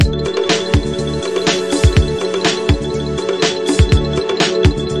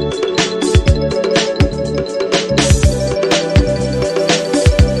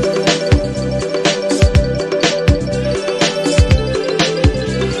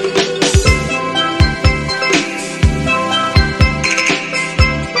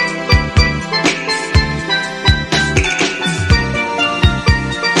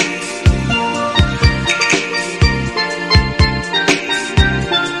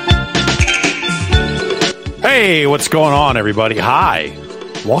Hey, what's going on, everybody? Hi,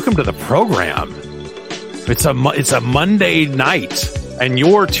 welcome to the program. It's a Monday night, and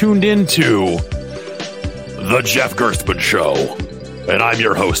you're tuned into the Jeff Gerstmann Show, and I'm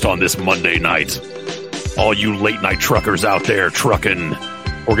your host on this Monday night. All you late night truckers out there trucking,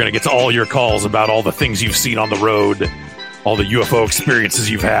 we're gonna get to all your calls about all the things you've seen on the road, all the UFO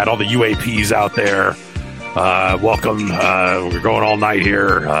experiences you've had, all the UAPs out there. Welcome. We're going all night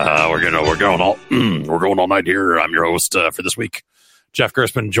here. We're going all night here. I'm your host for this week, Jeff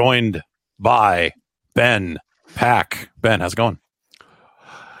Gerstmann, joined by Ben Pack. Ben, how's it going?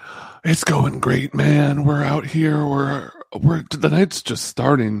 It's going great, man. We're out here. We're the night's just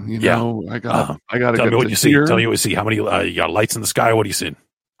starting. You know, I gotta tell me what you see. Tell me what you see. How many you got lights in the sky? What are you seeing?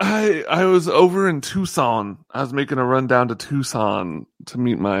 I was over in Tucson. I was making a run down to Tucson to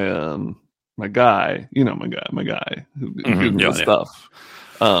meet my guy, my guy who gives me the stuff.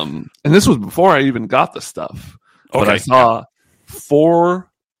 And this was before I even got the stuff. But I saw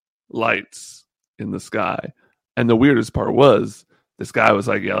 4 lights in the sky. And the weirdest part was this guy was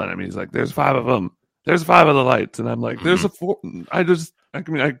like yelling at me. He's like, "There's 5 of them. There's 5 of the lights." And I'm like, "There's a 4." I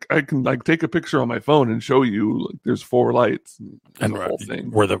can like take a picture on my phone and show you like there's 4 lights and the whole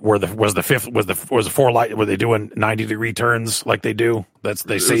thing. Was the 5th was the 4 light? Were they doing 90-degree turns like they do? That's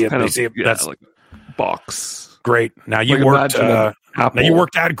they say it. They say it. That's like box. Great. Now you worked. You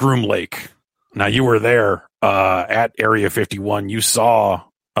worked at Groom Lake. Now you were there at Area 51. You saw.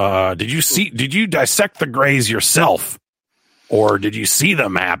 Did you dissect the grays yourself, or did you see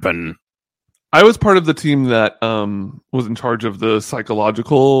them happen? I was part of the team that was in charge of the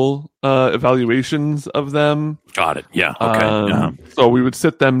psychological evaluations of them. Got it. Yeah. Okay. So we would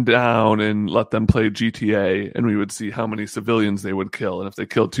sit them down and let them play GTA, and we would see how many civilians they would kill. And if they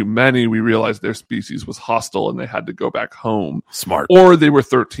killed too many, we realized their species was hostile and they had to go back home. Smart. Or they were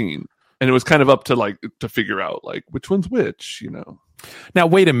 13. And it was kind of up to to figure out which one's which, Now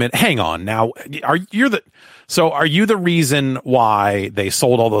wait a minute. Hang on. Now are you the reason why they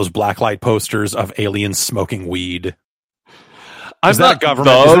sold all those blacklight posters of aliens smoking weed? I'm not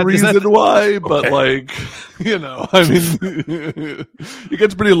the reason why, but I mean, it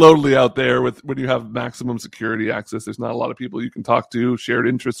gets pretty lonely out there when you have maximum security access. There's not a lot of people you can talk to. Shared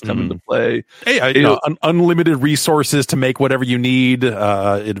interests come into play. Hey, unlimited resources to make whatever you need.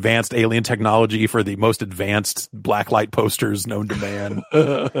 Advanced alien technology for the most advanced blacklight posters known to man.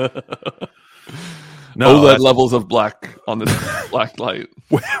 No, OLED levels of black on the black light.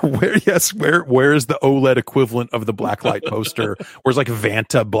 Where is the OLED equivalent of the black light poster? Where's like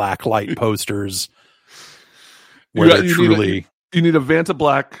Vanta black light posters? You need a Vanta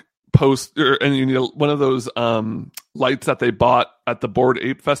black poster, and you need one of those lights that they bought at the Bored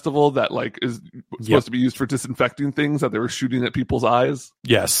Ape Festival that is supposed to be used for disinfecting things that they were shooting at people's eyes.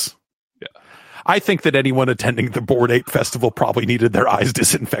 Yes. I think that anyone attending the Bored Ape Festival probably needed their eyes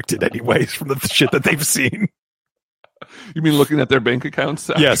disinfected anyways from the shit that they've seen. You mean looking at their bank accounts?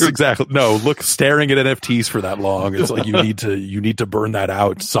 Yes, exactly. No, staring at NFTs for that long. It's like you need to burn that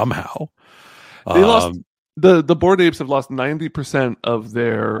out somehow. They lost the Bored Apes have lost 90% of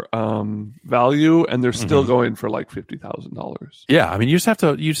their value, and they're still going for like $50,000. Yeah, I mean, you just have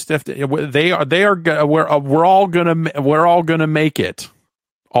to. They are. We're all gonna make it.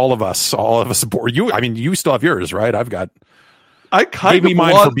 All of us support you. I mean, you still have yours, right? I gave me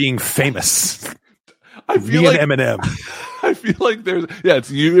mine for being famous. I feel like Eminem. I feel like it's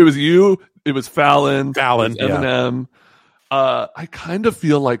you. It was you. It was Fallon, Eminem. Yeah. I kind of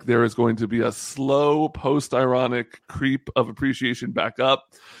feel like there is going to be a slow post-ironic creep of appreciation back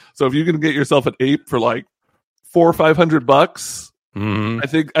up. So if you can get yourself an ape for like $400 or $500, I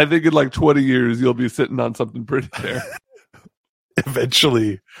think in like 20 years you'll be sitting on something pretty there.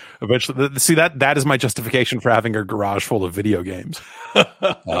 Eventually, see that is my justification for having a garage full of video games.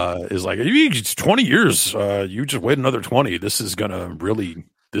 Is like 20 years. You just wait another 20. This is gonna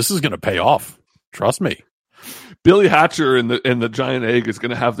pay off. Trust me. Billy Hatcher in the Giant Egg is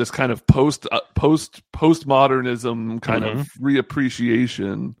going to have this kind of postmodernism kind of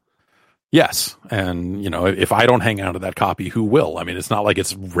reappreciation. Yes, and if I don't hang out to that copy, who will? I mean, it's not like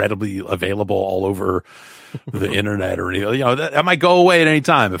it's readily available all over the internet or anything. That might go away at any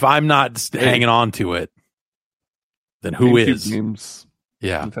time. If I'm not hanging on to it, then who is? Games.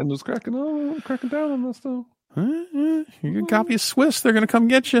 Yeah, Nintendo's cracking down on this though. You get a copy of Swiss, they're going to come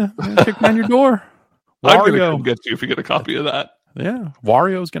get you. They're going to kick down your door. I'm going to come get you if you get a copy of that. Yeah,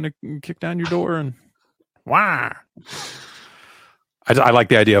 Wario's going to kick down your door and wah. I like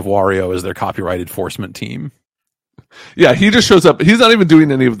the idea of Wario as their copyright enforcement team. Yeah, he just shows up. He's not even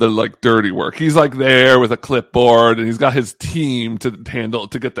doing any of the like dirty work. He's like there with a clipboard, and he's got his team to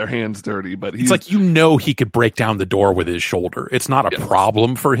get their hands dirty. But it's like, he could break down the door with his shoulder. It's not a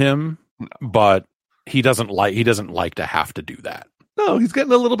problem for him, but he doesn't like to have to do that. No, he's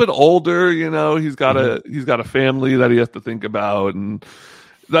getting a little bit older. He's got a family that he has to think about, and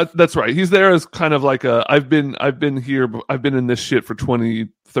that's right. He's there as kind of like I've been in this shit for 20,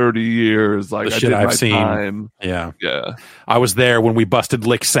 30 years. Like, the shit I've seen. Time. Yeah. I was there when we busted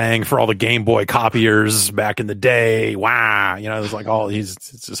Lick Sang for all the Game Boy copiers back in the day. Wow. It was like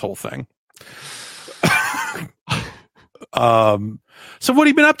it's this whole thing. So what have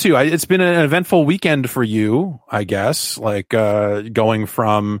you been up to? It's been an eventful weekend for you, I guess, like going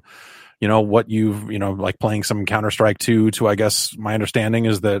from, what you've, like playing some Counter-Strike 2 to, I guess my understanding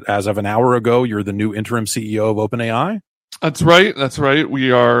is that as of an hour ago, you're the new interim CEO of OpenAI. That's right.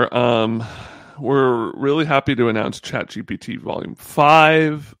 We are, we're really happy to announce ChatGPT Volume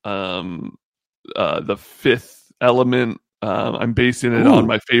 5, the fifth element. I'm basing it on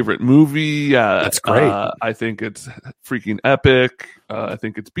my favorite movie. That's great. I think it's freaking epic. I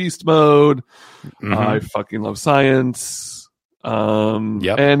think it's beast mode. I fucking love science. And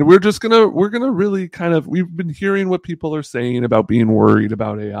we're gonna really kind of, we've been hearing what people are saying about being worried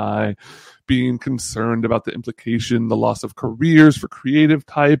about AI, being concerned about the implication, the loss of careers for creative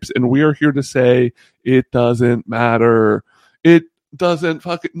types. And we are here to say it doesn't matter. It doesn't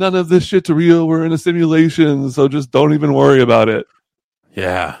none of this shit's real. We're in a simulation, so just don't even worry about it.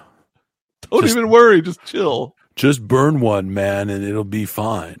 Yeah. Don't even worry, just chill. Just burn one, man, and it'll be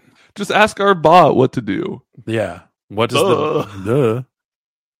fine. Just ask our bot what to do. Yeah. What does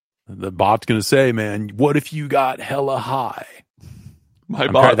the bot's gonna say, man? What if you got hella high?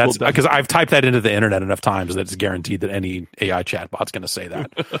 Bot, that's because I've typed that into the internet enough times that it's guaranteed that any AI chatbot's going to say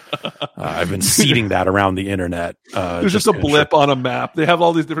that. I've been seeding that around the internet. There's just a blip on a map. They have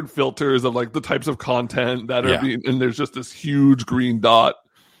all these different filters of like the types of content that are being, and there's just this huge green dot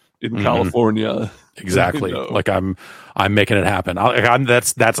in California. Exactly. Like I'm making it happen. I'm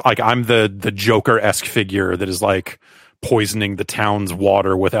the Joker-esque figure that is like poisoning the town's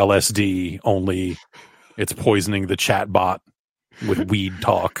water with LSD. Only it's poisoning the chatbot with weed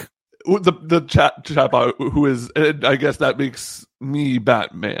talk. The chatbot who is, I guess that makes me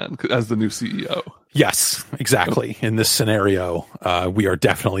Batman as the new CEO. Yes, exactly. In this scenario, we are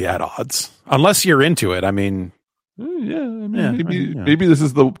definitely at odds. Unless you're into it. I mean, maybe this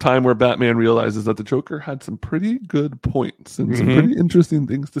is the time where Batman realizes that the Joker had some pretty good points and some pretty interesting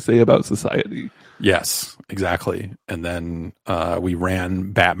things to say about society. Yes, exactly. And then we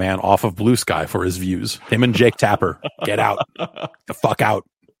ran Batman off of Blue Sky for his views. Him and Jake Tapper, get out, the fuck out.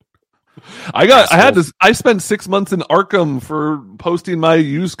 I spent 6 months in Arkham for posting my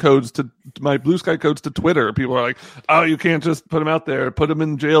my Blue Sky codes to Twitter. People are like, "Oh, you can't just put them out there. Put them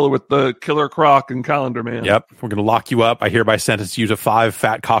in jail with the Killer Croc and Calendar Man." Yep, we're gonna lock you up. I hereby sentence you to 5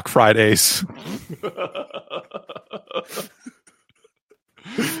 Fat Cock Fridays.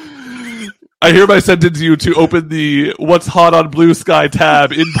 I hereby sentence you to open the "What's Hot on Blue Sky"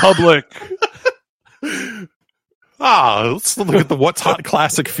 tab in public. Let's look at the What's Hot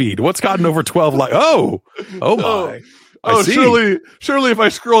Classic feed. What's gotten over 12 likes? Oh my. Surely if I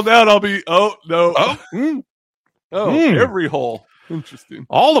scroll down, I'll be, every hole. Interesting.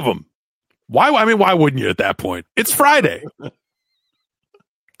 All of them. Why wouldn't you at that point? It's Friday.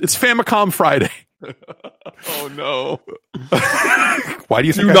 It's Famicom Friday. Oh no. Why do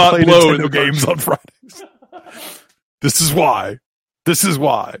you think I play Nintendo games on Fridays? This is why.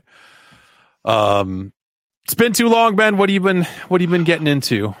 It's been too long, Ben. What have you been getting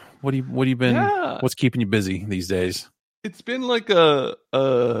into? What's keeping you busy these days? It's been like a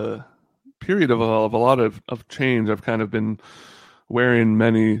period of a lot of change. I've kind of been wearing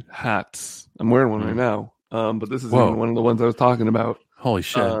many hats. I'm wearing one right now. But this is one of the ones I was talking about. Holy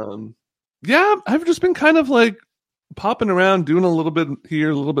shit. I've just been kind of like popping around, doing a little bit here,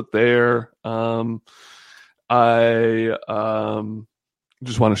 a little bit there. I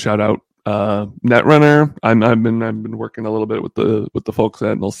just want to shout out Netrunner. I've been working a little bit with the folks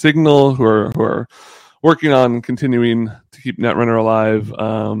at Null Signal who are working on continuing to keep Netrunner alive.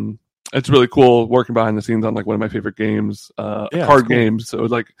 It's really cool working behind the scenes on like one of my favorite games, card games. So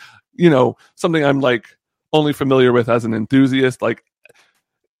like, something I'm like only familiar with as an enthusiast. Like,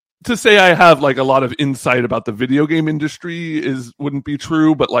 to say I have like a lot of insight about the video game industry wouldn't be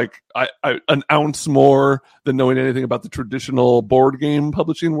true, but like I an ounce more than knowing anything about the traditional board game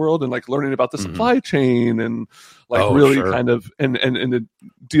publishing world, and like learning about the supply chain and like kind of and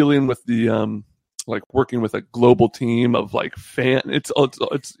dealing with the like working with a global team of like it's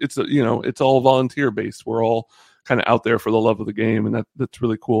all volunteer based. We're all kind of out there for the love of the game, and that's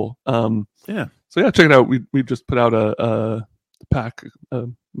really cool. Yeah. So yeah, check it out. We just put out a pack I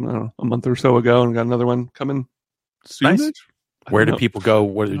don't know, a month or so ago, and got another one coming soon. Nice. Where do people go?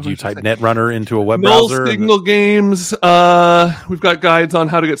 Where do you type Netrunner into a web Null browser? Signal Games. We've got guides on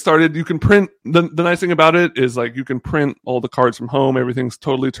how to get started. You can print. The nice thing about it is like you can print all the cards from home. Everything's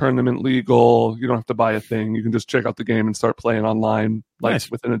totally tournament legal. You don't have to buy a thing. You can just check out the game and start playing online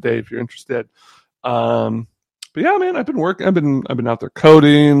within a day if you're interested. But yeah, man, I've been working. I've been out there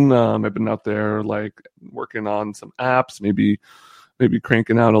coding. I've been out there like working on some apps. Maybe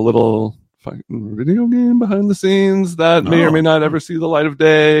cranking out a little video game behind the scenes that may or may not ever see the light of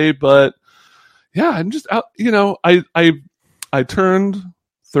day. But yeah, I'm just out. You know, I turned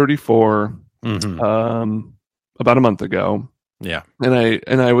 34 about a month ago. Yeah,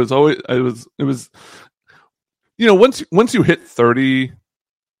 and I was you know, once you hit 30,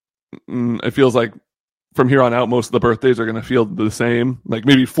 it feels like from here on out, most of the birthdays are going to feel the same. Like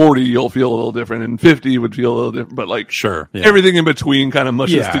maybe 40, you'll feel a little different, and 50 would feel a little different. But like, sure, everything in between kind of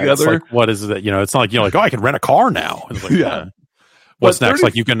mushes together. It's like, what is it? You know, it's not like, you know, like, oh, I can rent a car now. It's like, yeah. What's next?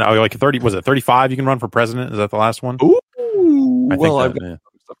 Like you can like 30. Was it 35? You can run for president. Is that the last one? Ooh. I well, think I've got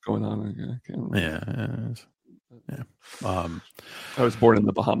stuff going on. I can't remember. Yeah. I was born in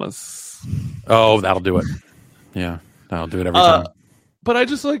the Bahamas. Oh, that'll do it. Yeah, that'll do it every time. But I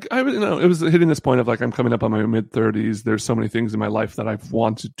just like, it was hitting this point of like, I'm coming up on my mid 30s. There's so many things in my life that I've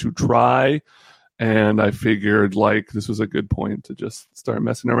wanted to try. And I figured like this was a good point to just start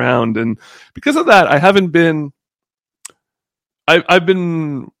messing around. And because of that, I've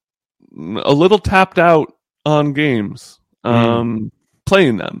been a little tapped out on games, playing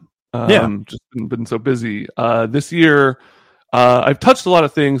them. Just been so busy. This year, I've touched a lot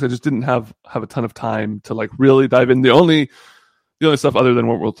of things. I just didn't have a ton of time to like really dive in. The only stuff other than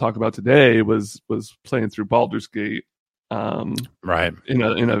what we'll talk about today was playing through Baldur's Gate, right, in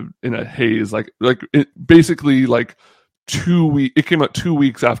a haze, like it basically like 2 weeks. It came out 2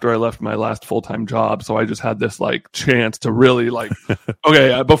 weeks after I left my last full-time job, so I just had this like chance to really like,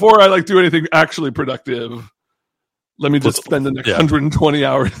 okay, before I like do anything actually productive, let me just spend the next 120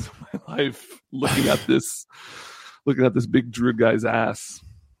 hours of my life looking at this big druid guy's ass.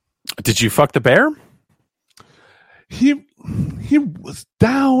 Did you fuck the bear? He was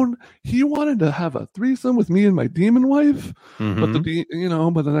down. He wanted to have a threesome with me and my demon wife, but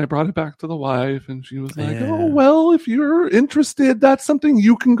but then I brought it back to the wife, and she was like, "Oh well, if you're interested, that's something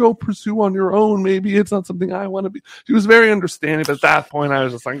you can go pursue on your own. Maybe it's not something I want to be." She was very understanding, but at that point, I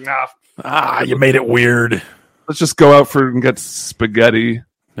was just like, "Nah, you made it weird. Let's just go out and get spaghetti."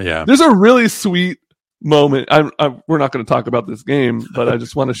 Yeah, there's a really sweet moment. We're not going to talk about this game, but I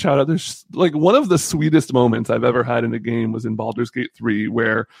just want to shout out. There's like one of the sweetest moments I've ever had in a game was in Baldur's Gate 3,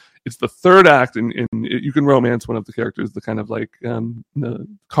 where it's the third act, and you can romance one of the characters, the kind of like the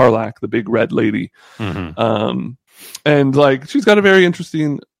Karlach, the big red lady, and like she's got a very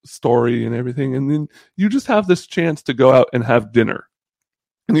interesting story and everything. And then you just have this chance to go out and have dinner.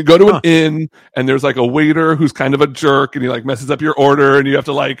 And you go to an inn, and there's like a waiter who's kind of a jerk, and he like messes up your order, and you have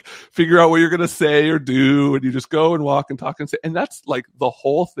to like figure out what you're gonna say or do, and you just go and walk and talk and say, and that's like the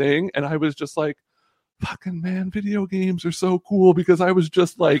whole thing. And I was just like, fucking man, video games are so cool, because I was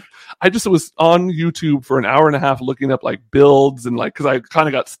just like, I just was on YouTube for an hour and a half looking up like builds, and like, because I kind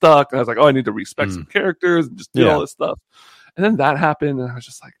of got stuck, and I was like, oh, I need to respec some characters and just do all this stuff. And then that happened, and I was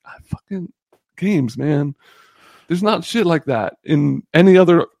just like, fucking games, man. There's not shit like that in any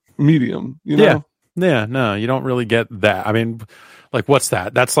other medium, you know? Yeah, no, you don't really get that. I mean, like, what's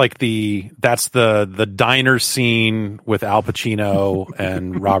that? That's like the diner scene with Al Pacino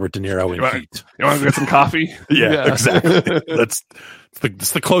and Robert De Niro in Heat. You want to get some coffee? Yeah, exactly. That's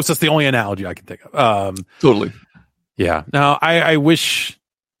the closest, the only analogy I can think of. Totally. Yeah. No, I wish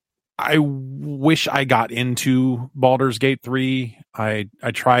I got into Baldur's Gate 3. I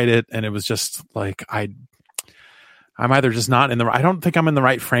tried it, and it was just like I'm either just not I don't think I'm in the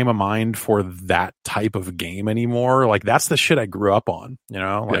right frame of mind for that type of game anymore. Like, that's the shit I grew up on, you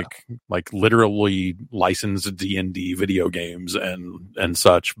know, like literally licensed D&D video games and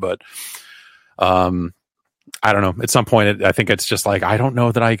such. But, I don't know. At some point, I think it's just like, I don't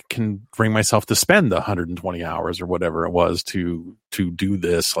know that I can bring myself to spend the 120 hours or whatever it was to do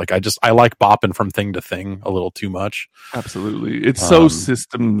this. Like, I like bopping from thing to thing a little too much. Absolutely. It's so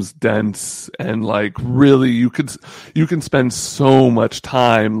systems dense, and like really you can spend so much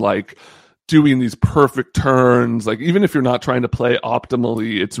time like doing these perfect turns. Like, even if you're not trying to play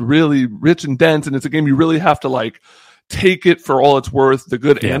optimally, it's really rich and dense, and it's a game you really have to like take it for all it's worth, the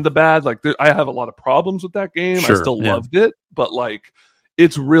good and the bad. Like, I have a lot of problems with that game. I still loved it, but like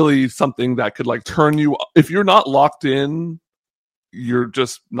it's really something that could like turn you. If you're not locked in, you're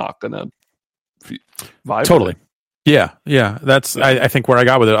just not gonna vibe. Totally. Yeah. That's I think where I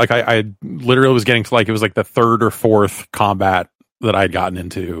got with it. Like I literally was getting to like it was like the third or fourth combat that I'd gotten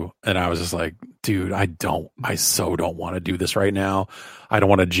into, and I was just like, dude, I so don't want to do this right now. I don't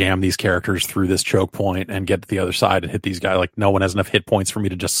want to jam these characters through this choke point and get to the other side and hit these guys. Like, no one has enough hit points for me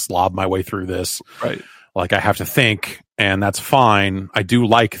to just slob my way through this. Right. Like, I have to think, and that's fine. I do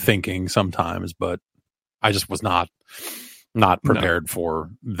like thinking sometimes, but I just was not prepared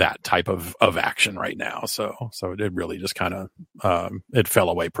for that type of action right now. So it really just kind of it fell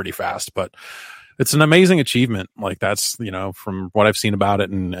away pretty fast, but it's an amazing achievement. Like, that's, you know, from what I've seen about it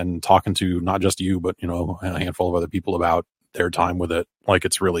and talking to not just you, but, you know, a handful of other people about their time with it. Like,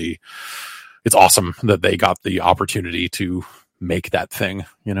 it's awesome that they got the opportunity to make that thing,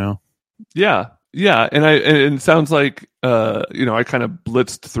 you know? Yeah. And it sounds like, you know, I kind of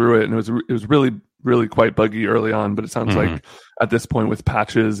blitzed through it, and it was really, really quite buggy early on, but it sounds like at this point with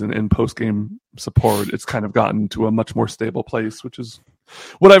patches and post-game support, it's kind of gotten to a much more stable place, which is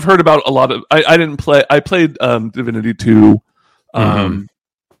what I've heard about a lot of. I played Divinity 2,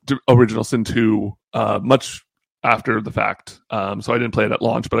 Original Sin 2, much after the fact. So I didn't play it at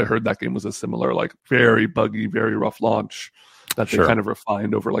launch, but I heard that game was a similar, like, very buggy, very rough launch that they kind of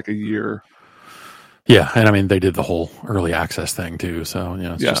refined over like a year. Yeah, and I mean, they did the whole early access thing too, so, you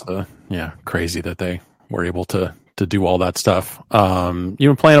know, it's just crazy that they were able to do all that stuff. You've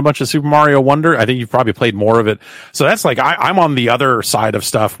been playing a bunch of Super Mario Wonder. I think you've probably played more of it. So that's like, I'm on the other side of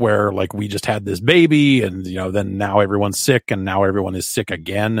stuff where, like, we just had this baby, and, you know, then now everyone's sick, and now everyone is sick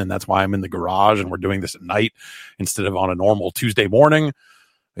again, and that's why I'm in the garage, and we're doing this at night instead of on a normal Tuesday morning,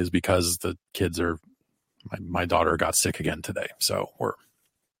 is because the kids are, my daughter got sick again today, so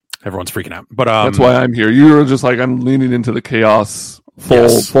everyone's freaking out. But that's why I'm here. You were just like, I'm leaning into the chaos,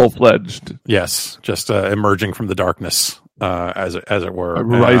 full-fledged. Yes, just emerging from the darkness, as it were,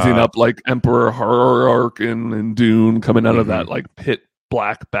 rising up like Emperor Harark in Dune, coming out of that like pit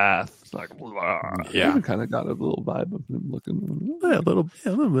black bath. It's like, yeah, kind of got a little vibe of him looking a little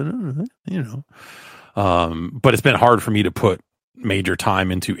bit, you know. But it's been hard for me to put major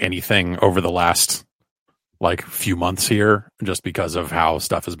time into anything over the last, like, few months here, just because of how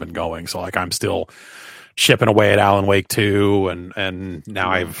stuff has been going. So, like, I'm still chipping away at Alan Wake 2, and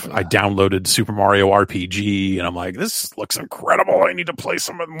now I downloaded Super Mario RPG, and I'm like, this looks incredible. I need to play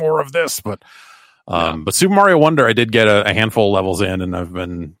some more of this. But Super Mario Wonder, I did get a handful of levels in, and I've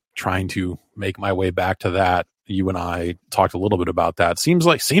been trying to make my way back to that. You and I talked a little bit about that. Seems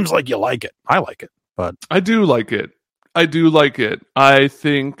like you like it. I like it, but I do like it. I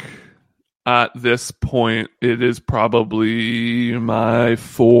think at this point, it is probably my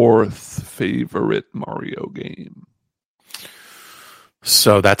fourth favorite Mario game.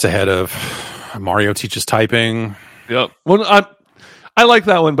 So that's ahead of Mario Teaches Typing. Yep. Well, I like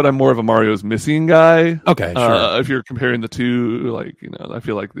that one, but I'm more of a Mario's Missing guy. Okay, sure. If you're comparing the two, like, you know, I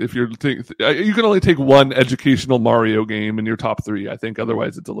feel like if you can only take one educational Mario game in your top three, I think.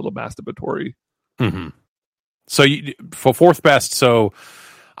 Otherwise, it's a little masturbatory. Mm-hmm. So for fourth best, so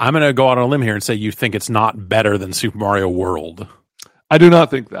I'm going to go out on a limb here and say you think it's not better than Super Mario World. I do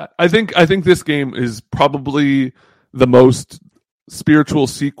not think that. I think this game is probably the most spiritual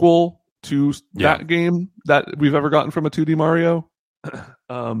sequel to that game that we've ever gotten from a 2D Mario. But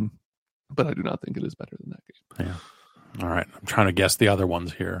I do not think it is better than that game. Yeah. All right. I'm trying to guess the other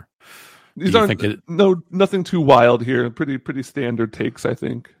ones here. These aren't nothing too wild here. Pretty standard takes, I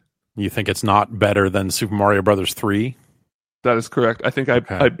think. You think it's not better than Super Mario Brothers 3? That is correct. I think I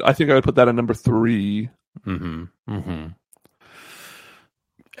think I would put that at number 3. Mm-hmm. Mm-hmm.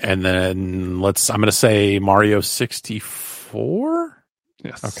 And then I'm going to say Mario 64.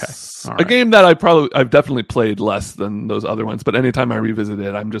 Yes. Okay. All right. A game that I've definitely played less than those other ones, but anytime I revisit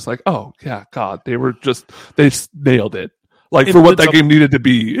it, I'm just like, oh yeah, God, they nailed it. Like, for what that game needed to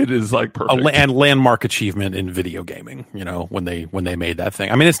be, it is like perfect. And landmark achievement in video gaming, you know, when they made that thing.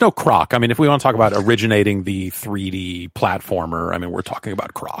 I mean, it's no Croc. I mean, if we want to talk about originating the 3D platformer, I mean, we're talking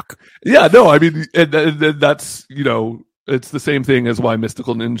about Croc. Yeah, no, I mean, that's, you know, it's the same thing as why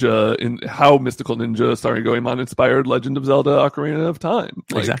Mystical Ninja starring Goemon inspired Legend of Zelda Ocarina of Time.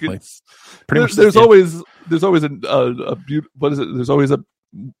 Like, exactly. There's always a there's always a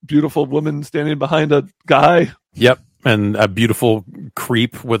beautiful woman standing behind a guy. Yep. And a beautiful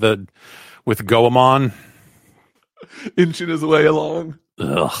creep with Goemon inching his way along.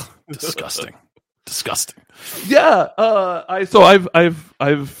 Ugh, disgusting. Disgusting. Yeah,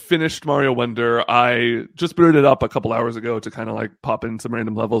 I've finished Mario Wonder. I just booted it up a couple hours ago to kind of like pop in some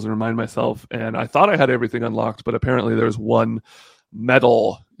random levels and remind myself. And I thought I had everything unlocked, but apparently there's one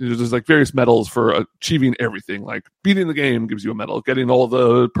medal. There's like various medals for achieving everything. Like beating the game gives you a medal. Getting all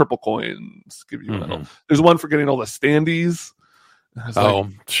the purple coins gives you a medal. There's one for getting all the standees.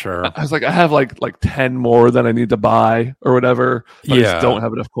 Sure. I was like, I have like 10 more than I need to buy or whatever. But I just don't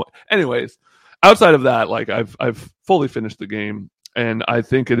have enough coins. Anyways, outside of that, like I've fully finished the game, and I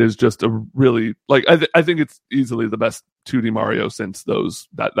think it is just a really like I think it's easily the best 2D Mario since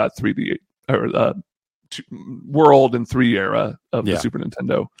that 3D or World and 3 era of the Super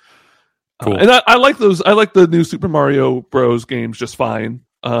Nintendo. Cool. And I like those. I like the new Super Mario Bros. Games just fine.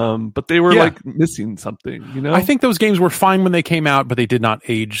 But they were like missing something, you know? I think those games were fine when they came out, but they did not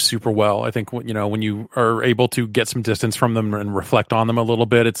age super well. I think, you know, when you are able to get some distance from them and reflect on them a little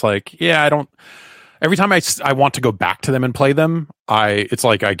bit, it's like, every time I want to go back to them and play them, it's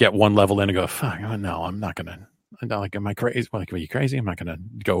like I get one level in and go, fuck, no, I'm not gonna. I'm not like, am I crazy? Like, are you crazy? I'm not gonna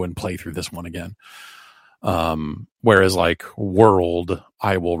go and play through this one again. Whereas like World,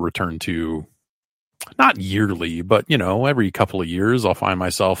 I will return to. Not yearly, but, you know, every couple of years, I'll find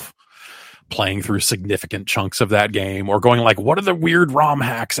myself playing through significant chunks of that game or going like, what are the weird ROM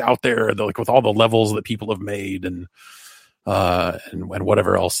hacks out there? Like with all the levels that people have made and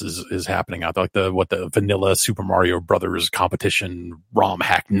whatever else is happening out there, like the vanilla Super Mario Brothers competition ROM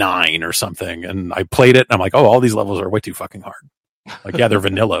hack 9 or something. And I played it and I'm like, oh, all these levels are way too fucking hard. Like, yeah, they're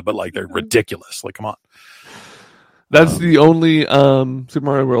vanilla, but like they're ridiculous. Like, come on. That's the only Super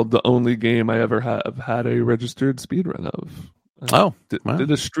Mario World, the only game I ever have had a registered speedrun of.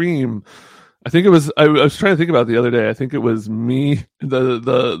 Did a stream. I think it was. I was trying to think about it the other day. I think it was me,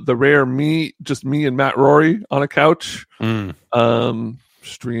 the rare me, just me and Matt Rory on a couch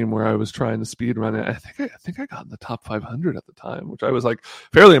stream where I was trying to speedrun it. I think I got in the top 500 at the time, which I was like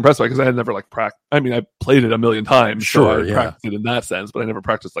fairly impressed by because I had never like practiced. I mean, I played it a million times, so I practiced it in that sense, but I never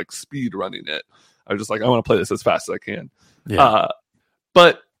practiced like speed running it. I was just like, I want to play this as fast as I can. Yeah.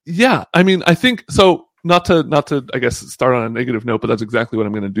 But yeah, I mean, I think so. Not to, I guess, start on a negative note, but that's exactly what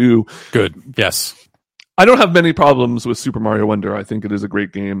I'm going to do. Good. Yes. I don't have many problems with Super Mario Wonder. I think it is a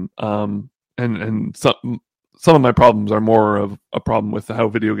great game. And some of my problems are more of a problem with how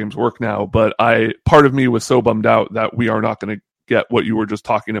video games work now. But part of me was so bummed out that we are not going to get what you were just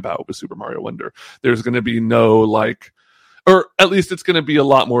talking about with Super Mario Wonder. There's going to be no like. Or at least it's going to be a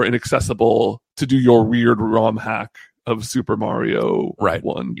lot more inaccessible to do your weird ROM hack of Super Mario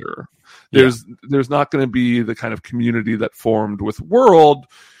Wonder. There's not going to be the kind of community that formed with World,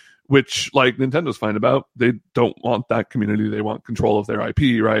 which like Nintendo's fine about. They don't want that community. They want control of their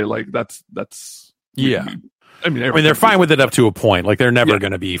IP, right? Like that's I mean, they're fine with it up to a point. Like they're never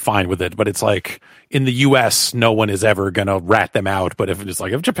going to be fine with it. But it's like in the U.S., no one is ever going to rat them out. But if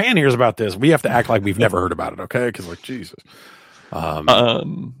Japan hears about this, we have to act like we've never heard about it. Okay, because like Jesus.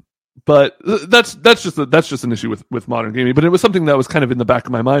 But that's just an issue with modern gaming. But it was something that was kind of in the back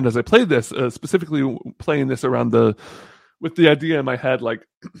of my mind as I played this, specifically playing this with the idea in my head, like.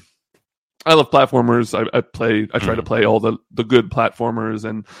 I love platformers. I try to play all the good platformers,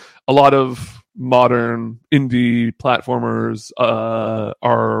 and a lot of modern indie platformers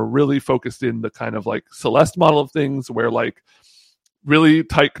are really focused in the kind of like Celeste model of things, where like really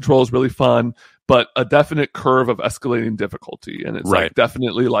tight control is really fun, but a definite curve of escalating difficulty, and it's like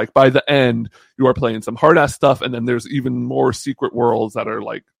definitely like by the end you are playing some hard ass stuff, and then there's even more secret worlds that are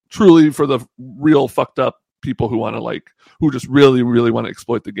like truly for the real fucked up people who just really want to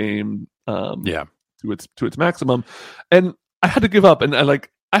exploit the game to its maximum. And I had to give up, and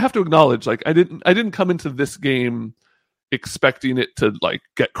I have to acknowledge, like I didn't come into this game expecting it to like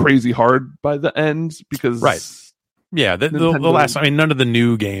get crazy hard by the end, because the last, I mean, none of the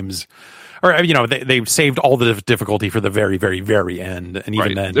new games, or you know, they've saved all the difficulty for the very very very end, and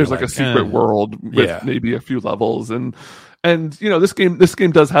even then there's like a secret world with maybe a few levels, and you know, this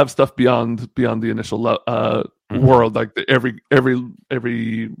game does have stuff beyond the initial world. Like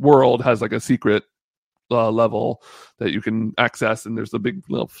every world has like a secret level that you can access, and there's a big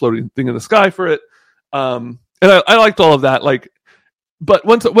little floating thing in the sky for it. And I liked all of that. Like, but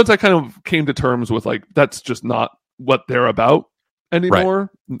once I kind of came to terms with like that's just not what they're about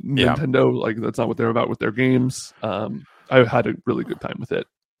anymore. Nintendo, like that's not what they're about with their games. I had a really good time with it.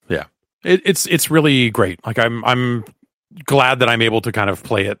 Yeah, it's really great. Like I'm glad that I'm able to kind of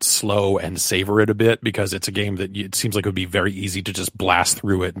play it slow and savor it a bit, because it's a game that it seems like it would be very easy to just blast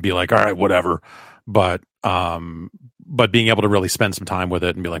through it and be like, all right, whatever. But being able to really spend some time with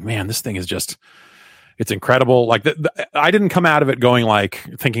it and be like, man, this thing is just, it's incredible. Like I didn't come out of it going like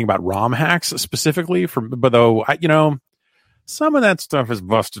thinking about ROM hacks specifically, but though you know, some of that stuff is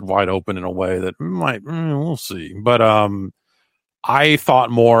busted wide open in a way that might, we'll see. But I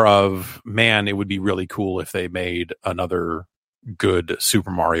thought more of, man, it would be really cool if they made another good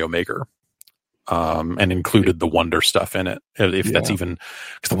Super Mario Maker. And included the Wonder stuff in it. If that's even,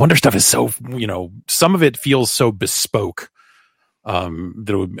 because the Wonder stuff is so, some of it feels so bespoke. I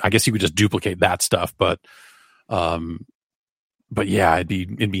guess you could just duplicate that stuff, but yeah, it'd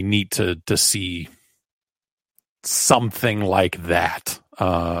be neat to see something like that.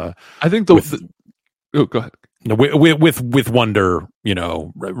 I think go ahead. With Wonder,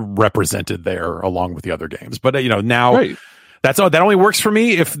 represented there along with the other games, but now. Right. That only works for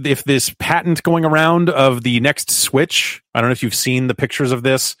me if this patent going around of the next Switch. I don't know if you've seen the pictures of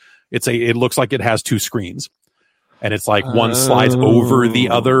this. It looks like it has two screens, and it's like one slides over the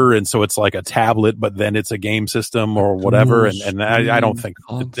other, and so it's like a tablet, but then it's a game system or whatever. And I don't think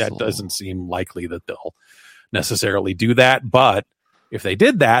that doesn't seem likely that they'll necessarily do that. But if they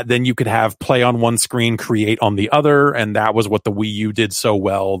did that, then you could have play on one screen, create on the other, and that was what the Wii U did so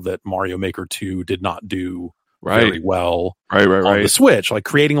well that Mario Maker 2 did not do. Very well on the Switch. Like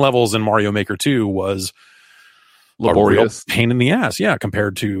creating levels in Mario Maker 2 was laborious, pain in the ass,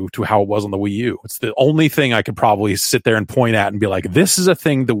 compared to how it was on the Wii U. It's the only thing I could probably sit there and point at and be like, this is a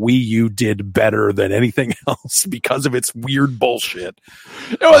thing the Wii U did better than anything else because of its weird bullshit.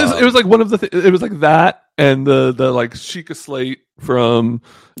 It was like one of the it was like that and the like Sheikah Slate from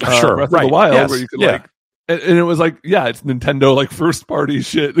Breath of the Wild, where you could and it was like, it's Nintendo like first party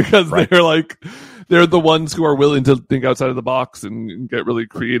shit because they're the ones who are willing to think outside of the box and get really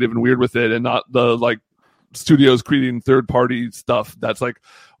creative and weird with it, and not the like studios creating third party stuff that's like,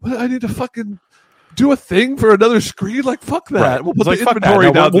 well, I need to fucking do a thing for another screen. Like, fuck that. Right. We'll put the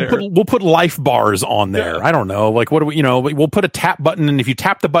inventory down there. We'll put life bars on there. Yeah. I don't know. Like, what do we, we'll put a tap button, and if you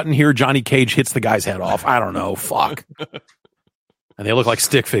tap the button here, Johnny Cage hits the guy's head off. I don't know. Fuck. And they look like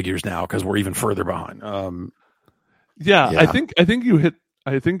stick figures now because we're even further behind. I think you hit.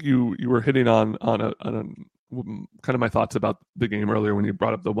 I think you were hitting on a kind of my thoughts about the game earlier when you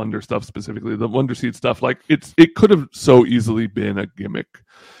brought up the Wonder stuff, specifically the Wonder Seed stuff. Like it could have so easily been a gimmick.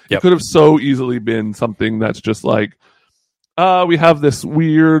 Yep. It could have so easily been something that's just like, we have this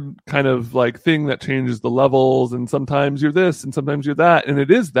weird kind of like thing that changes the levels, and sometimes you're this and sometimes you're that, and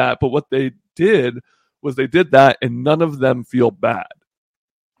it is that. But what they did was they did that, and none of them feel bad.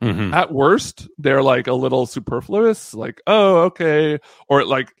 Mm-hmm. At worst, they're like a little superfluous, like, oh, okay. Or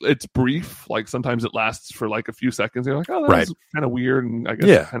like it's brief, like sometimes it lasts for like a few seconds. You're like, oh, that's kind of weird, and I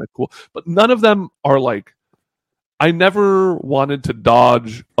guess kind of cool. But none of them are like, I never wanted to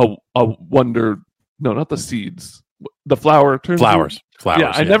dodge a Wonder, no, not the seeds. The flowers.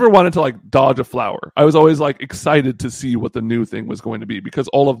 Yeah, I never wanted to like dodge a flower. I was always like excited to see what the new thing was going to be because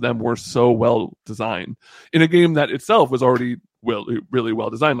all of them were so well designed in a game that itself was already really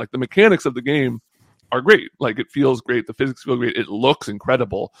well designed. Like the mechanics of the game are great. Like it feels great. The physics feel great. It looks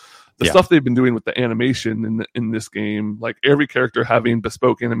incredible. The stuff they've been doing with the animation in this game, like every character having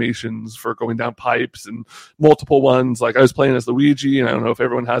bespoke animations for going down pipes and multiple ones. Like I was playing as Luigi, and I don't know if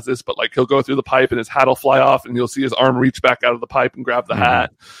everyone has this, but like he'll go through the pipe and his hat will fly off, and you'll see his arm reach back out of the pipe and grab the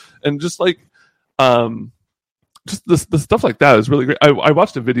hat, and just like, just the stuff like that is really great. I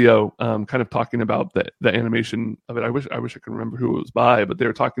watched a video, kind of talking about the animation of it. I wish I could remember who it was by, but they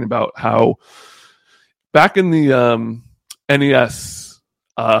were talking about how back in the NES.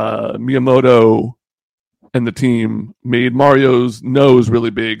 Miyamoto and the team made Mario's nose really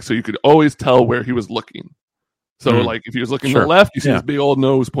big so you could always tell where he was looking. So like if he was looking to the left, you see his big old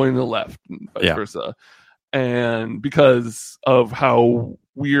nose pointing to the left, and vice versa. And because of how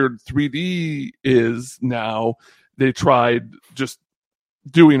weird 3D is now, they tried just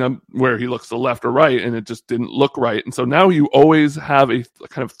doing where he looks to the left or right, and it just didn't look right. And so now you always have a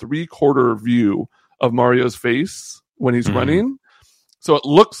kind of 3/4 view of Mario's face when he's running. So it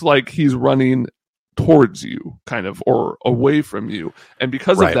looks like he's running towards you, kind of, or away from you. And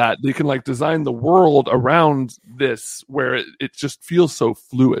because of that, they can like design the world around this where it just feels so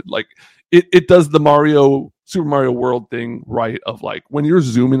fluid. Like it does the Super Mario World thing right, of like when you're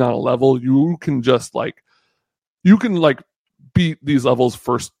zooming on a level, you can beat these levels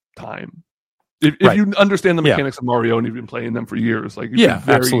first time. If you understand the mechanics of Mario and you've been playing them for years, like you can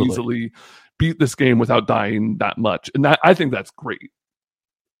very easily beat this game without dying that much. And I think that's great.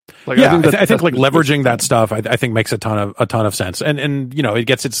 Like, I think like leveraging that stuff, I think makes a ton of sense, and it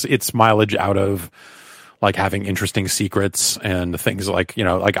gets its mileage out of like having interesting secrets and things like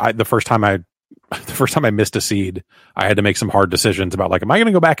the first time I missed a seed, I had to make some hard decisions about like, am I going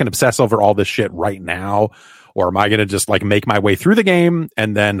to go back and obsess over all this shit right now, or am I going to just like make my way through the game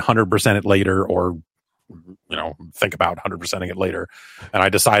and then 100% it later, or think about 100%ing it later. And I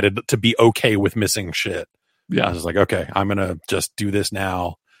decided to be okay with missing shit. I was like, okay, I'm going to just do this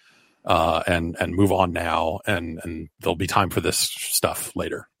now. and move on now, and there'll be time for this stuff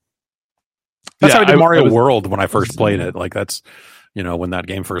later. That's how I did Mario World when I first played it. Like that's, when that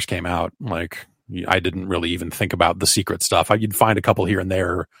game first came out, like I didn't really even think about the secret stuff. You'd find a couple here and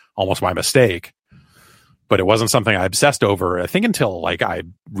there almost by mistake, but it wasn't something I obsessed over. I think until like I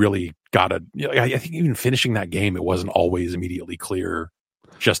really got I think even finishing that game, it wasn't always immediately clear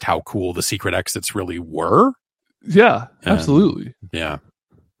just how cool the secret exits really were. Yeah, absolutely. Yeah.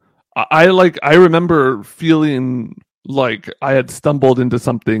 I remember feeling like I had stumbled into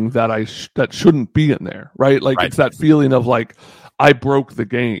something that that shouldn't be in there, right? Like It's that feeling of like I broke the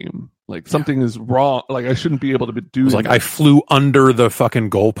game, like something is wrong, like I shouldn't be able to do. Like I flew under the fucking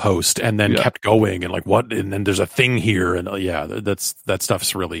goalpost and then kept going, and like what? And then there's a thing here, and that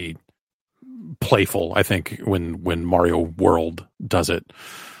stuff's really playful. I think when Mario World did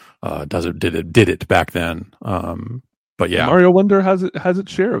it back then. But yeah, Mario Wonder has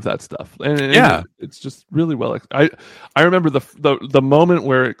its share of that stuff, and it's just really well. I remember the moment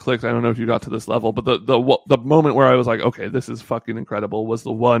where it clicked. I don't know if you got to this level, but the moment where I was like, okay, this is fucking incredible, was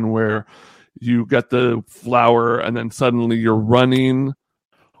the one where you get the flower and then suddenly you're running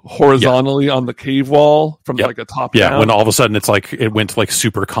horizontally on the cave wall from like a top down. When all of a sudden it's like it went like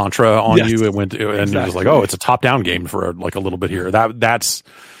super Contra on you. It went and it was like, oh, it's a top down game for like a little bit here. That's.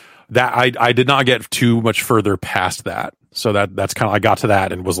 That I did not get too much further past that. So that's kind of, I got to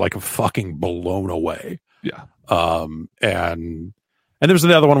that and was like fucking blown away. Yeah. And there was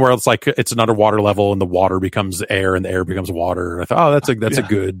another one where it's like, it's an underwater level and the water becomes air and the air becomes water. And I thought, oh, that's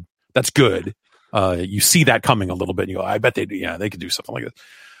good. You see that coming a little bit and you go, I bet they could do something like this.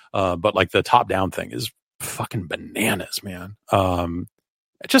 But like the top down thing is fucking bananas, man.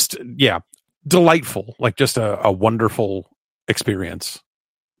 Just, delightful. Like just a wonderful experience,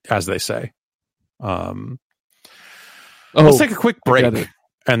 as they say. Let's take a quick break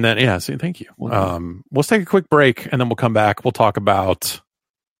and then thank you. Let's take a quick break and then we'll come back. We'll talk about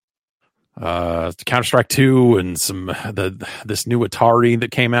Counter-Strike 2 and this new Atari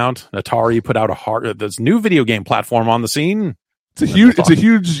that came out. Atari put out this new video game platform on the scene. It's a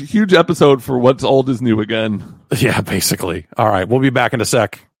huge episode for what's old is new again. Yeah, basically. All right, we'll be back in a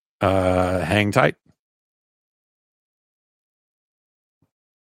sec. Hang tight.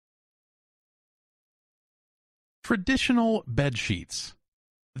 Traditional bed sheets,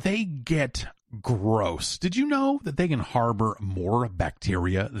 they get gross. Did you know that they can harbor more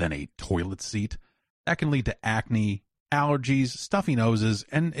bacteria than a toilet seat? That can lead to acne, allergies, stuffy noses,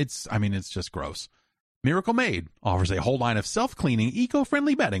 and it's just gross. Miracle Made offers a whole line of self-cleaning,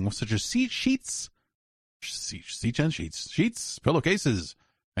 eco-friendly bedding such as sheets, pillowcases,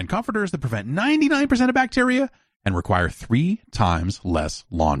 and comforters that prevent 99% of bacteria and require 3 times less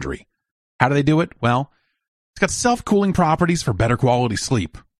laundry. How do they do it? Well, it's got self-cooling properties for better quality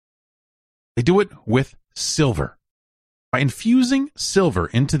sleep. They do it with silver. By infusing silver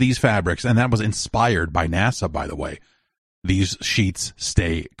into these fabrics, and that was inspired by NASA, by the way, these sheets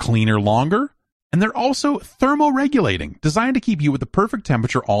stay cleaner longer, and they're also thermoregulating, designed to keep you at the perfect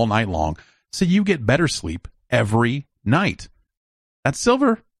temperature all night long, so you get better sleep every night. That's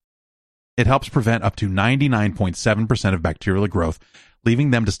silver. It helps prevent up to 99.7% of bacterial growth,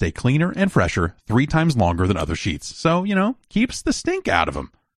 leaving them to stay cleaner and fresher 3 times longer than other sheets. So, keeps the stink out of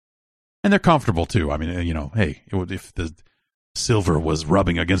them. And they're comfortable, too. I mean, hey, if the silver was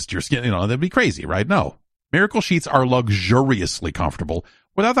rubbing against your skin, that'd be crazy, right? No. Miracle sheets are luxuriously comfortable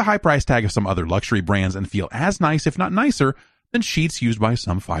without the high price tag of some other luxury brands and feel as nice, if not nicer, than sheets used by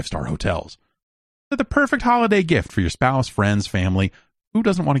some 5-star hotels. They're the perfect holiday gift for your spouse, friends, family. Who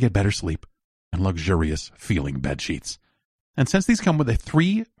doesn't want to get better sleep and luxurious feeling bed sheets? And since these come with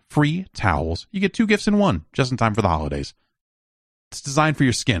 3 free towels, you get 2 gifts in one, just in time for the holidays. It's designed for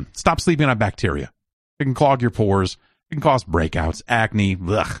your skin. Stop sleeping on bacteria. It can clog your pores. It can cause breakouts, acne.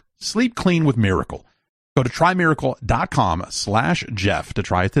 Ugh. Sleep clean with Miracle. Go to trymiracle.com/Jeff to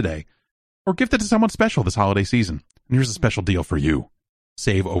try it today. Or gift it to someone special this holiday season. And here's a special deal for you.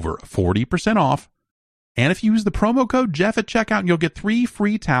 Save over 40% off. And if you use the promo code Jeff at checkout, you'll get 3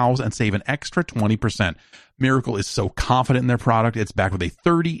 free towels and save an extra 20%. Miracle is so confident in their product, it's backed with a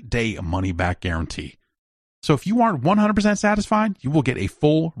 30-day money-back guarantee. So if you aren't 100% satisfied, you will get a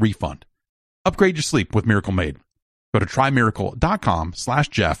full refund. Upgrade your sleep with Miracle Made. Go to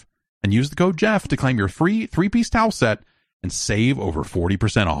trymiracle.com/Jeff and use the code Jeff to claim your free 3-piece towel set and save over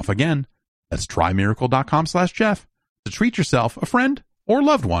 40% off. Again, that's trymiracle.com/Jeff to treat yourself, a friend, or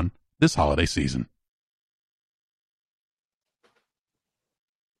loved one this holiday season.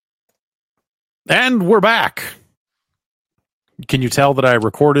 And we're back. Can you tell that I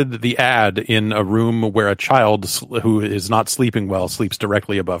recorded the ad in a room where a child who is not sleeping well sleeps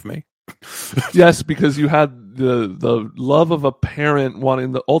directly above me? Yes, because you had the love of a parent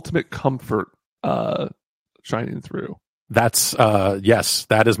wanting the ultimate comfort shining through. That's yes,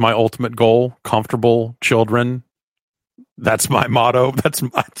 that is my ultimate goal. Comfortable children. That's my motto. That's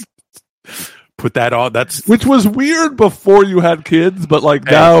my put that on. That's which was weird before you had kids, but like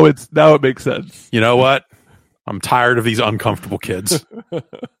now it makes sense. You know what? I'm tired of these uncomfortable kids, and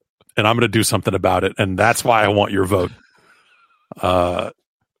I'm going to do something about it. And that's why I want your vote. So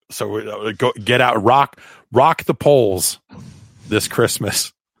go get out, rock the polls this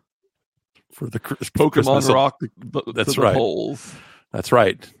Christmas for the Pokemon Christmas. Rock. That's the right. Polls. That's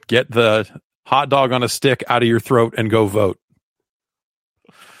right. Get the hot dog on a stick out of your throat and go vote.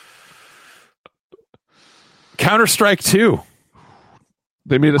 Counter-Strike 2.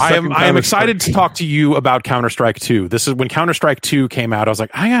 They made a I am excited to talk to you about Counter-Strike 2. This is when Counter-Strike 2 came out. I was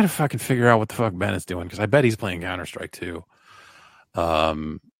like, I gotta fucking figure out what the fuck Ben is doing because I bet he's playing Counter-Strike 2. I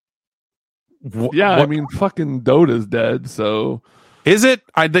mean, fucking Dota's dead. So is it?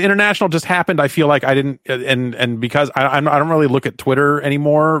 The international just happened. I feel like I didn't, and because I don't really look at Twitter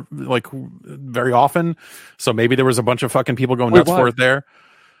anymore, like very often. So maybe there was a bunch of fucking people going nuts for it there.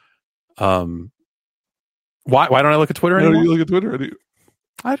 Why don't I look at Twitter anymore? Why don't you look at Twitter?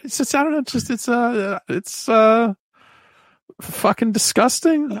 It's I don't know. It's fucking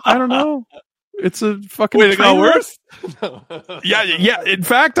disgusting. I don't know. It's a fucking. Wait, it got worse? Yeah. In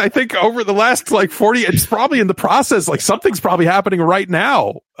fact, I think over the last 40, it's probably in the process. Like something's probably happening right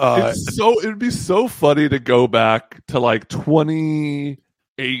now. It'd be so funny to go back to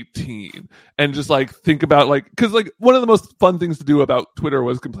 2018 and just think about because one of the most fun things to do about Twitter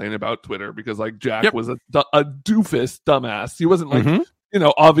was complain about Twitter because Jack was a doofus dumbass. He wasn't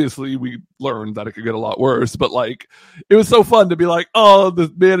obviously we learned that it could get a lot worse, but it was so fun to be oh,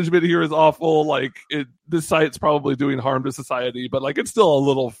 the management here is awful. This site's probably doing harm to society, but it's still a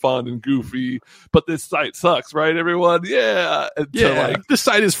little fun and goofy, but this site sucks, right? Everyone. Yeah. And this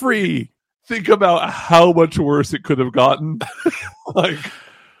site is free. Think about how much worse it could have gotten.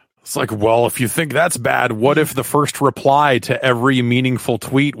 It's well, if you think that's bad, what if the first reply to every meaningful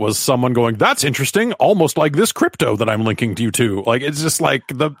tweet was someone going, that's interesting, almost like this crypto that I'm linking you to. It's just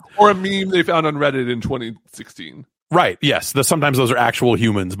or a meme they found on Reddit in 2016. Right. Yes. Sometimes those are actual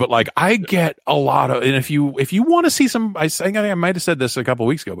humans, but I get a lot of, and if you want to see some, I think I might have said this a couple of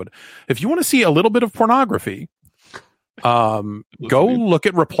weeks ago, but if you want to see a little bit of pornography, go look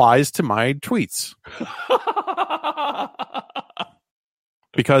at replies to my tweets.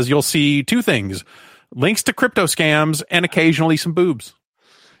 Because you'll see two things: links to crypto scams and occasionally some boobs.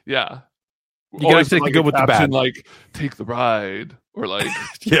 Yeah. You gotta take the good with the bad. Take the ride. Or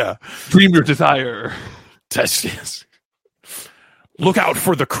yeah. Dream your desire. Yes. Look out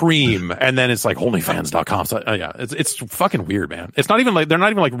for the cream. And then it's onlyfans.com. So, yeah, it's fucking weird, man. It's not even they're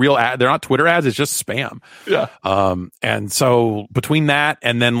not even real ads. They're not Twitter ads. It's just spam. Yeah. And so between that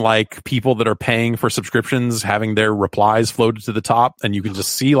and then people that are paying for subscriptions having their replies floated to the top, and you can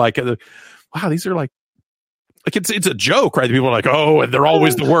just see wow, these are it's a joke, right? People are oh, and they're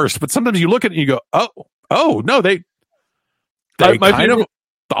always the worst. But sometimes you look at it and you go, oh no, they kind of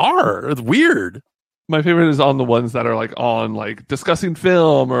are. It's weird. My favorite is on the ones that are on discussing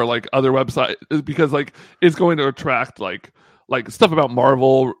film or other websites because it's going to attract stuff about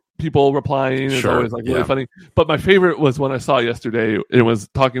Marvel people replying is always really funny. But my favorite was one I saw yesterday. It was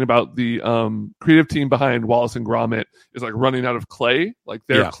talking about the creative team behind Wallace and Gromit is running out of clay.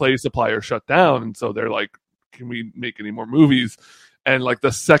 Their clay supplier shut down, and so they're can we make any more movies? And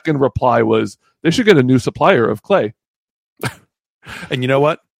the second reply was they should get a new supplier of clay. And you know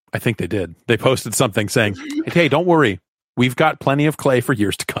what? I think they did. They posted something saying, hey, don't worry. We've got plenty of clay for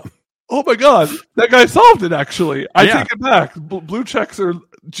years to come. Oh my God. That guy solved it, actually. I take it back. Blue checks are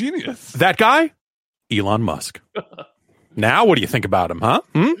genius. That guy? Elon Musk. Now, what do you think about him, huh?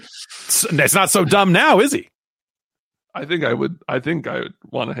 It's not so dumb now, is he? I think I would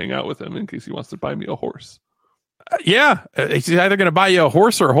want to hang out with him in case he wants to buy me a horse. Yeah. He's either going to buy you a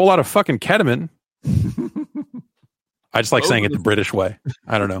horse or a whole lot of fucking ketamine. I just like saying it the British way.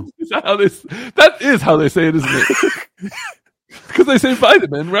 I don't know. That is how they say it, isn't it? Because they say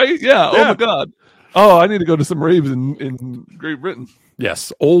vitamin, right? Yeah. Oh my God. Oh, I need to go to some raves in Great Britain.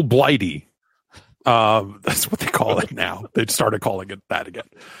 Yes. Old Blighty. That's what they call it now. They started calling it that again.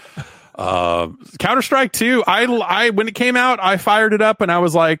 Counter-Strike 2. I when it came out, I fired it up and I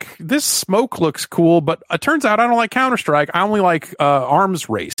was like, this smoke looks cool, but it turns out I don't like Counter-Strike. I only like Arms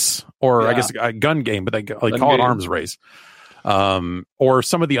Race, or I guess a gun game, but they call it Arms Race. Or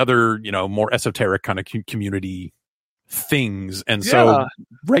some of the other, more esoteric kind of community things. And so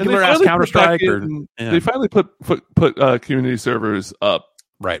regular ass Counter-Strike, they finally put community servers up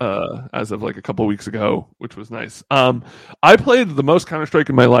Right. As of like a couple weeks ago, which was nice. I played the most Counter-Strike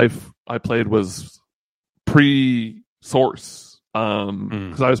in my life. I played was pre-Source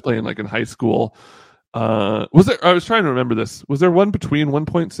because I was playing like in high school. Was there? I was trying to remember this. Was there one between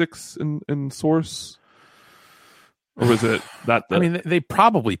 1.6 and Source? Or was it that? I mean, they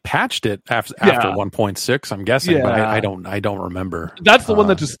probably patched it after 1.6. I'm guessing, but I don't remember. That's the one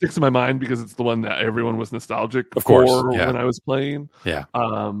that just sticks in my mind because it's the one that everyone was nostalgic for when I was playing. Yeah.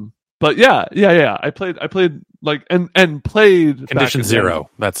 But yeah. I played like and played Condition Zero.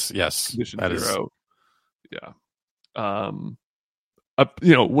 That's Condition that Zero. Yeah.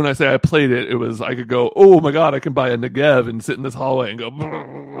 When I say I played it, it was I could go, oh my god, I can buy a Negev and sit in this hallway and go.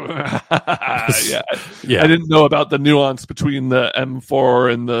 Yeah. I didn't know about the nuance between the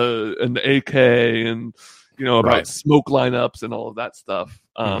M4 and the AK and about smoke lineups and all of that stuff.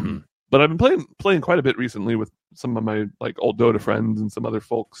 But I've been playing quite a bit recently with some of my like old Dota friends and some other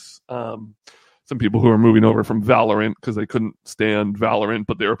folks. Some people who are moving over from Valorant because they couldn't stand Valorant,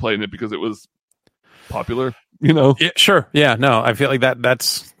 but they were playing it because it was popular. Yeah, sure. Yeah, no, I feel like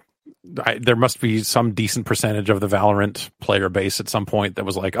there must be some decent percentage of the Valorant player base at some point that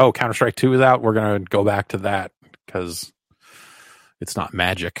was like, oh, Counter-Strike 2 is out. We're going to go back to that because it's not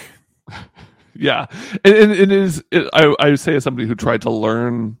magic. Yeah. And it is, I say as somebody who tried to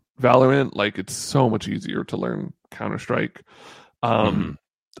learn Valorant, like it's so much easier to learn Counter-Strike.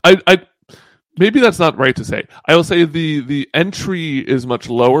 Maybe that's not right to say. I will say the entry is much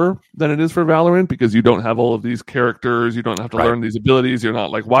lower than it is for Valorant because you don't have all of these characters. You don't have to learn these abilities. You're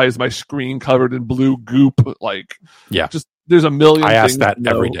not like, why is my screen covered in blue goop? Like, just there's a million. I ask that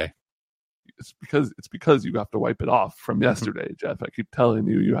every day. It's because you have to wipe it off from yesterday, Jeff. I keep telling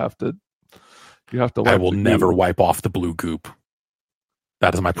you, you have to. Wipe I will never wipe off the blue goop.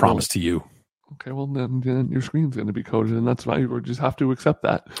 That is my promise to you. Okay, well then your screen's going to be coated, and that's fine. You just have to accept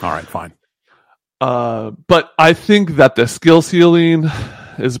that. All right, fine. But I think that the skill ceiling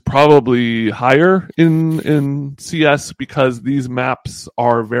is probably higher in CS because these maps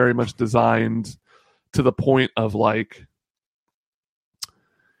are very much designed to the point of like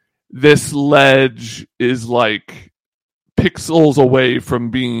this ledge is like pixels away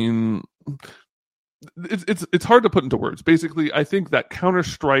from being. It's hard to put into words. Basically, I think that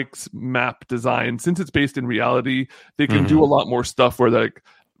Counter-Strike's map design, since it's based in reality, they can do a lot more stuff where like.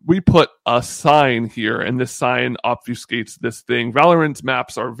 We put a sign here, and this sign obfuscates this thing. Valorant's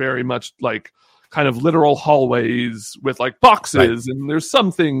maps are very much like kind of literal hallways with like boxes, and there's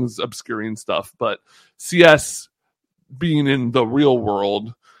some things obscuring stuff. But CS, being in the real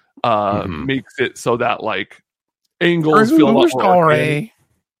world, makes it so that like angles feel a lot more organic.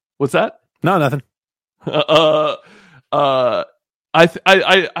 What's that? No, nothing.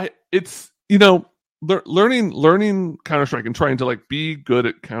 It's learning Counter-Strike and trying to like be good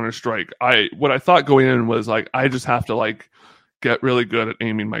at Counter-Strike. What I thought going in was like I just have to like get really good at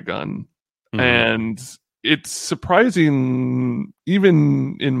aiming my gun. And it's surprising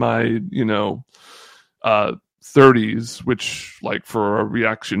even in my 30s, which like for a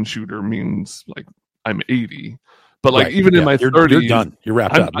reaction shooter means like I'm 80, but like even in my 30s you're done, you're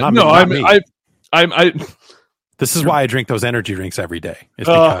wrapped up. This is why I drink those energy drinks every day. It's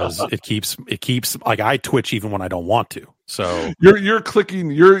because it keeps like I twitch even when I don't want to. So you're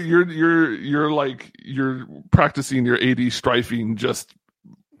clicking, you're like you're practicing your AD strafing just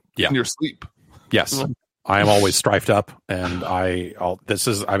in your sleep. Yes. I am always strifed up, and I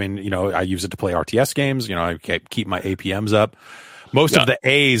use it to play RTS games. I keep my APMs up. Most of the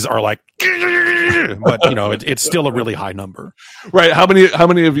A's are like, but it's still a really high number. Right? How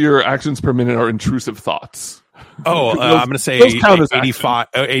many of your actions per minute are intrusive thoughts? I'm going to say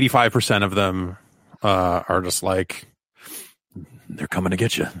 85% of them are just like they're coming to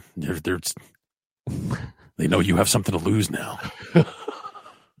get you. They know you have something to lose now.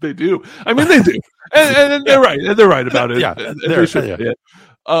 They do. I mean, they do, and they're right. They're right about it. Yeah,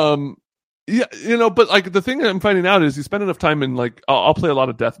 but like the thing that I'm finding out is you spend enough time in like I'll play a lot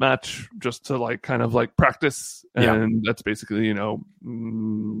of deathmatch just to like kind of like practice, and that's basically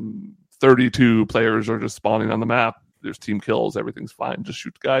 32 players are just spawning on the map. There's team kills. Everything's fine. Just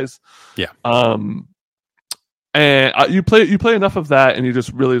shoot guys. Yeah. And you play enough of that, and you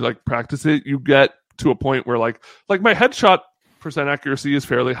just really like practice it. You get to a point where like my headshot percent accuracy is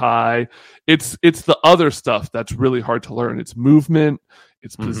fairly high. It's the other stuff that's really hard to learn. It's movement.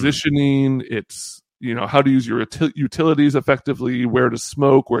 It's positioning. It's how to use your utilities effectively. Where to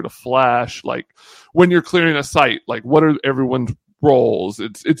smoke. Where to flash. Like when you're clearing a site. Like what are everyone's roles?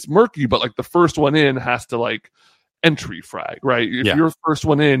 It's murky, but like the first one in has to like entry frag, right? If you're first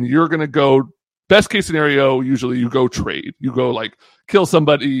one in, you're gonna go best case scenario, usually you go trade. You go like kill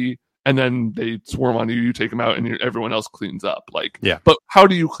somebody and then they swarm on you, you take them out, and everyone else cleans up. Like, yeah. But how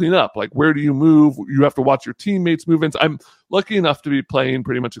do you clean up? Like, where do you move? You have to watch your teammates' movements. I'm lucky enough to be playing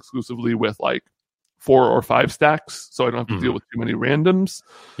pretty much exclusively with like 4 or 5 stacks, so I don't have to deal with too many randoms.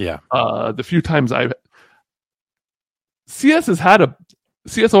 Yeah. The few times CS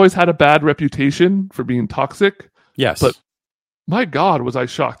always had a bad reputation for being toxic. Yes. But my God, was I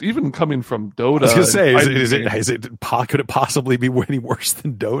shocked. Even coming from Dota. I was going to say, could it possibly be any worse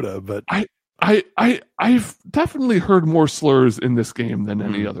than Dota? But I've definitely heard more slurs in this game than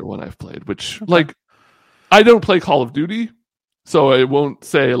any other one I've played, which, like, I don't play Call of Duty, so I won't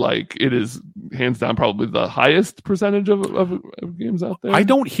say, like, it is hands down probably the highest percentage of games out there. I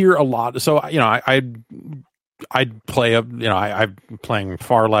don't hear a lot. So, you know, I'd play I'm playing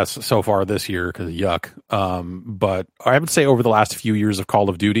far less so far this year because of yuck. But I would say over the last few years of Call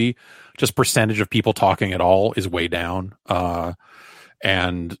of Duty, just percentage of people talking at all is way down.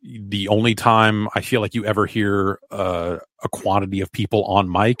 And the only time I feel like you ever hear a quantity of people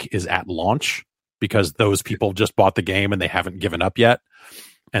on mic is at launch, because those people just bought the game and they haven't given up yet.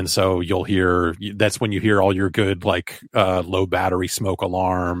 And so that's when you hear all your good, like, low battery smoke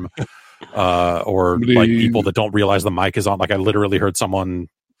alarm, or like people that don't realize the mic is on. Like, I literally heard someone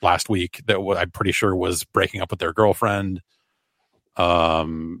last week that I'm pretty sure was breaking up with their girlfriend,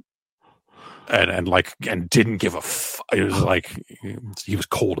 and didn't give a it was like he was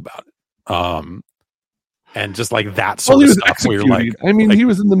cold about it, and just like that sort of stuff where you're like, I mean, he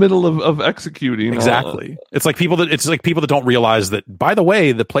was in the middle of executing. Exactly. It's like people that don't realize that, by the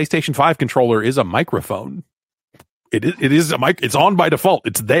way, the PlayStation 5 controller is a microphone. It is a mic. It's on by default.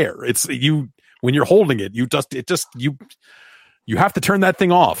 It's there. It's you when you're holding it. You have to turn that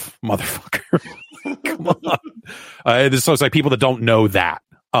thing off, motherfucker. Come on. So it's like people that don't know that.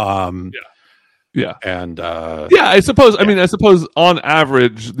 Yeah. And I suppose. Yeah. I mean, I suppose on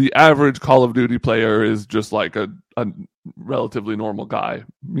average, the average Call of Duty player is just like a relatively normal guy,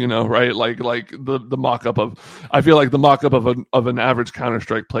 you know, right? Like the mock-up of, I feel like the mock-up of an average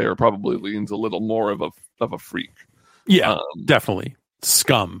Counter-Strike player probably leans a little more of a freak. Yeah, definitely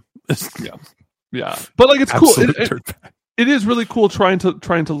scum. Yeah. But like, it's cool. It is really cool trying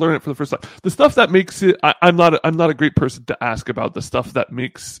to learn it for the first time. The stuff that makes it, I'm not a great person to ask about the stuff that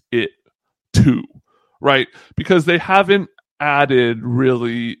makes it too, right? Because they haven't added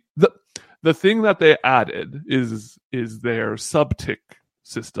really the thing that they added is their sub-tick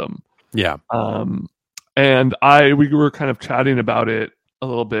system. Yeah. And we were kind of chatting about it a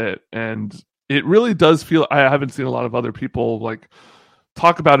little bit, and it really does feel, I haven't seen a lot of other people like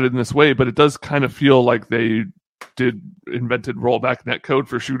talk about it in this way, but it does kind of feel like they invented rollback netcode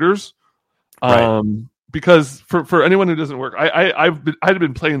for shooters. Right. Because for anyone who doesn't work, I'd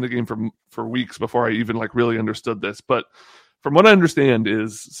been playing the game for weeks before I even like really understood this. But from what I understand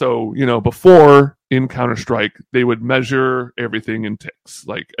is, so, you know, before in Counter-Strike, they would measure everything in ticks,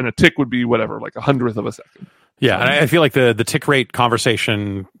 like, and a tick would be whatever, like 100th of a second. Yeah, and I feel like the tick rate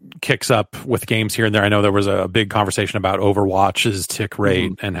conversation kicks up with games here and there. I know there was a big conversation about Overwatch's tick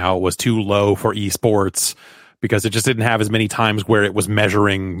rate and how it was too low for esports, because it just didn't have as many times where it was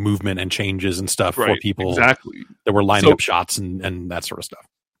measuring movement and changes and stuff for people that were lining up shots and that sort of stuff.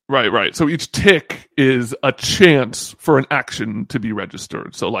 Right. So each tick is a chance for an action to be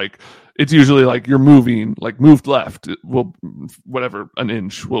registered. So like, it's usually like you're moving, like moved left, an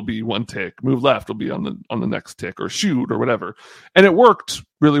inch will be 1 tick. Move left will be on the next tick, or shoot or whatever. And it worked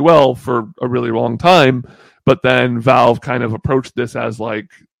really well for a really long time. But then Valve kind of approached this as like,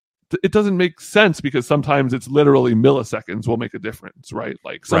 it doesn't make sense, because sometimes it's literally milliseconds will make a difference, right?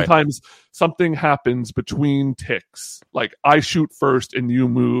 Like sometimes something happens between ticks. Like I shoot first and you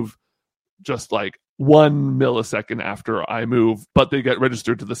move just like 1 millisecond after I move, but they get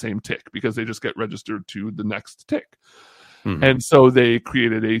registered to the same tick because they just get registered to the next tick. Mm-hmm. And so they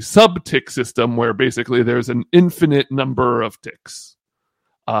created a sub-tick system where basically there's an infinite number of ticks.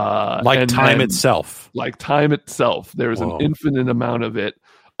 Like time itself. There's an infinite amount of it.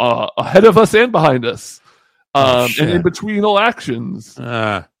 Ahead of us and behind us, and in between all actions.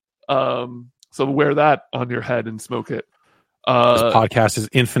 So wear that on your head and smoke it. This podcast is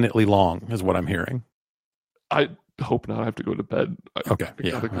infinitely long, is what I'm hearing. I hope not. I have to go to bed. Okay.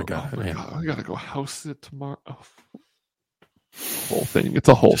 I gotta go house sit tomorrow. Oh. Whole thing. It's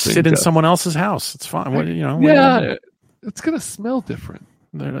a whole thing. Sit in someone else's house. It's fine. It's gonna smell different.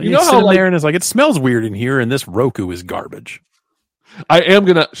 You know how there and it's like, it smells weird in here, and this Roku is garbage. I am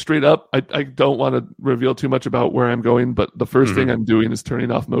going to straight up, I don't want to reveal too much about where I'm going, but the first thing I'm doing is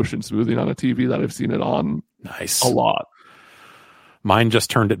turning off motion smoothing on a TV that I've seen it on a lot. Mine just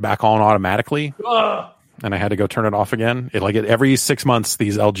turned it back on automatically. and I had to go turn it off again. Every 6 months,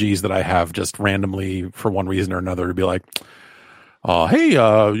 these LGs that I have just randomly, for one reason or another, to be like, hey,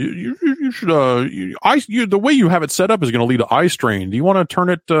 you should, the way you have it set up is going to lead to eye strain. Do you want to turn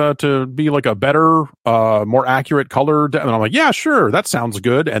it to be like a better, more accurate color? And I'm like, yeah, sure, that sounds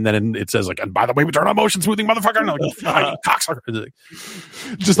good. And then it says like, and by the way, we turn on motion smoothing, motherfucker. And I'm like, cocksucker.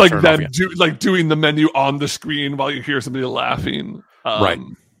 Just like them doing the menu on the screen while you hear somebody laughing. Right.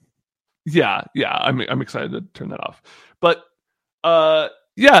 Yeah. I'm excited to turn that off. But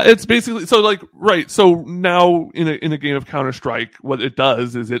yeah, it's basically so like right. So now in a game of Counter-Strike, what it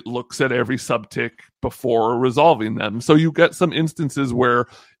does is it looks at every subtick before resolving them. So you get some instances where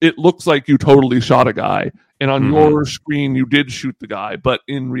it looks like you totally shot a guy, and on your screen you did shoot the guy, but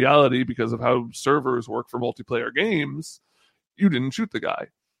in reality, because of how servers work for multiplayer games, you didn't shoot the guy,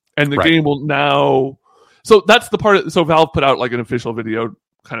 and the game will now. So that's the part. So Valve put out like an official video,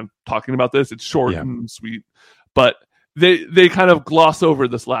 kind of talking about this. It's short and sweet, but they kind of gloss over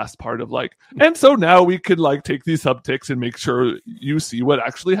this last part of like, and so now we could like take these subticks and make sure you see what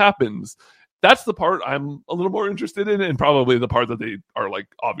actually happens. That's the part I'm a little more interested in, and probably the part that they are like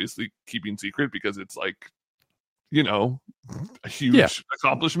obviously keeping secret because it's like, you know, a huge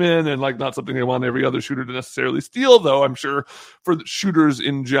accomplishment and like not something they want every other shooter to necessarily steal. Though I'm sure for the shooters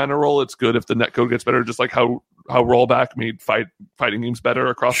in general, it's good if the netcode gets better, just like how rollback made fighting games better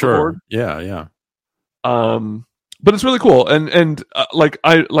across the board. Yeah. But it's really cool, and like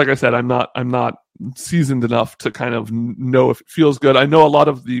I said, I'm not seasoned enough to kind of know if it feels good. I know a lot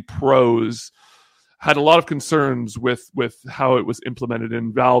of the pros had a lot of concerns with how it was implemented,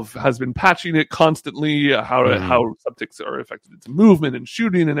 and Valve has been patching it constantly. How subticks are affected its movement and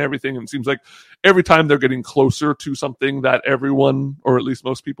shooting and everything. And it seems like every time they're getting closer to something that everyone, or at least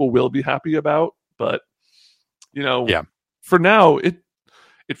most people, will be happy about. But you know, for now it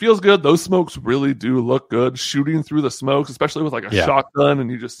feels good. Those smokes really do look good. Shooting through the smokes, especially with like a shotgun,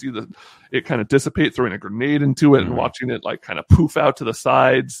 and you just see it kind of dissipate, throwing a grenade into it and watching it like kind of poof out to the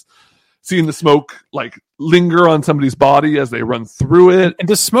sides. Seeing the smoke like linger on somebody's body as they run through it. And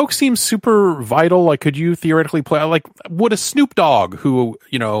does smoke seem super vital? Like, could you theoretically play like would a Snoop Dogg who,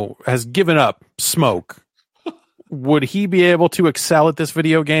 you know, has given up smoke, would he be able to excel at this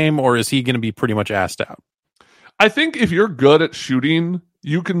video game, or is he going to be pretty much assed out? I think if you're good at shooting,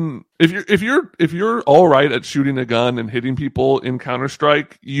 you can if you're all right at shooting a gun and hitting people in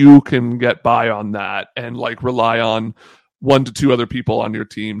Counter-Strike, you can get by on that and like rely on 1 to 2 other people on your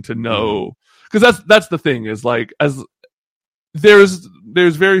team to know, because that's the thing is like, as there's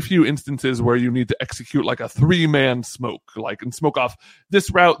very few instances where you need to execute like a 3-man smoke, like, and smoke off this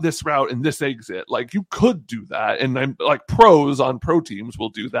route and this exit. Like, you could do that, and I'm like, pros on pro teams will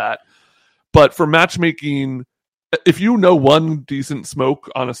do that, but for matchmaking, if you know one decent smoke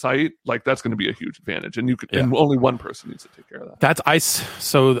on a site, like, that's going to be a huge advantage, and you could, and only one person needs to take care of that.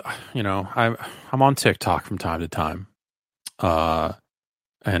 So, you know, I'm on TikTok from time to time.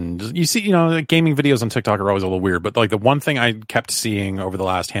 And you see, you know, the gaming videos on TikTok are always a little weird, but like the one thing I kept seeing over the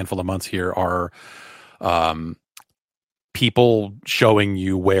last handful of months here are, people showing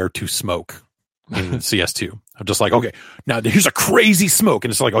you where to smoke in CS2. I'm just like, okay, now here's a crazy smoke.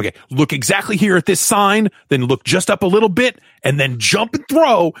 And it's like, okay, look exactly here at this sign, then look just up a little bit, and then jump and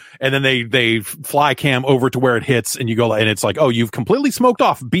throw. And then they fly cam over to where it hits, and you go, and it's like, oh, you've completely smoked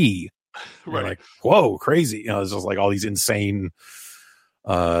off B. Right. Like, whoa, crazy. You know, it's just like all these insane,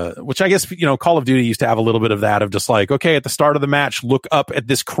 which I guess, you know, Call of Duty used to have a little bit of that, of just like, okay, at the start of the match, look up at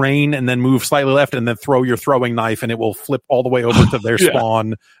this crane and then move slightly left and then throw your throwing knife, and it will flip all the way over to their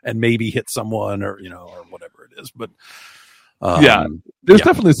spawn and maybe hit someone, or, you know, or whatever it is. But there's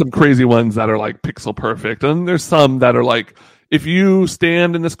definitely some crazy ones that are like pixel perfect. And there's some that are like, if you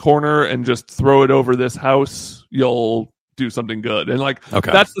stand in this corner and just throw it over this house, you'll do something good. And like,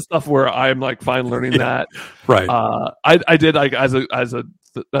 that's the stuff where I'm like fine learning that. Right. I did like as an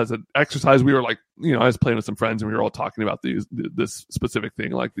exercise, we were like, you know, I was playing with some friends and we were all talking about this specific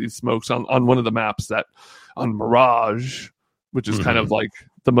thing, like these smokes on one of the maps that on Mirage, which is kind of like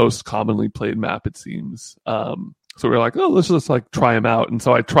the most commonly played map, it seems. So we were like, oh, let's just like try them out. And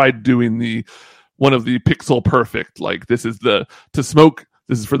so I tried doing one of the pixel perfect, like this is to smoke.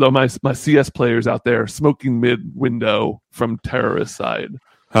 This is for my CS players out there, smoking mid window from terrorist side.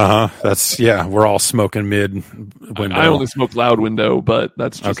 That's, we're all smoking mid window. I only smoke loud window, but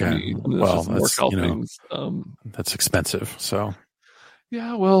that's just me. I mean, well, that's, you know, things. That's expensive. So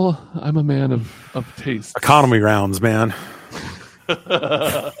yeah, well, I'm a man of taste. Economy rounds, man.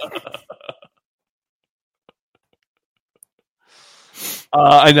 I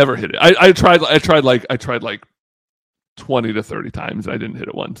never hit it. I tried like 20 to 30 times. I didn't hit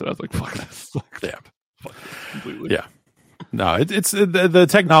it once, and I was like, "Fuck this!" Like, yeah, fuck completely. Yeah. No, it's the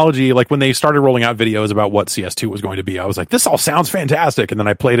technology. Like when they started rolling out videos about what CS2 was going to be, I was like, this all sounds fantastic. And then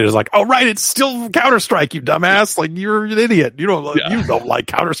I played it as like, oh, right, it's still Counter-Strike, you dumbass. Like, you're an idiot. You don't like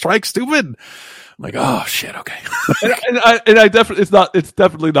Counter-Strike, stupid. I'm like, oh shit, okay. and I definitely, it's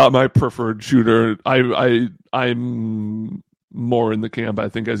definitely not my preferred shooter. I'm more in the camp, I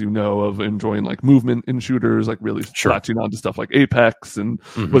think, as you know, of enjoying like movement in shooters, like really latching onto stuff like Apex, and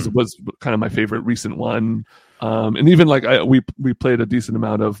was kind of my favorite recent one. And even like we played a decent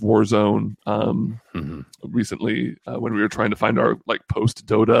amount of Warzone recently when we were trying to find our like post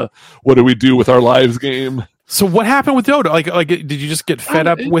Dota, what do we do with our lives game. So what happened with Dota? Like did you just get fed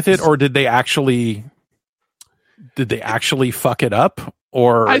up with it, or did they actually fuck it up?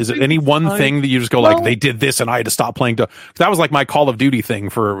 Or is it any one thing that you just go like, they did this and I had to stop playing Dota? That was like my Call of Duty thing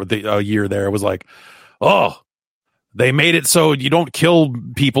for a year there. It was like, oh, they made it so you don't kill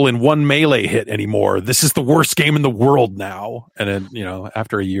people in one melee hit anymore. This is the worst game in the world now. And then,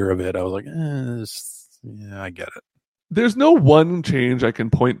 after a year of it, I was like, I get it. There's no one change I can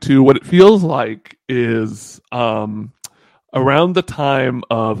point to. What it feels like is around the time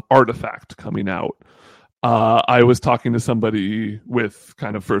of Artifact coming out, I was talking to somebody with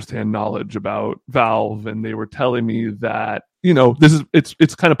kind of firsthand knowledge about Valve, and they were telling me that,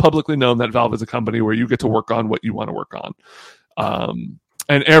 it's kind of publicly known that Valve is a company where you get to work on what you want to work on.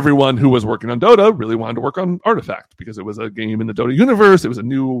 And everyone who was working on Dota really wanted to work on Artifact because it was a game in the Dota universe. It was a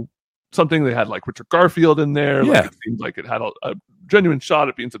new something. They had like Richard Garfield in there. Yeah. Like, it seemed like it had a genuine shot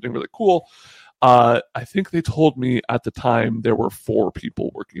at being something really cool. I think they told me at the time there were 4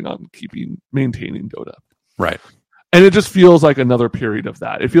 people working on maintaining Dota. Right. And it just feels like another period of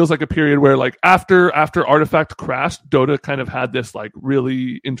that. It feels like a period where like after Artifact crashed, Dota kind of had this like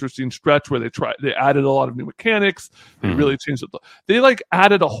really interesting stretch where they added a lot of new mechanics. They really changed it. They like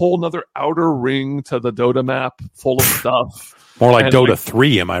added a whole nother outer ring to the Dota map full of stuff. More like Dota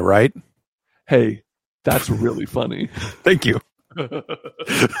 3, am I right? Hey, that's really funny. Thank you.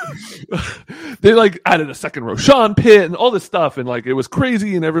 They like added a second Roshan pit and all this stuff, and like it was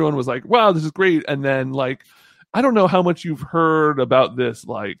crazy, and everyone was like, wow, this is great. And then like, I don't know how much you've heard about this,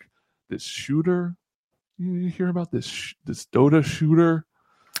 like this shooter. You hear about this Dota shooter?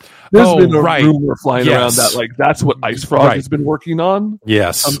 There's been a rumor flying around that like that's what Ice Frog has been working on.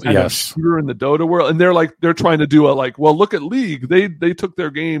 Yes, some kind of shooter in the Dota world, and they're trying to do a like, well, look at League. They took their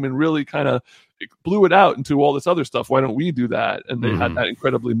game and really kind of blew it out into all this other stuff. Why don't we do that? And they had that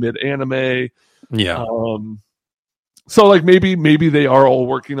incredibly mid anime. Yeah. So like maybe they are all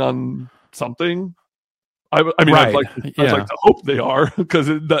working on something. I mean, I'd like to hope they are, because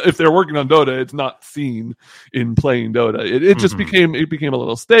if they're working on Dota, it's not seen in playing Dota. It just became a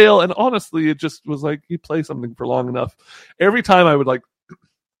little stale, and honestly, it just was like you play something for long enough. Every time I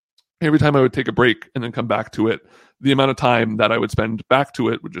would take a break and then come back to it, the amount of time that I would spend back to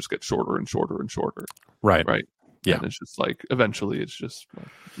it would just get shorter and shorter and shorter. Right. Yeah. And it's just like eventually, it's just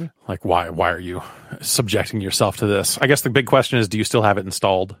like why are you subjecting yourself to this? I guess the big question is, do you still have it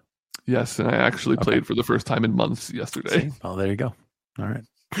installed? Yes, and I actually played for the first time in months yesterday. Oh, there you go. All right.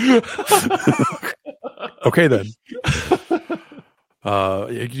 Okay, then.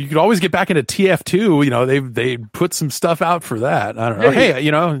 You could always get back into TF2. They put some stuff out for that. I don't know. Hey,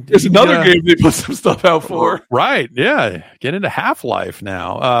 there's another game they put some stuff out for. Right? Yeah. Get into Half-Life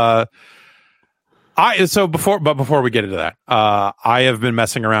now. Before we get into that, I have been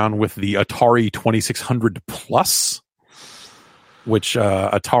messing around with the Atari 2600 Plus. Which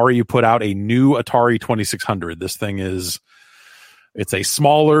Atari put out a new Atari 2600. This thing it's a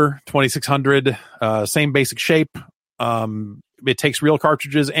smaller 2600, same basic shape. It takes real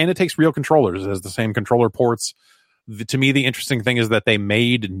cartridges and it takes real controllers. It has the same controller ports. To me, the interesting thing is that they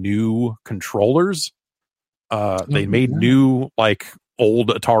made new controllers. They made new like old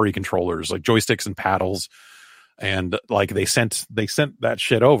Atari controllers, like joysticks and paddles. And like they sent that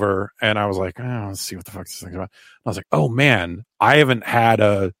shit over, and I was like, let's see what the fuck this thing's about. I was like, oh man, I haven't had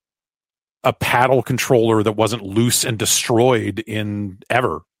a paddle controller that wasn't loose and destroyed in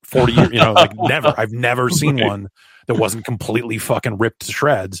ever 40 years. Like never. I've never seen one that wasn't completely fucking ripped to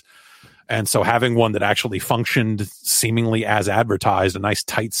shreds. And so having one that actually functioned seemingly as advertised, a nice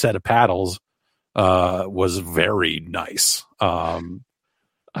tight set of paddles, was very nice.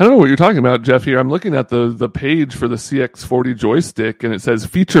 I don't know what you're talking about, Jeff. Here, I'm looking at the page for the CX40 joystick, and it says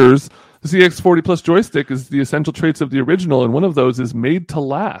features. The CX40 Plus joystick is the essential traits of the original, and one of those is made to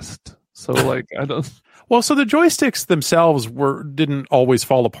last. So, like, I don't. Well, so the joysticks themselves didn't always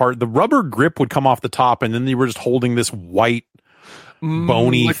fall apart. The rubber grip would come off the top, and then they were just holding this white,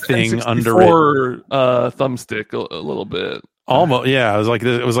 bony like thing under it. Thumbstick a little bit. Almost, yeah.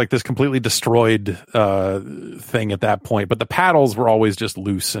 It was like this completely destroyed thing at that point. But the paddles were always just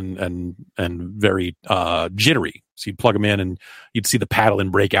loose and very jittery. So you'd plug them in, and you'd see the paddle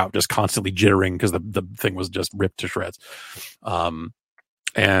in breakout just constantly jittering because the thing was just ripped to shreds.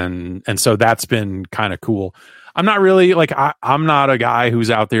 And so that's been kind of cool. I'm not really like I'm not a guy who's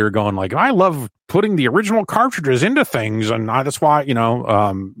out there going like I love putting the original cartridges into things, and that's why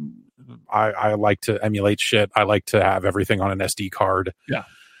I like to emulate shit. I like to have everything on an SD card,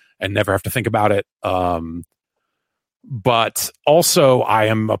 and never have to think about it. But also, I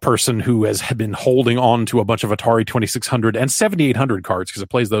am a person who has been holding on to a bunch of Atari 2600 and 7800 cards because it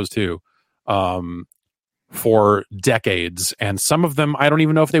plays those too. For decades, and some of them I don't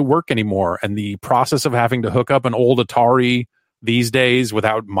even know if they work anymore, and the process of having to hook up an old Atari these days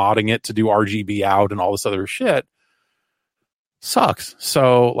without modding it to do RGB out and all this other shit sucks.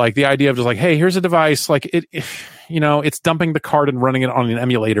 So like the idea of just like, hey, here's a device, like it's dumping the card and running it on an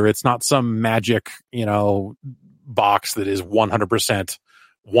emulator. It's not some magic box that is 100%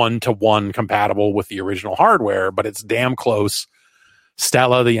 one-to-one compatible with the original hardware, but it's damn close.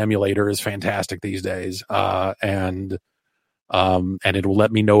 Stella, the emulator, is fantastic these days, and it will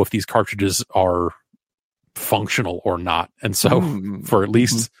let me know if these cartridges are functional or not. And so, for at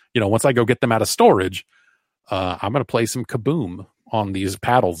least once I go get them out of storage, I'm going to play some Kaboom on these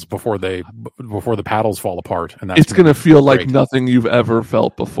paddles before the paddles fall apart. And that's it's going to feel like nothing you've ever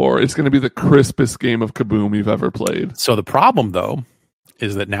felt before. It's going to be the crispest game of Kaboom you've ever played. So the problem, though,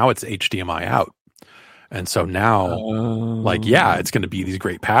 is that now it's HDMI out. And so now, it's going to be these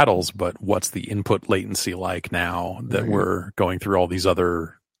great paddles, but what's the input latency like now that we're going through all these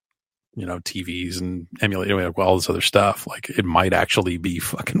other, TVs and emulating all this other stuff? Like, it might actually be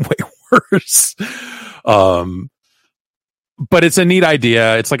fucking way worse. But it's a neat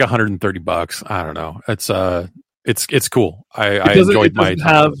idea. It's like $130. I don't know. It's cool. I enjoyed my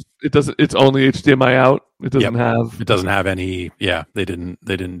time. It's only HDMI out. It doesn't have any. Yeah, they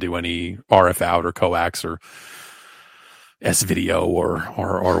didn't do any RF out or coax or S video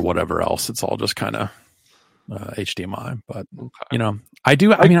or whatever else. It's all just kind of HDMI. But I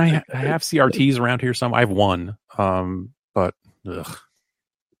do. I mean, I have CRTs around here. I have one. But ugh.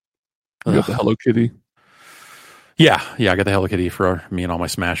 You got the Hello Kitty. Yeah, I got the Hello Kitty for me and all my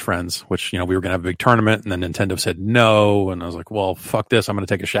Smash friends, which, we were going to have a big tournament, and then Nintendo said no, and I was like, well, fuck this, I'm going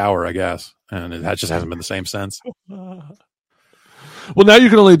to take a shower, I guess. And it just hasn't been the same since. Well, now you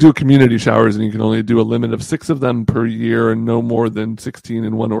can only do community showers, and you can only do a limit of 6 of them per year and no more than 16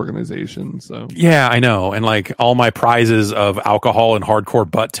 in one organization. So yeah, I know. And like all my prizes of alcohol and hardcore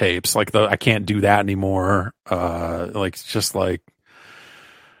butt tapes, like I can't do that anymore. It's just like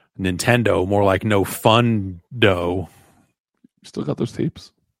Nintendo, more like no fun dough. You still got those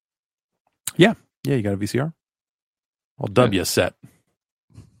tapes? Yeah, you got a VCR. I'll dub you a set.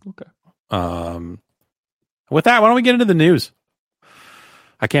 Okay. With that, why don't we get into the news?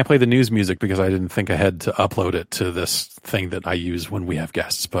 I can't play the news music because I didn't think ahead to upload it to this thing that I use when we have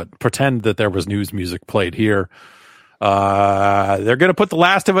guests, but pretend that there was news music played here. They're going to put The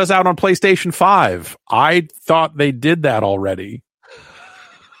Last of Us out on PlayStation 5. I thought they did that already.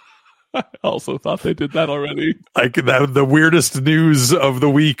 I also thought they did that already. Like the weirdest news of the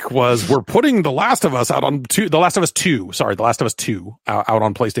week was we're putting The Last of Us out on The Last of Us 2 out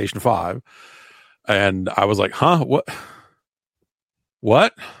on PlayStation 5. And I was like, huh?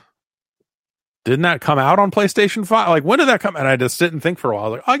 What? Didn't that come out on PlayStation 5? Like, when did that come? And I just didn't think for a while. I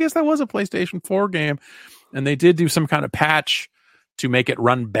was like, I guess that was a PlayStation 4 game. And they did do some kind of patch to make it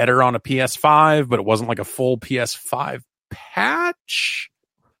run better on a PS5, but it wasn't like a full PS5 patch.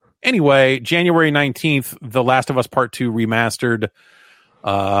 Anyway, January 19th, The Last of Us Part 2 Remastered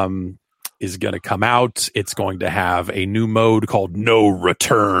is going to come out. It's going to have a new mode called No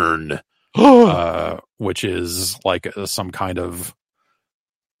Return, which is like some kind of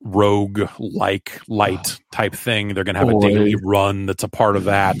rogue-like light type thing. They're going to have a daily run that's a part of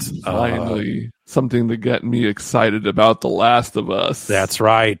that. Finally, something to get me excited about The Last of Us. That's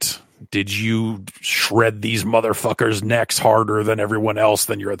right. Did you shred these motherfuckers' necks harder than everyone else?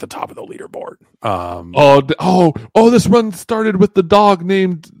 Then you're at the top of the leaderboard. This run started with the dog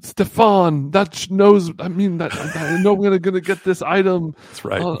named Stefan. That knows. I mean, I know I'm gonna get this item. That's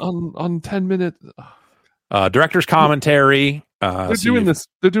right. On 10 minutes. Director's commentary. They're doing this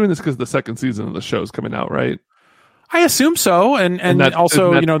because the second season of the show is coming out, right? I assume so, and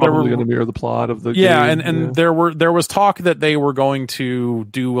also and there were going to mirror the plot of the game. and there was talk that they were going to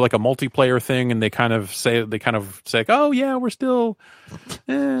do like a multiplayer thing, and they kind of say oh yeah, we're still,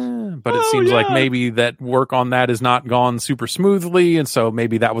 but it seems like maybe that work on that has not gone super smoothly, and so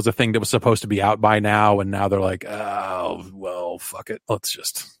maybe that was a thing that was supposed to be out by now, and now they're like, oh well, fuck it,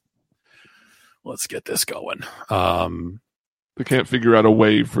 let's get this going. They can't figure out a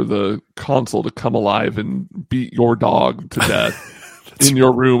way for the console to come alive and beat your dog to death in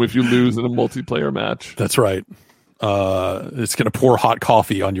your room if you lose in a multiplayer match. That's right. It's going to pour hot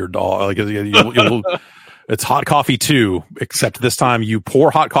coffee on your dog. Like it's hot coffee 2, except this time you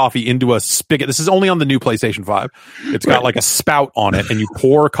pour hot coffee into a spigot. This is only on the new PlayStation 5. It's got like a spout on it, and you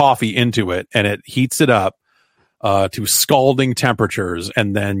pour coffee into it, and it heats it up to scalding temperatures,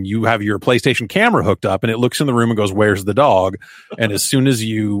 and then you have your PlayStation camera hooked up, and it looks in the room and goes, "Where's the dog?" And as soon as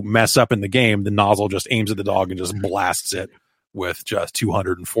you mess up in the game, the nozzle just aims at the dog and just blasts it with just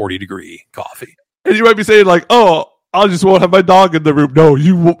 240-degree coffee. And you might be saying like, "Oh, I just won't have my dog in the room." No,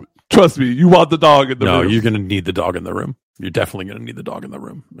 you won't. Trust me, you want the dog in the room. No, you're going to need the dog in the room. You're definitely going to need the dog in the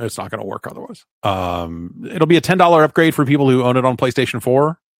room. It's not going to work otherwise. It'll be a $10 upgrade for people who own it on PlayStation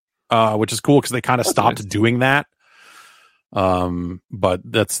 4. Which is cool because they kind of stopped doing that. But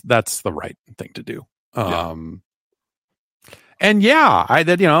that's the right thing to do. And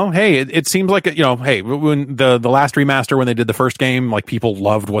hey, it seems like, hey, when the last remaster, when they did the first game, like people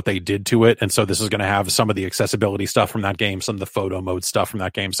loved what they did to it. And so this is going to have some of the accessibility stuff from that game, some of the photo mode stuff from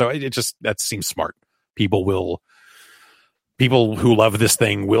that game. So that seems smart. People who love this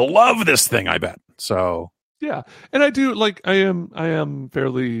thing will love this thing, I bet. So. Yeah, and I do I am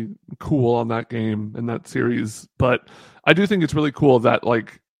fairly cool on that game and that series, but I do think it's really cool that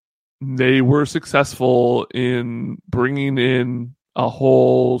they were successful in bringing in a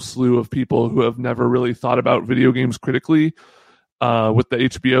whole slew of people who have never really thought about video games critically, with the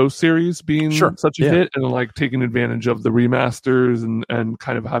HBO series being such a hit, and taking advantage of the remasters and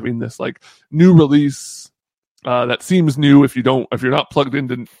kind of having this new release that seems new if you're not plugged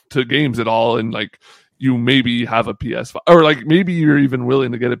into games at all, and you maybe have a PS5, or maybe you're even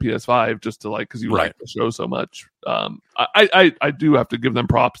willing to get a PS5 just to because you like the show so much. I do have to give them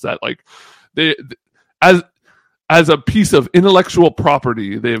props that they as a piece of intellectual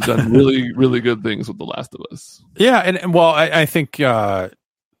property, they have done really, really good things with The Last of Us. Yeah, and well, I think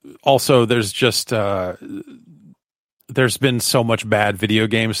also there's just there's been so much bad video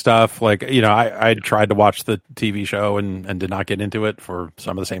game stuff. I tried to watch the TV show and did not get into it for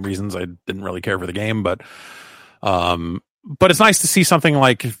some of the same reasons. I didn't really care for the game, but it's nice to see something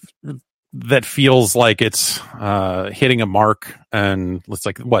that feels like it's hitting a mark. And it's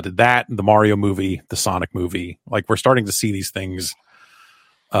the Mario movie, the Sonic movie. We're starting to see these things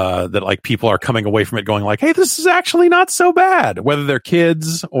that people are coming away from it going hey, this is actually not so bad, whether they're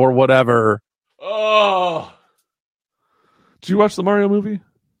kids or whatever. Oh. Did you watch the Mario movie?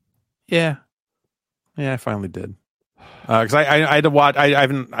 Yeah, I finally did. Because I had to watch. I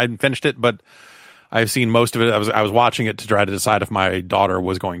haven't finished it, but I've seen most of it. I was watching it to try to decide if my daughter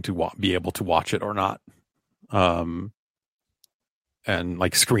was going to be able to watch it or not. And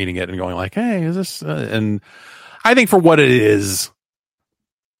screening it and going hey, is this? And I think for what it is,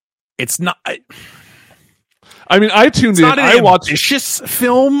 it's not. I mean, I tuned in. I watched ambitious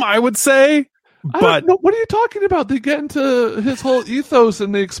film, I would say. But what are you talking about? They get into his whole ethos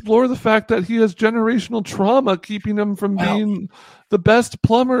and they explore the fact that he has generational trauma keeping him from being the best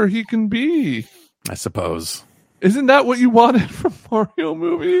plumber he can be. I suppose. Isn't that what you wanted from Mario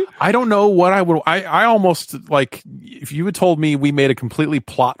movie? I don't know what I would. I almost if you had told me we made a completely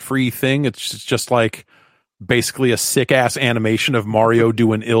plot-free thing, it's just basically a sick-ass animation of Mario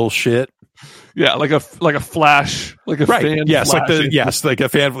doing ill shit. Yeah, like a flash, fan. Yes, like a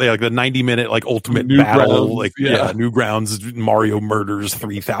fan, the 90-minute ultimate battle, Newgrounds. Mario murders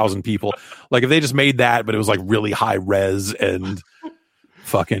 3,000 people. If they just made that, but it was really high res and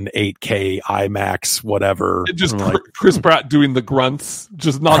fucking 8K IMAX, whatever. It just Chris Pratt doing the grunts,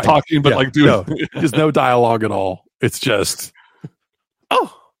 just not talking, but doing just no dialogue at all. It's just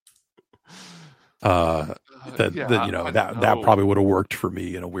that probably would have worked for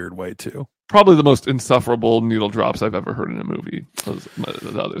me in a weird way too. Probably the most insufferable needle drops I've ever heard in a movie was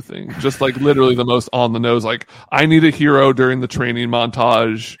the other thing. Just literally the most on the nose. I need a hero during the training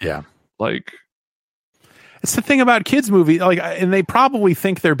montage. Yeah. It's the thing about kids' movie, and they probably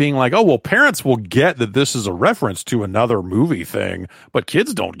think they're being oh, well, parents will get that this is a reference to another movie thing, but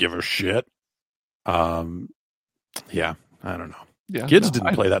kids don't give a shit. Yeah, I don't know. Yeah, kids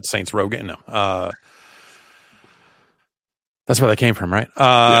didn't play that Saints Row game. No. That's where they came from, right?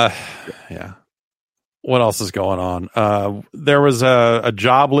 Yeah. what else is going on? There was a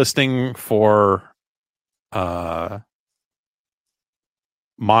job listing for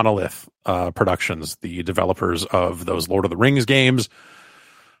Monolith Productions, the developers of those Lord of the Rings games,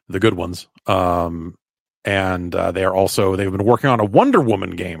 the good ones. And they've been working on a Wonder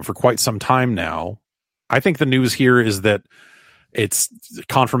Woman game for quite some time now. I think the news here is that it's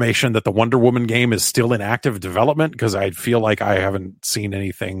confirmation that the Wonder Woman game is still in active development, because I feel like I haven't seen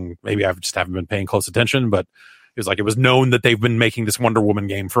anything. Maybe I just haven't been paying close attention, but it was known that they've been making this Wonder Woman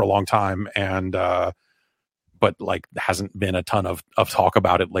game for a long time, and but like hasn't been a ton of talk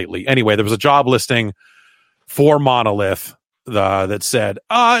about it lately. Anyway, there was a job listing for Monolith that said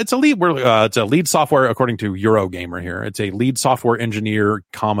it's a lead software, according to Eurogamer here. It's a lead software engineer,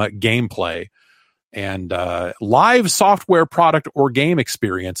 gameplay. And live software product or game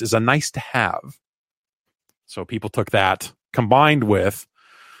experience is a nice to have. So people took that, combined with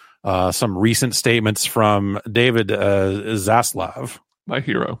some recent statements from David Zaslav, my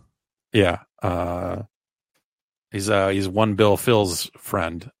hero. Yeah, he's one Bill Phil's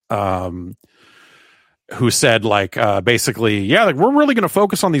friend, who said basically, we're really going to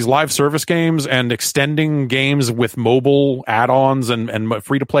focus on these live service games and extending games with mobile add-ons and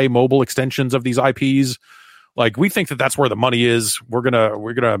free-to-play mobile extensions of these IPs. Like, we think that that's where the money is. We're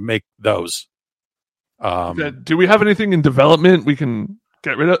gonna make those. Do we have anything in development we can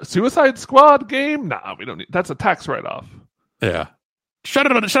get rid of? Suicide Squad game? Nah, we don't need. That's a tax write-off. Yeah, shut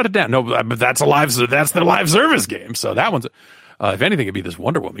it down. No, but that's the live service game. So that one's, if anything, it'd be this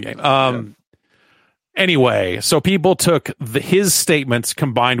Wonder Woman game. Yeah. Anyway, so people took his statements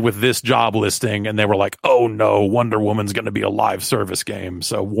combined with this job listing, and they were like, oh no, Wonder Woman's going to be a live service game.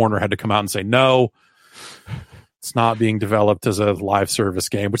 So Warner had to come out and say, no, it's not being developed as a live service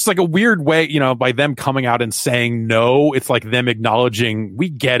game, which is like a weird way, by them coming out and saying no, it's like them acknowledging, we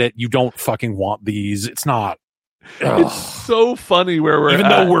get it, you don't fucking want these. It's not. It's so funny where we're even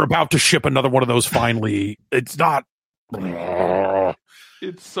though we're about to ship another one of those finally, it's not.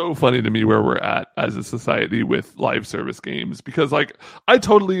 It's so funny to me where we're at as a society with live service games, because I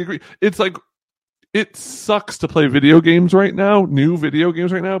totally agree. It's like, it sucks to play video games right now, new video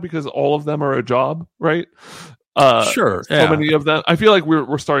games right now, because all of them are a job, right? Sure. So many of them. I feel like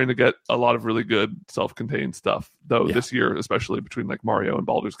we're starting to get a lot of really good self-contained stuff, though. Yeah. This year, especially between Mario and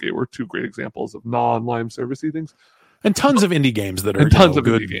Baldur's Gate, were two great examples of non-live servicey things. And tons of indie games that are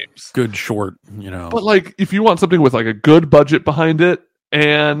indie games, good short, But if you want something with a good budget behind it,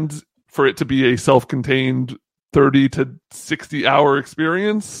 and for it to be a self-contained 30 to 60 hour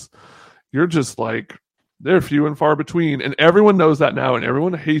experience, you're just they're few and far between, and everyone knows that now, and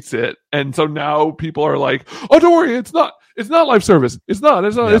everyone hates it. And so now people are like, oh, don't worry, it's not live service. It's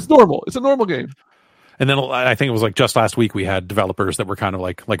normal. It's a normal game. And then I think it was just last week we had developers that were kind of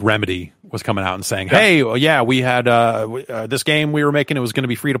like Remedy was coming out and saying, hey, we had this game we were making, it was going to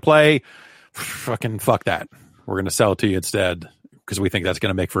be free to play. Fucking fuck that. We're going to sell it to you instead, because we think that's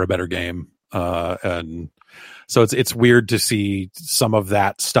going to make for a better game. And so it's weird to see some of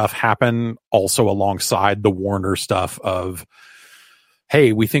that stuff happen also alongside the Warner stuff of,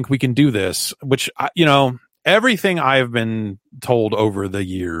 hey, we think we can do this, which, everything I've been told over the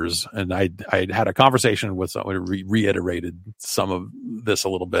years, and I had a conversation with someone who reiterated some of this a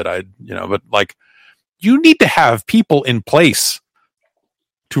little bit. But you need to have people in place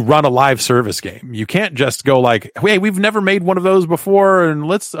to run a live service game. You can't just go hey, we've never made one of those before, and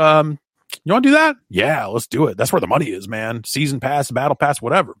let's, you want to do that? Yeah, let's do it. That's where the money is, man. Season pass, battle pass,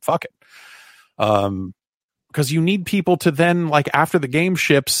 whatever. Fuck it. Because you need people to then, after the game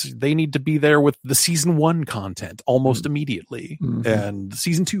ships, they need to be there with the season 1 content almost immediately. Mm-hmm. And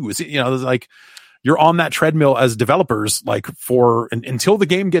season 2 is, you're on that treadmill as developers, until the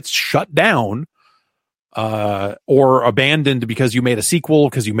game gets shut down, or abandoned because you made a sequel,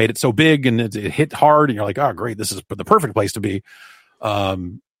 because you made it so big and it hit hard, and you're like, oh great, this is the perfect place to be.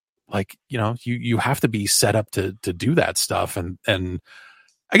 You have to be set up to do that stuff. And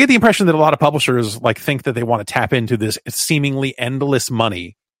I get the impression that a lot of publishers think that they want to tap into this seemingly endless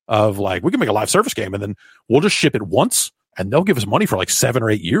money of we can make a live service game and then we'll just ship it once and they'll give us money for 7 or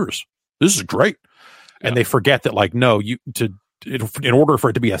 8 years. This is great. Yeah. And they forget that no, in order for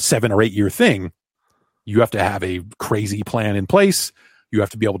it to be a 7 or 8 year thing, you have to have a crazy plan in place. You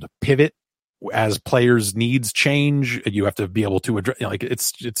have to be able to pivot as players' needs change. You have to be able to address,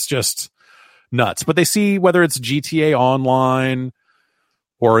 it's just nuts. But they see whether it's GTA Online,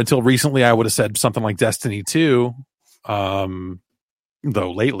 or until recently, I would have said something like Destiny 2, though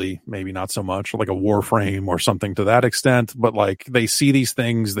lately, maybe not so much, like a Warframe or something to that extent. But they see these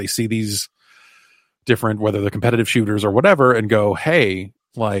things, they see these different, whether they're competitive shooters or whatever, and go, hey,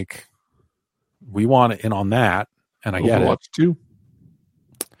 We want in on that, and I get it. Overwatch 2.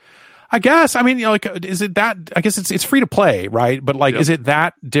 I guess. I mean, like, is it that? I guess it's free to play, right? But like, is it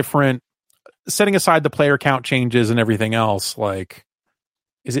that different? Setting aside the player count changes and everything else, like,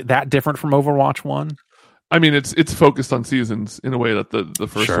 is it that different from Overwatch 1? I mean, it's focused on seasons in a way that the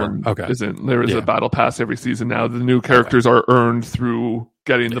first one isn't. There is a battle pass every season now. The new characters are earned through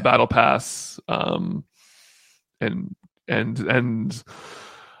getting the battle pass, and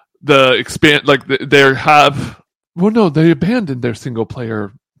the expand they abandoned their single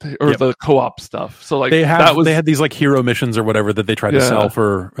player the co-op stuff. So like they had these like hero missions or whatever that they tried to sell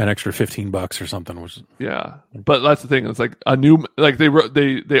for an extra $15 or something. Which but that's the thing. It's like a new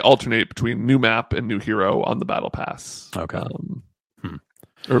they alternate between new map and new hero on the battle pass. Okay.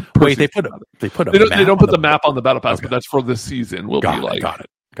 Or wait, they don't put the map on the battle pass, but that's for this season. Got it.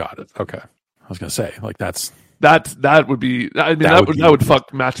 Okay. I was gonna say like that would be. I mean, that would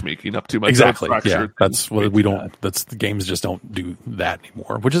fuck matchmaking up too much. Exactly. Yeah, that's what we don't. That's the games just don't do that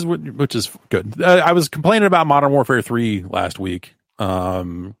anymore, which is good. I was complaining about Modern Warfare 3 last week,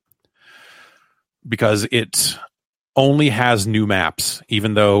 because it only has new maps,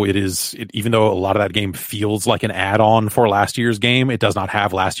 even though even though a lot of that game feels like an add-on for last year's game. It does not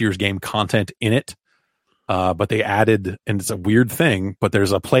have last year's game content in it. But they added, and it's a weird thing, but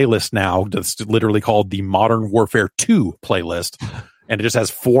there's a playlist now that's literally called the Modern Warfare 2 playlist, and it just has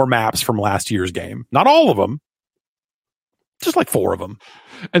 4 maps from last year's game. Not all of them, just like 4 of them.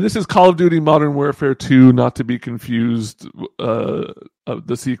 And this is Call of Duty Modern Warfare 2, not to be confused of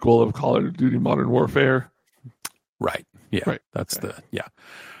the sequel of Call of Duty Modern Warfare. Right. Yeah. Right.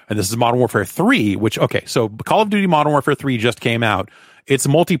 And this is Modern Warfare 3, so Call of Duty Modern Warfare 3 just came out. Its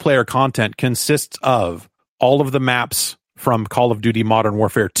multiplayer content consists of all of the maps from Call of Duty Modern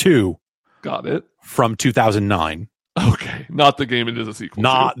Warfare 2. Got it. From 2009. Okay. Not the game it is a sequel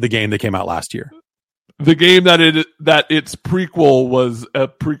to. The game that came out last year. The game that its prequel was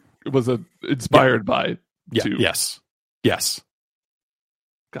inspired by. Yeah. 2. Yes.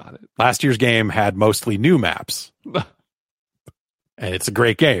 Got it. Last year's game had mostly new maps. And it's a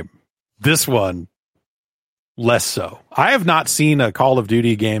great game. This one, less so. I have not seen a Call of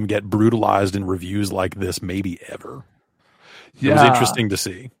Duty game get brutalized in reviews like this, maybe ever. It was interesting to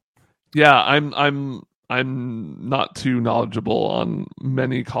see. Yeah, I'm not too knowledgeable on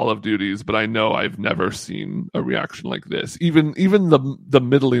many Call of Duties, but I know I've never seen a reaction like this. Even the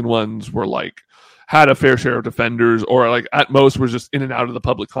middling ones were like had a fair share of defenders, or like at most were just in and out of the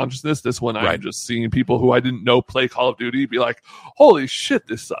public consciousness. This one, I'm just seeing people who I didn't know play Call of Duty be like, "Holy shit,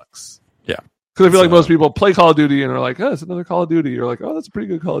 this sucks." Yeah. Because I feel like most people play Call of Duty and are like, "Oh, it's another Call of Duty." You're like, "Oh, that's a pretty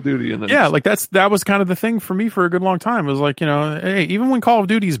good Call of Duty." And then that was kind of the thing for me for a good long time. It was like, hey, even when Call of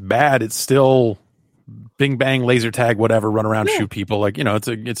Duty's bad, it's still bing bang, laser tag, whatever, run around, shoot people. Like,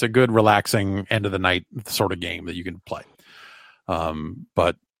 it's a good, relaxing end of the night sort of game that you can play.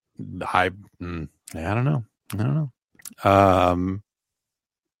 But I don't know. A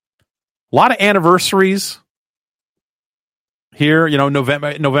lot of anniversaries. Here,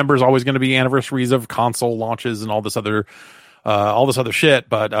 November is always going to be anniversaries of console launches and all this other shit.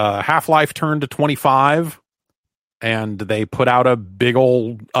 But Half-Life turned to 25, and they put out a big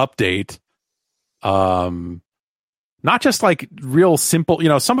old update. Not just like real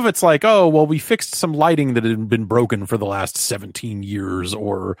simple, some of it's like, oh, well, we fixed some lighting that had been broken for the last 17 years,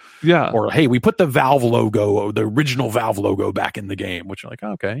 or hey, we put the Valve logo, the original Valve logo, back in the game, which you're like,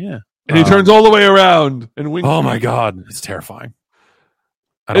 okay, yeah. And he turns all the way around and winks. Oh my god, it's terrifying.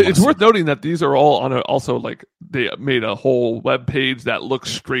 It's worth noting that these are all on also like they made a whole web page that looks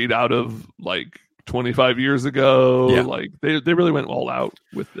straight out of like 25 years ago. Yeah. Like they really went all out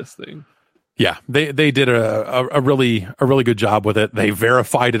with this thing. Yeah, they did a really good job with it. They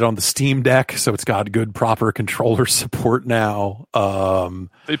verified it on the Steam Deck, so it's got good proper controller support now.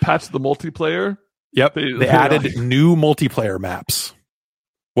 They patched the multiplayer. Yep, they added new multiplayer maps.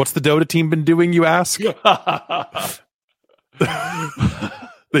 What's the Dota team been doing, you ask?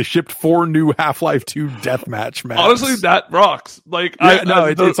 They shipped 4 new Half-Life 2 deathmatch maps. Honestly, that rocks. Like,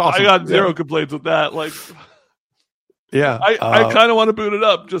 it's awesome. I got zero complaints with that. Like, yeah, I kind of want to boot it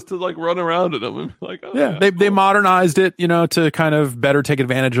up just to like run around in them and be like, they modernized it, to kind of better take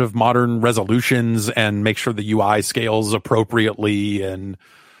advantage of modern resolutions and make sure the UI scales appropriately and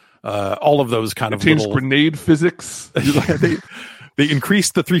all of those kind of changed grenade physics. They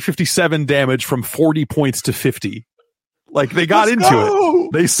increased the 357 damage from 40 points to 50. Like they got into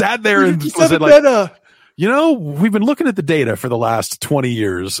it. They sat there and said like, we've been looking at the data for the last 20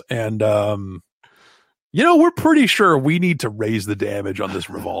 years and, we're pretty sure we need to raise the damage on this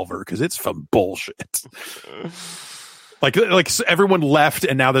revolver because it's some bullshit. Like everyone left,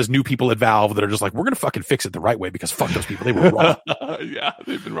 and now there's new people at Valve that are just like, we're gonna fucking fix it the right way because fuck those people, they were wrong. Yeah,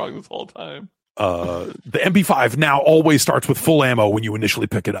 they've been wrong this whole time. The MP5 now always starts with full ammo when you initially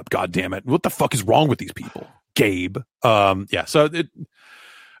pick it up. God damn it! What the fuck is wrong with these people, Gabe? Yeah. So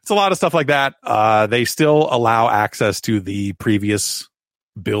it's a lot of stuff like that. They still allow access to the previous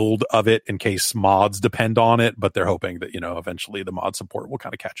build of it in case mods depend on it, but they're hoping that eventually the mod support will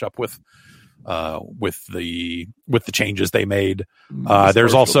kind of catch up with the changes they made.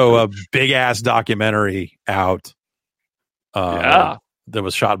 There's also a big ass documentary out that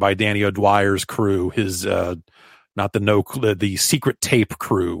was shot by Danny O'Dwyer's crew, his not the secret tape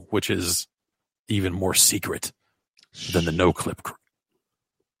crew, which is even more secret than the no clip crew.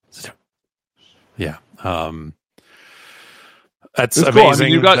 Yeah. That's amazing. Cool. I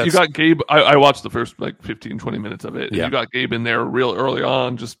mean, you got Gabe. I watched the first 15-20 minutes of it. Yeah. You got Gabe in there real early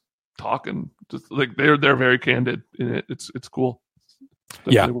on, just talking, just like they're very candid in it. It's cool.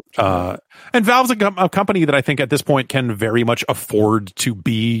 Yeah. And Valve's a company that I think at this point can very much afford to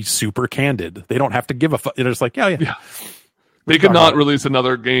be super candid. They don't have to give a fuck. They're just like, yeah. They could not release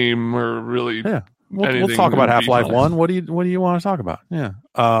another game or really. Yeah. We'll talk about Half-Life 1. What do you want to talk about? Yeah.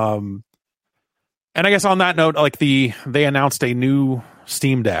 And I guess on that note, they announced a new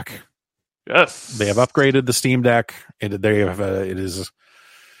Steam Deck. Yes. They have upgraded the Steam Deck. It is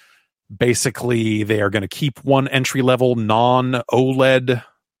basically, they are going to keep one entry-level non-OLED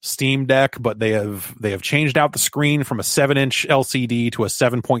Steam Deck, but they have changed out the screen from a 7-inch LCD to a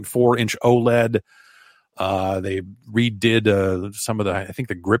 7.4-inch OLED. They redid some of I think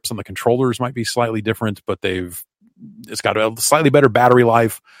the grips on the controllers might be slightly different, but it's got a slightly better battery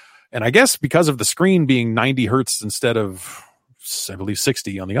life. And I guess because of the screen being 90 hertz instead of, I believe,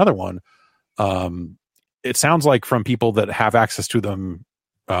 60 on the other one, it sounds like from people that have access to them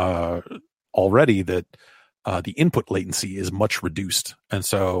already that the input latency is much reduced. And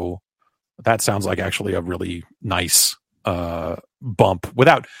so that sounds like actually a really nice bump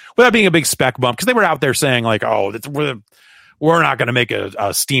without being a big spec bump, because they were out there saying like, oh, we're not going to make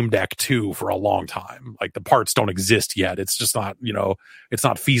a Steam Deck 2 for a long time. Like the parts don't exist yet. It's just not, it's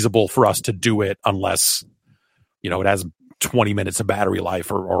not feasible for us to do it unless, it has 20 minutes of battery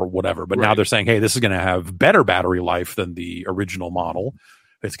life or whatever. But now they're saying, hey, this is going to have better battery life than the original model.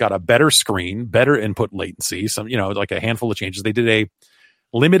 It's got a better screen, better input latency, some, like a handful of changes. They did a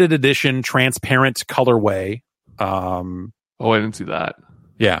limited edition transparent colorway. I didn't see that.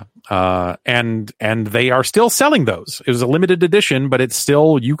 Yeah. And they are still selling those. It was a limited edition, but it's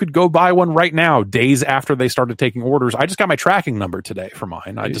still, you could go buy one right now, days after they started taking orders. I just got my tracking number today for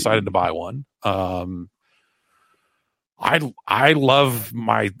mine. I decided to buy one. I love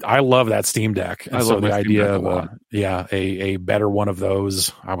that Steam Deck. And so the idea of a better one of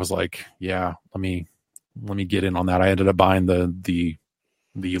those, I was like, yeah, let me get in on that. I ended up buying the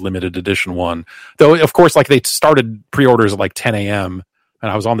limited edition one, though. Of course, they started pre-orders at 10 a.m.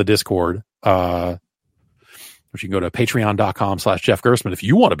 and I was on the Discord, which you can go to patreon.com/Jeff Gerstmann if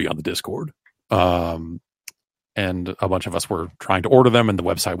you want to be on the Discord. And a bunch of us were trying to order them, and the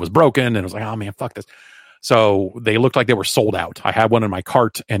website was broken, and it was like, oh man, fuck this. So they looked like they were sold out. I had one in my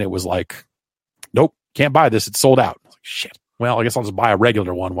cart, and it was like, nope, can't buy this. It's sold out. I was like, shit. Well, I guess I'll just buy a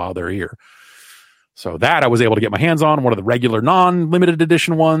regular one while they're here. So that I was able to get my hands on, one of the regular non-limited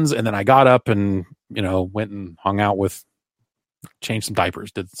edition ones, and then I got up and went and hung out with, changed some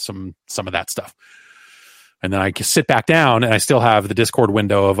diapers, did some of that stuff. And then I sit back down and I still have the Discord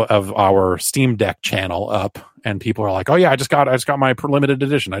window of our Steam Deck channel up, and people are like, oh yeah, I just got my limited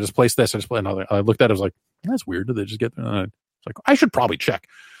edition. I just placed this. And I looked at it. I was like, that's weird. Did they just get there? And I was like, I should probably check.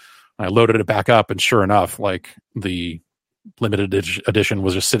 And I loaded it back up, and sure enough, the limited edition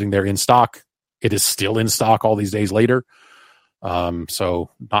was just sitting there in stock. It is still in stock all these days later. So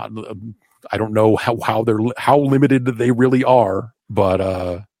I don't know how limited they really are, but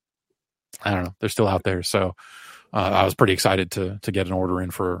I don't know. They're still out there. So I was pretty excited to get an order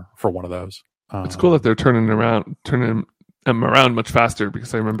in for one of those. It's cool that they're turning them around much faster,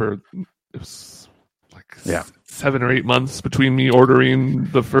 because I remember it was 7 or 8 months between me ordering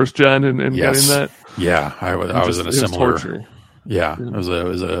the first gen and getting that. Yeah, I was in a similar torture. Yeah, it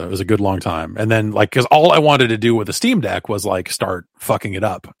was a good long time. And then because all I wanted to do with the Steam Deck was start fucking it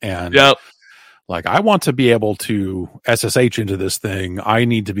up. And I want to be able to SSH into this thing. I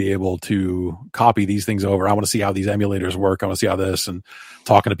need to be able to copy these things over. I want to see how these emulators work. I want to see how this, and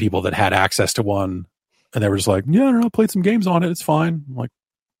talking to people that had access to one, and they were just like, yeah, I don't know, I played some games on it. It's fine. I'm like,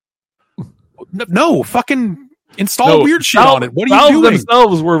 no, fucking install weird shit on it. What are Valve you doing?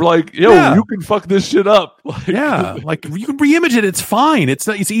 Themselves were like, yo, you can fuck this shit up. Like, like you can re-image it. It's fine. It's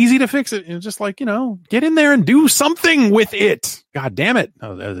easy to fix it. It's just like, get in there and do something with it. God damn it.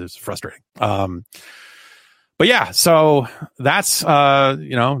 Oh, that is frustrating. But yeah, so that's,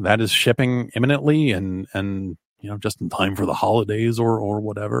 that is shipping imminently and just in time for the holidays or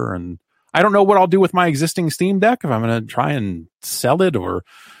whatever. And I don't know what I'll do with my existing Steam Deck, if I'm going to try and sell it, or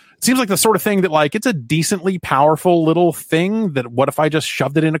it seems like the sort of thing that like, it's a decently powerful little thing that what if I just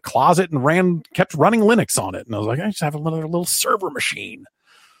shoved it in a closet and kept running Linux on it? And I was like, I just have another little server machine.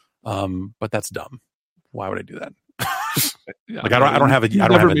 But that's dumb. Why would I do that? Like I don't have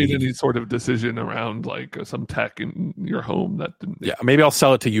any sort of decision around like some tech in your home that didn't. Yeah, maybe I'll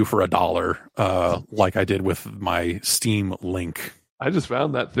sell it to you for $1, like I did with my Steam Link. I just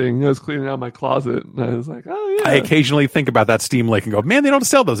found that thing. I was cleaning out my closet, and I was like, "Oh yeah." I occasionally think about that Steam Link and go, "Man, they don't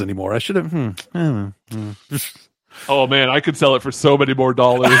sell those anymore. I should have." Oh man, I could sell it for so many more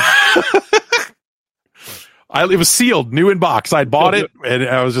dollars. It was sealed, new in box. I bought it, and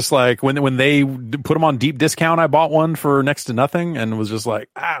I was just like, when they put them on deep discount, I bought one for next to nothing, and was just like,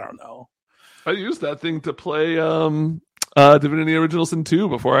 I don't know. I used that thing to play Divinity Original Sin 2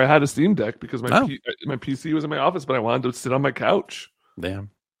 before I had a Steam Deck because my PC was in my office, but I wanted to sit on my couch. Damn.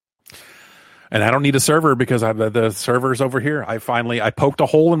 And I don't need a server because the server's over here. I poked a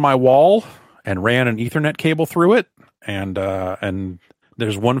hole in my wall and ran an Ethernet cable through it, and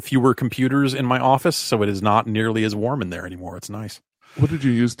there's one fewer computers in my office, so it is not nearly as warm in there anymore. It's nice. What did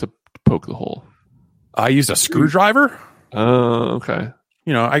you use to poke the hole? I used a screwdriver. Oh, okay.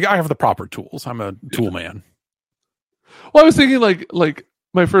 I have the proper tools. I'm a tool man. Well, I was thinking like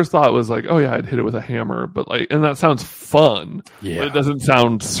my first thought was like, oh yeah, I'd hit it with a hammer, but and that sounds fun. Yeah, but it doesn't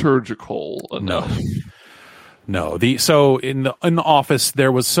sound surgical enough. No. So in the office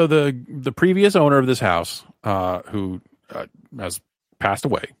there was the previous owner of this house who has passed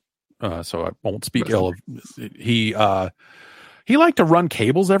away. So I won't speak ill of. He liked to run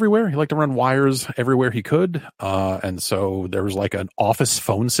cables everywhere. He liked to run wires everywhere he could. And so there was like an office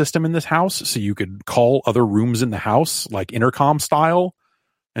phone system in this house. So you could call other rooms in the house, like intercom style,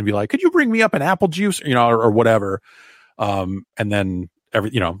 and be like, could you bring me up an apple juice, or whatever. And then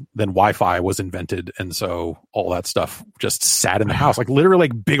then Wi-Fi was invented. And so all that stuff just sat in the house, like literally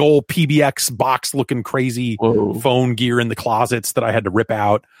like big old PBX box looking crazy phone gear in the closets that I had to rip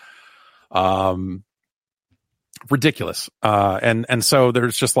out. Ridiculous. And so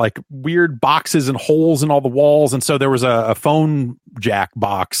there's just like weird boxes and holes in all the walls. And so there was a phone jack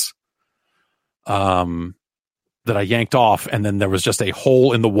box, that I yanked off. And then there was just a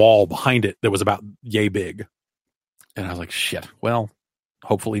hole in the wall behind it that was about yay big. And I was like, shit, well,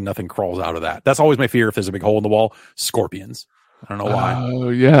 hopefully nothing crawls out of that. That's always my fear. If there's a big hole in the wall, scorpions. I don't know why. Oh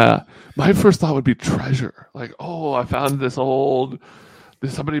yeah. My first thought would be treasure. Like, oh, I found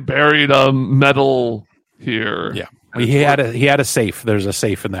somebody buried metal here. Yeah. He had a safe. There's a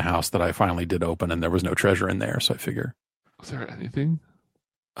safe in the house that I finally did open, and there was no treasure in there. So I figure. Was there anything?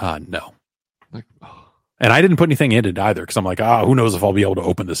 No. And I didn't put anything in it either, because I'm like, who knows if I'll be able to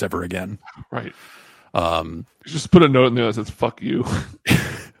open this ever again. Right. Just put a note in there that says "fuck you."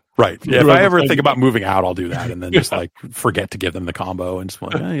 Right. Yeah, if I ever think about moving out, I'll do that, and then just like forget to give them the combo, and just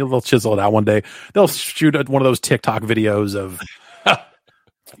like they'll chisel it out one day. They'll shoot one of those TikTok videos of,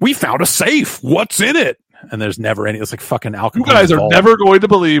 "We found a safe. What's in it?" And there's never any. It's like fucking alcohol. You guys are never going to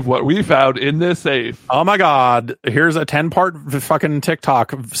believe what we found in this safe. Oh my god! Here's a 10-part fucking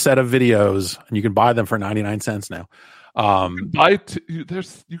TikTok set of videos, and you can buy them for 99 cents now. You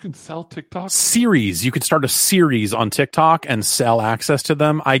can sell TikTok series. You could start a series on TikTok and sell access to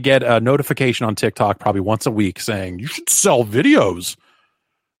them. I get a notification on TikTok probably once a week saying you should sell videos.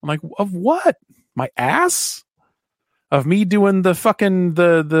 I'm like, of what? My ass? Of me doing the fucking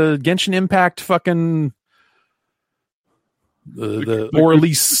the Genshin Impact fucking the or at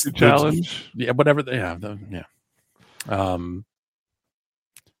least challenge. Whatever.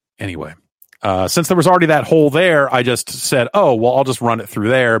 Anyway. Since there was already that hole there, I just said, oh, well, I'll just run it through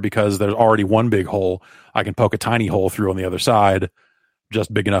there because there's already one big hole. I can poke a tiny hole through on the other side,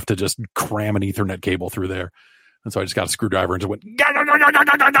 just big enough to just cram an Ethernet cable through there. And so I just got a screwdriver and just went,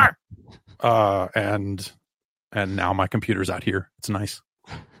 and now my computer's out here. It's nice.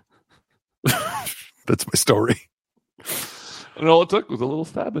 That's my story. And all it took was a little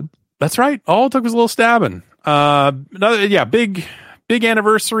stabbing. That's right. All it took was a little stabbing. Big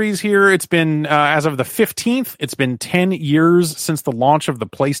anniversaries here. It's been, as of the 15th, it's been 10 years since the launch of the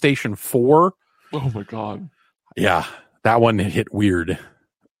PlayStation 4. Oh my God. Yeah, that one hit weird.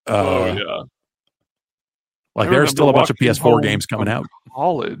 Yeah. Like there's still a bunch of PS4 games coming out.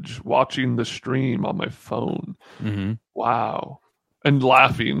 College, watching the stream on my phone. Mm-hmm. Wow, and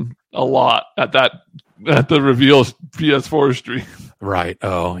laughing a lot at the reveal PS4 stream. Right.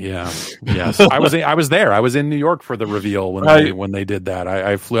 Oh yeah. Yes. I was there. I was in New York for the reveal when they did that.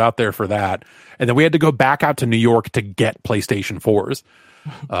 I flew out there for that, and then we had to go back out to New York to get PlayStation 4s.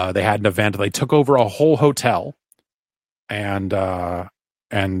 They had an event. They took over a whole hotel, and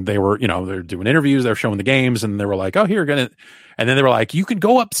they were, they're doing interviews. They're showing the games, and they were like, "Oh, here, and then they were like, "You can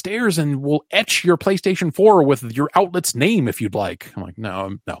go upstairs, and we'll etch your PlayStation 4 with your outlet's name if you'd like." I'm like,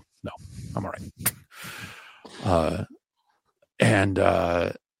 "No, I'm all right."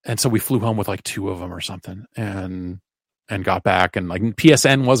 And so we flew home with like 2 of them or something, and got back, and like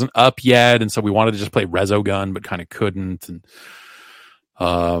PSN wasn't up yet, and so we wanted to just play Resogun, but kind of couldn't, and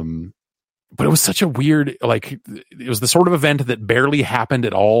but it was such a weird, like, it was the sort of event that barely happened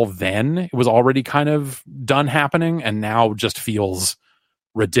at all then. It was already kind of done happening, and now just feels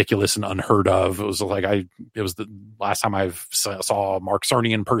ridiculous and unheard of. It was like it was the last time I saw Mark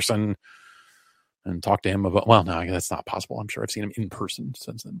Cerny in person and talked to him about, well, no, that's not possible. I'm sure I've seen him in person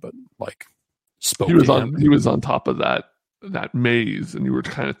since then, but like he was on top of that maze, and you were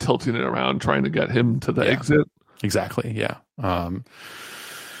kind of tilting it around trying to get him to the exit. Exactly. Yeah.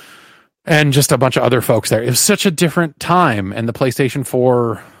 And just a bunch of other folks there. It was such a different time, and the PlayStation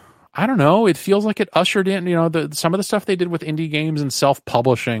 4, I don't know, it feels like it ushered in, some of the stuff they did with indie games and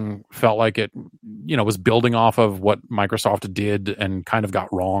self-publishing felt like it, was building off of what Microsoft did and kind of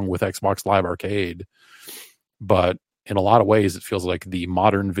got wrong with Xbox Live Arcade. But in a lot of ways, it feels like the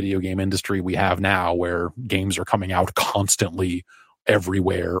modern video game industry we have now, where games are coming out constantly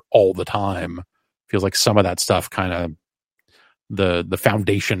everywhere all the time, feels like some of that stuff kind of, the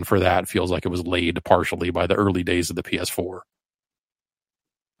foundation for that feels like it was laid partially by the early days of the PS4.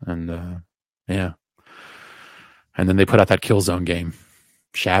 And yeah. And then they put out that Killzone game,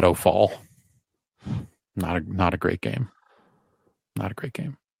 Shadowfall. Not a great game. Not a great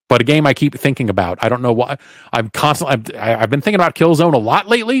game. But a game I keep thinking about. I don't know why. I've been thinking about Killzone a lot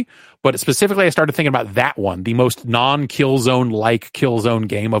lately, but specifically I started thinking about that one, the most non-Killzone-like Killzone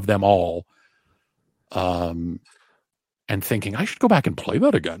game of them all. And thinking, I should go back and play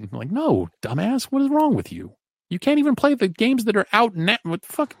that again. I'm like, no, dumbass, what is wrong with you? You can't even play the games that are out now. What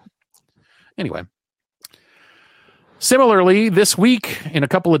the fuck? Anyway. Similarly, this week, in a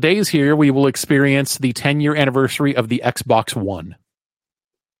couple of days here, we will experience the 10-year anniversary of the Xbox One.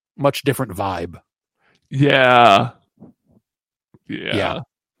 Much different vibe. Yeah.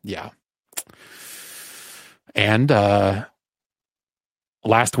 And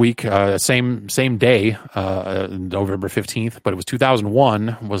last week, same day, November 15th, but it was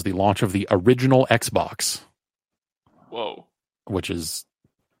 2001, was the launch of the original Xbox. Whoa. Which is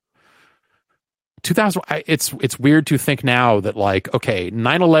 2000. It's weird to think now that, like, okay,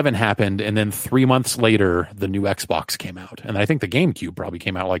 9/11 happened, and then 3 months later, the new Xbox came out. And I think the GameCube probably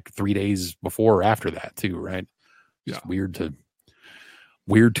came out like 3 days before or after that too, right? Yeah. It's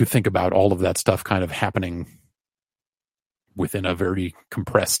weird to think about all of that stuff kind of happening within a very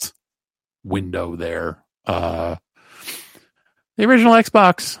compressed window there. The original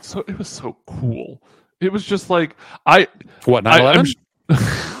Xbox. So it was so cool. It was just like 9/11?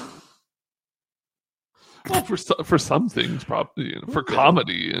 Well, for some things, probably for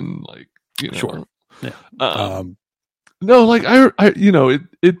comedy and like sure, yeah. No, like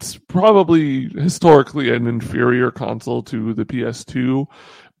it's probably historically an inferior console to the PS2,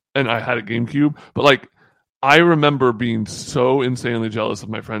 and I had a GameCube, but like I remember being so insanely jealous of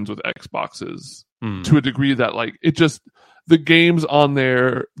my friends with Xboxes to a degree that like it just the games on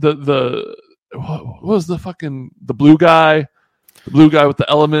there what was the blue guy with the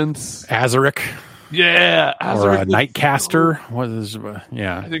elements, Azaric. Yeah, or Nightcaster. What is?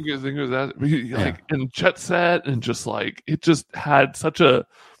 Yeah, I think it was that. Like and Jet Set, and just like it just had such a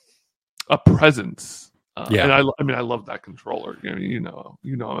presence. And I love that controller. I'm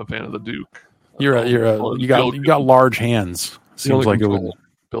a fan of the Duke. You got large hands. Seems like it would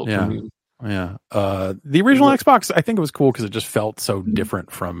built. Yeah, yeah. The original Xbox, I think it was cool because it just felt so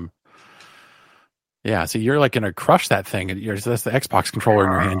different from. Yeah, so you're like gonna crush that thing, and that's the Xbox controller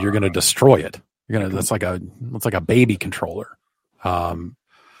in your hand. You're gonna destroy it. That's like a baby controller, with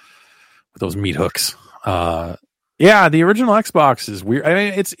those meat hooks. Yeah, the original Xbox is weird. I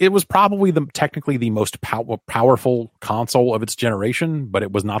mean, it was probably technically the most powerful console of its generation, but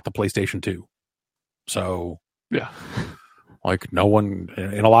it was not the PlayStation 2. So yeah, like no one,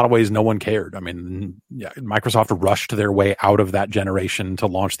 in a lot of ways, no one cared. I mean, yeah, Microsoft rushed their way out of that generation to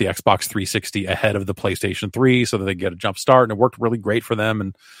launch the Xbox 360 ahead of the PlayStation 3 so that they get a jump start, and it worked really great for them.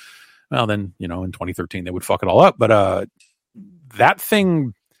 And Well, then, in 2013 they would fuck it all up. But that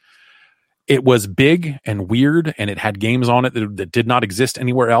thing, it was big and weird, and it had games on it that did not exist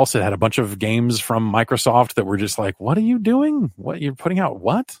anywhere else. It had a bunch of games from Microsoft that were just like, what are you doing? What, you're putting out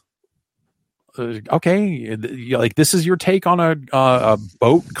what? Okay, like, this is your take on a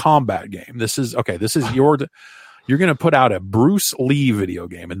boat combat game. This is you're going to put out a Bruce Lee video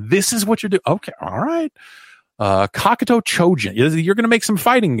game, and this is what you're doing. Okay, all right. Kakuto Chojin, you're going to make some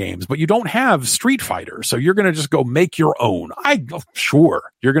fighting games, but you don't have Street Fighter, so you're going to just go make your own.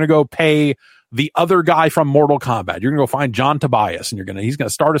 Sure, you're going to go pay the other guy from Mortal Kombat. You're going to go find John Tobias, and he's going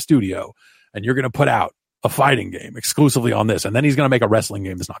to start a studio, and you're going to put out a fighting game exclusively on this, and then he's going to make a wrestling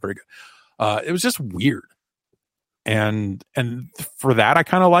game that's not very good. It was just weird, and for that I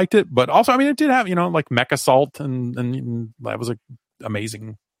kind of liked it, but also, I mean, it did have like Mech Assault, and that was an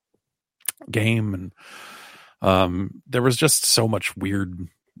amazing game, and there was just so much weird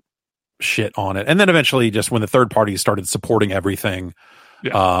shit on it. And then eventually, just when the third party started supporting everything,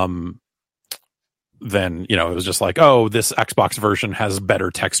 then, it was just like, oh, this Xbox version has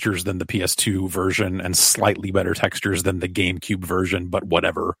better textures than the PS2 version and slightly better textures than the GameCube version, but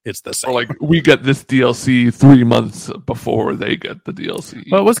whatever, it's the same. Or like, we get this DLC 3 months before they get the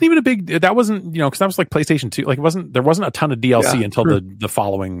DLC. Well, it wasn't even that wasn't, because that was like PlayStation 2. Like, there wasn't a ton of DLC until the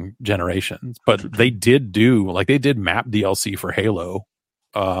following generations, but they did map DLC for Halo.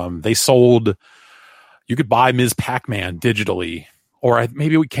 They sold, you could buy Ms. Pac-Man digitally, or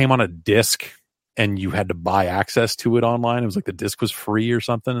maybe it came on a disc and you had to buy access to it online. It was like the disc was free or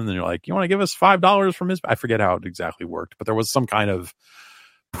something. And then you're like, you want to give us $5 for Ms. I forget how it exactly worked, but there was some kind of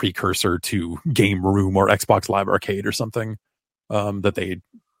precursor to Game Room or Xbox Live Arcade or something that they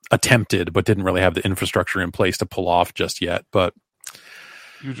attempted, but didn't really have the infrastructure in place to pull off just yet. But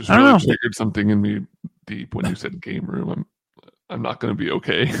you just really triggered something in me deep when you said Game Room. I'm not going to be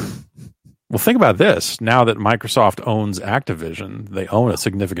okay. Well, think about this. Now that Microsoft owns Activision, they own a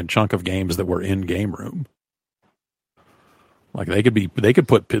significant chunk of games that were in Game Room. Like,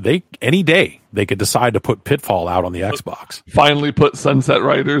 any day they could decide to put Pitfall out on the Xbox. Finally put Sunset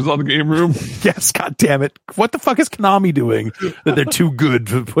Riders on the Game Room. Yes, God damn it. What the fuck is Konami doing that they're too good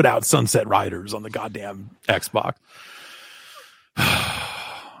to put out Sunset Riders on the goddamn Xbox?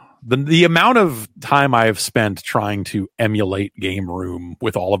 The amount of time I have spent trying to emulate Game Room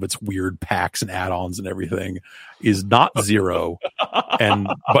with all of its weird packs and add-ons and everything is not zero,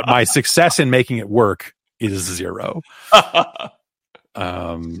 but my success in making it work is zero.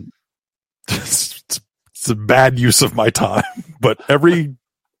 It's a bad use of my time, but every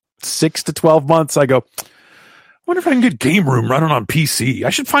 6 to 12 months I go, I wonder if I can get Game Room running on PC. I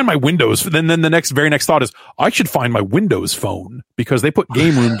should find my Windows. Then the very next thought is, I should find my Windows Phone, because they put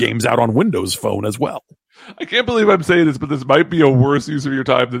Game Room games out on Windows Phone as well. I can't believe I'm saying this, but this might be a worse use of your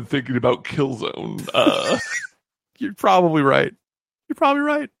time than thinking about Killzone. You're probably right. You're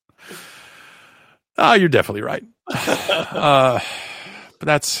definitely right. But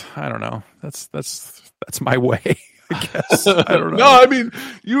I don't know. That's my way. I guess. I don't know. No, I mean,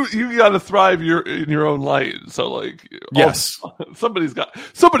 you got to thrive in your own light. So, like, yes, somebody's got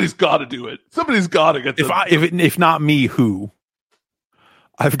to do it. Somebody's got to get. If not me, who?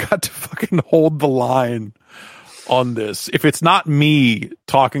 I've got to fucking hold the line on this. If it's not me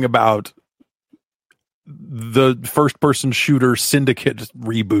talking about the first-person shooter Syndicate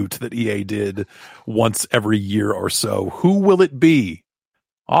reboot that EA did once every year or so, who will it be?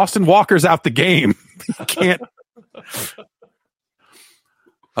 Austin Walker's out the game. He can't.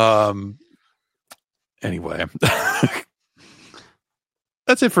 Anyway,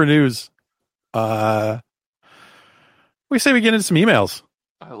 that's it for news. We say we get into some emails.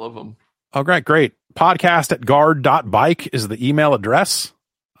 I love them. Oh, great. podcast@guard.bike is the email address.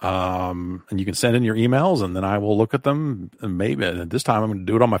 And you can send in your emails, and then I will look at them. And maybe this time I'm going to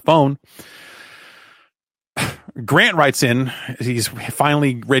do it on my phone. Grant writes in, he's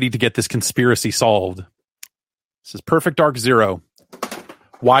finally ready to get this conspiracy solved. This is Perfect Dark Zero.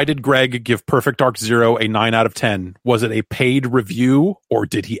 Why did Greg give Perfect Dark Zero a 9 out of 10? Was it a paid review, or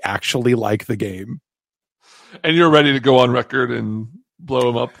did he actually like the game? And you're ready to go on record and blow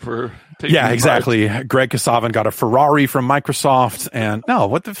him up for taking Yeah, exactly. Greg Kasavin got a Ferrari from Microsoft, and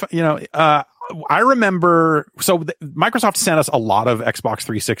I remember, so Microsoft sent us a lot of Xbox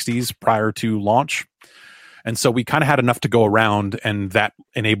 360s prior to launch. And so we kind of had enough to go around, and that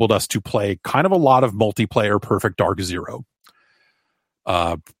enabled us to play kind of a lot of multiplayer Perfect Dark Zero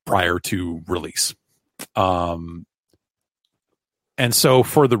prior to release. And so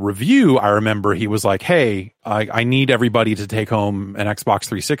for the review, I remember he was like, "Hey, I need everybody to take home an Xbox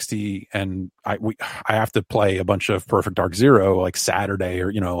 360, and I have to play a bunch of Perfect Dark Zero like Saturday,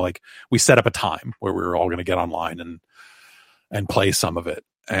 or like we set up a time where we were all going to get online and play some of it."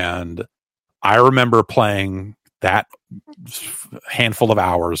 And I remember playing that handful of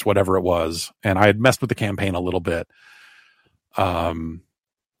hours, whatever it was, and I had messed with the campaign a little bit. And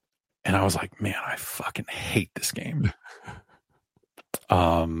I was like, "Man, I fucking hate this game."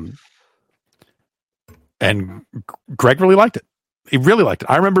 And Greg really liked it. He really liked it.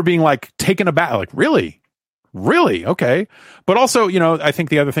 I remember being like taken aback, like, really? Okay. But also, I think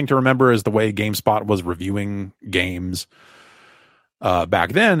the other thing to remember is the way GameSpot was reviewing games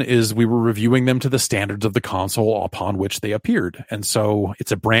back then is we were reviewing them to the standards of the console upon which they appeared. And so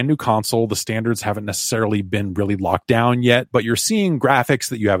it's a brand new console. The standards haven't necessarily been really locked down yet, but you're seeing graphics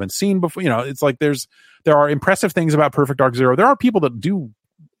that you haven't seen before. It's like there are impressive things about Perfect Dark Zero. There are people that do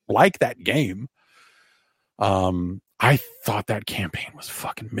like that game. I thought that campaign was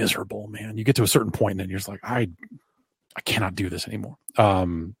fucking miserable, man. You get to a certain point and then you're just like, I cannot do this anymore.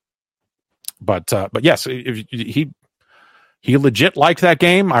 But yes, if he legit liked that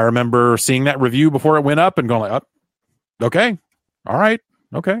game. I remember seeing that review before it went up and going like, oh, okay, all right,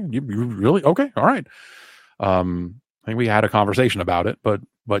 okay, you really okay, all right. I think we had a conversation about it, but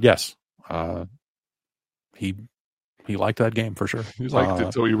yes, he liked that game for sure. He liked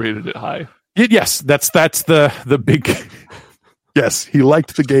it, so he rated it high. Yes, that's the big. Yes, he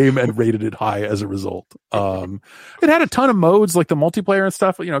liked the game and rated it high as a result. It had a ton of modes, like the multiplayer and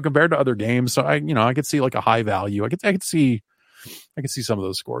stuff, compared to other games. So I could see like a high value. I could see some of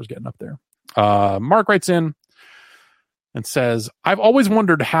those scores getting up there. Mark writes in and says, "I've always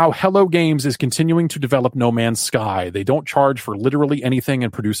wondered how Hello Games is continuing to develop No Man's Sky. They don't charge for literally anything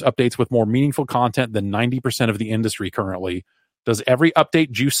and produce updates with more meaningful content than 90% of the industry currently. Does every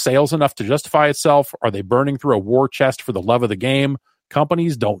update juice sales enough to justify itself? Are they burning through a war chest for the love of the game?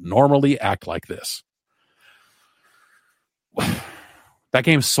 Companies don't normally act like this." That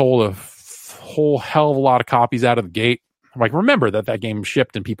game sold a whole hell of a lot of copies out of the gate. Like, remember that game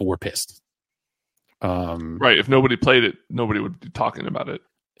shipped and people were pissed. Right. If nobody played it, nobody would be talking about it.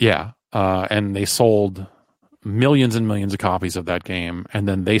 Yeah. And they sold millions and millions of copies of that game. And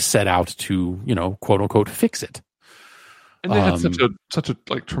then they set out to, quote unquote, fix it. And they had such a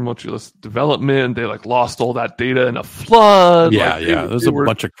like tumultuous development. They like lost all that data in a flood. Yeah, There's a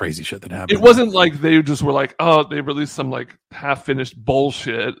bunch of crazy shit that happened. It wasn't like they just were like, oh, they released some like half-finished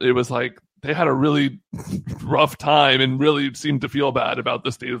bullshit. It was like they had a really rough time and really seemed to feel bad about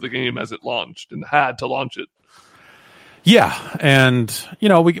the state of the game as it launched and had to launch it. Yeah, and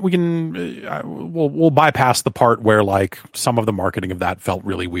we can we'll bypass the part where like some of the marketing of that felt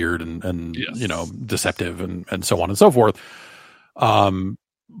really weird and yes, deceptive and so on and so forth.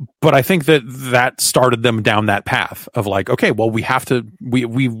 But I think that started them down that path of like, okay, well, we have to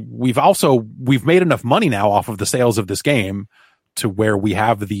we've made enough money now off of the sales of this game to where we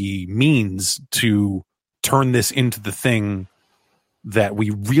have the means to turn this into the thing that we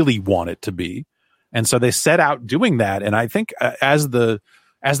really want it to be. And so they set out doing that. And I think as the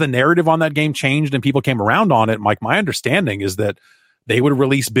narrative on that game changed and people came around on it, Mike, my understanding is that they would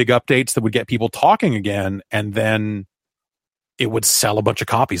release big updates that would get people talking again. And then it would sell a bunch of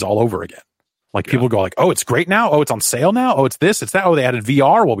copies all over again. Like people go like, oh, it's great now. Oh, it's on sale now. Oh, it's this, it's that. Oh, they added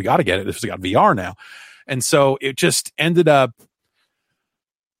VR. Well, we got to get it. This has got VR now. And so it just ended up,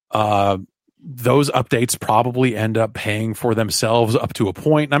 those updates probably end up paying for themselves up to a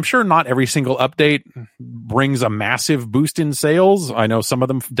point. And I'm sure not every single update brings a massive boost in sales. I know some of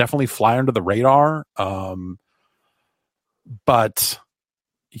them definitely fly under the radar. But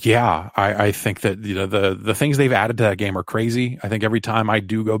yeah, I think that the things they've added to that game are crazy. I think every time I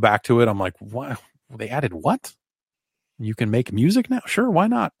do go back to it, I'm like, what? They added what? You can make music now? Sure, why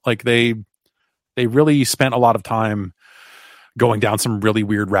not? Like they really spent a lot of time going down some really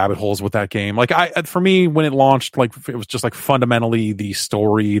weird rabbit holes with that game. Like for me, when it launched, like it was just like fundamentally the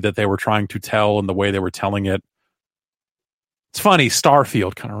story that they were trying to tell and the way they were telling it. It's funny.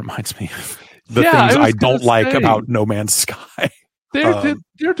 Starfield kind of reminds me of the things I don't like about No Man's Sky.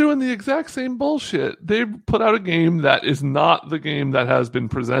 They're doing the exact same bullshit. They put out a game that is not the game that has been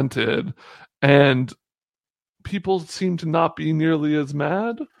presented, and people seem to not be nearly as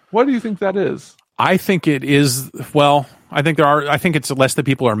mad. Why do you think that is? I think it is. Well, I think it's less that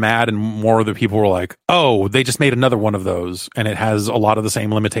people are mad and more that people are like, oh, they just made another one of those and it has a lot of the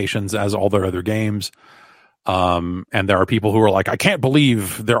same limitations as all their other games. And there are people who are like, I can't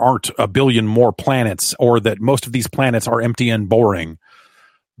believe there aren't a billion more planets or that most of these planets are empty and boring.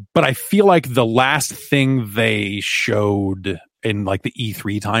 But I feel like the last thing they showed in like the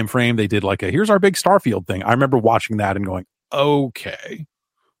E3 timeframe, they did like here's our big Starfield thing. I remember watching that and going, okay,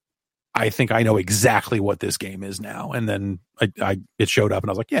 I think I know exactly what this game is now. And then it showed up and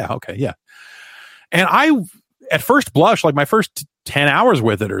I was like, yeah, okay, yeah. And I, at first blush, like my first 10 hours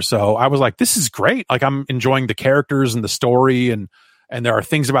with it or so, I was like, this is great. Like I'm enjoying the characters and the story, and there are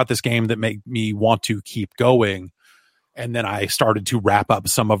things about this game that make me want to keep going. And then I started to wrap up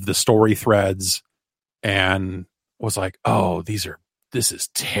some of the story threads and was like, oh, this is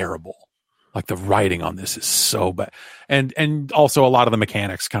terrible. Like the writing on this is so bad. And also a lot of the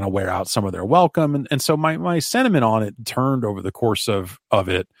mechanics kind of wear out some of their welcome. And so my sentiment on it turned over the course of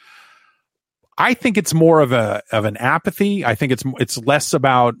it. I think it's more of an apathy. I think it's less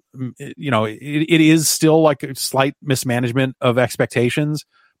about, it is still like a slight mismanagement of expectations,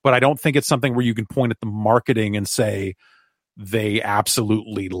 but I don't think it's something where you can point at the marketing and say they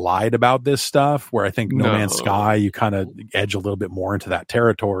absolutely lied about this stuff, where I think No Man's Sky, you kind of edge a little bit more into that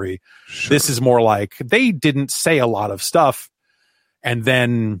territory. Sure. This is more like they didn't say a lot of stuff, and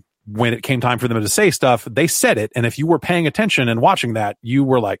then when it came time for them to say stuff, they said it. And if you were paying attention and watching that, you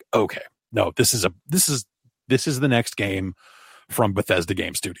were like, okay, no, this is the next game from Bethesda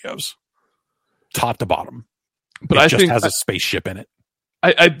Game Studios, top to bottom. But it just has a spaceship in it.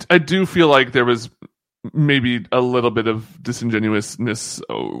 I do feel like there was maybe a little bit of disingenuousness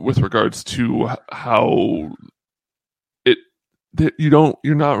with regards to how you're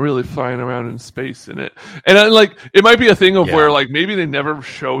not really flying around in space in it. And it might be a thing of where like maybe they never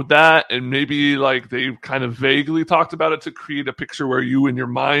showed that, and maybe like they kind of vaguely talked about it to create a picture where you in your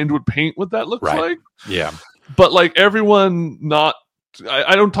mind would paint what that looks like. Yeah. But like everyone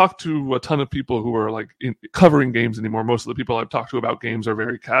I don't talk to a ton of people who are like covering games anymore. Most of the people I've talked to about games are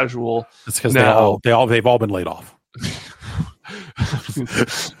very casual. It's because they've all been laid off.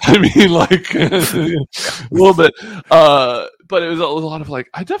 I mean, like a little bit, but it was a lot of like.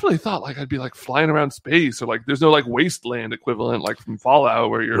 I definitely thought like I'd be like flying around space, or like there's no like wasteland equivalent like from Fallout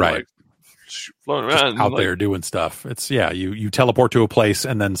where you're like floating around out there doing stuff. It's you teleport to a place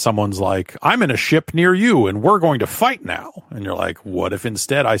and then someone's like, I'm in a ship near you and we're going to fight now, and you're like, what if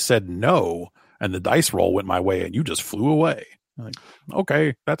instead I said no and the dice roll went my way and you just flew away? Like,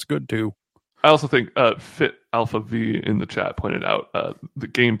 okay, that's good too. I also think Fit Alpha V in the chat pointed out the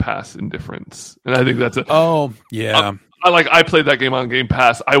Game Pass indifference, and I think that's I played that game on Game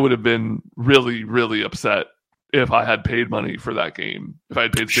Pass. I would have been really, really upset if I had paid money for that game. If I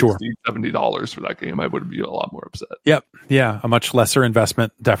had paid $60, $70 for that game, I would be a lot more upset. Yep. Yeah. A much lesser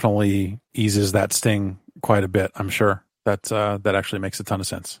investment definitely eases that sting quite a bit. I'm sure that actually makes a ton of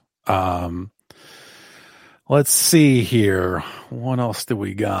sense. Let's see here. What else do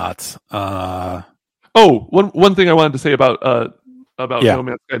we got? One thing I wanted to say about No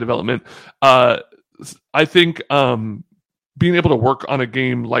Man's Sky development. I think being able to work on a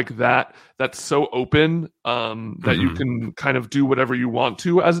game like that's so open that you can kind of do whatever you want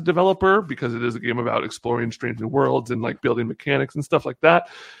to as a developer, because it is a game about exploring strange new worlds and like building mechanics and stuff like that,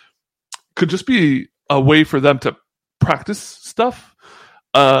 could just be a way for them to practice stuff.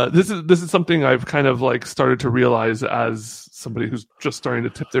 This is something I've kind of like started to realize as somebody who's just starting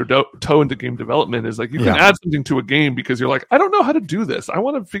to tip their toe into game development, is like you can add something to a game because you're like, I don't know how to do this. I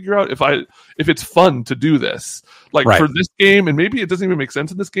want to figure out if it's fun to do this. Like for this game, and maybe it doesn't even make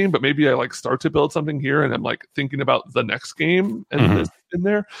sense in this game, but maybe I like start to build something here and I'm like thinking about the next game and this in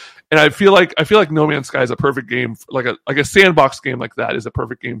there. And I feel like No Man's Sky is a perfect game, like a sandbox game like that is a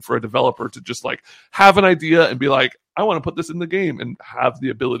perfect game for a developer to just like have an idea and be like, I want to put this in the game, and have the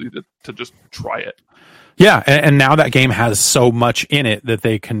ability to just try it. Yeah, and now that game has so much in it that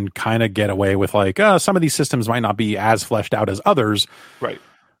they can kind of get away with like, some of these systems might not be as fleshed out as others. Right.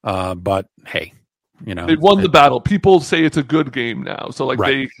 But hey, they won the battle. People say it's a good game now. So like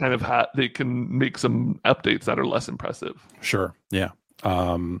they kind of they can make some updates that are less impressive. Sure. Yeah.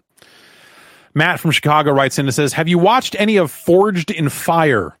 Matt from Chicago writes in and says, have you watched any of Forged in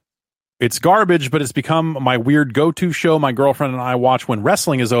Fire? It's garbage, but it's become my weird go-to show my girlfriend and I watch when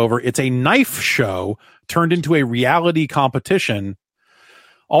wrestling is over. It's a knife show turned into a reality competition.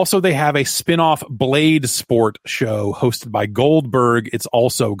 Also, they have a spin-off Blade Sport show hosted by Goldberg. It's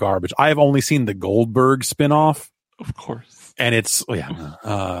also garbage. I have only seen the Goldberg spin-off. Of course. And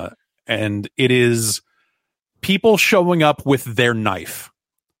and it is people showing up with their knife.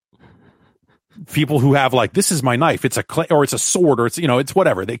 People who have like, this is my knife. It's or it's a sword, or it's, it's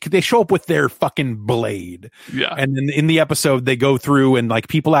whatever. They show up with their fucking blade. Yeah. And then in the episode, they go through and like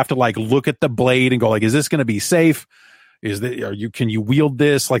people have to like look at the blade and go like, is this going to be safe? Can you wield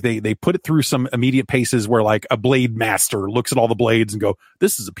this? Like they put it through some immediate paces where like a blade master looks at all the blades and go,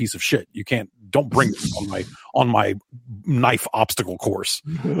 this is a piece of shit. Don't bring this on my knife obstacle course.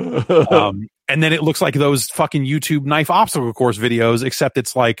 And then it looks like those fucking YouTube knife obstacle course videos, except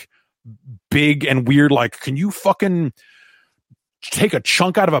it's like big and weird. Like, can you fucking take a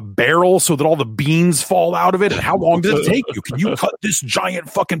chunk out of a barrel so that all the beans fall out of it? And how long does it take you? Can you cut this giant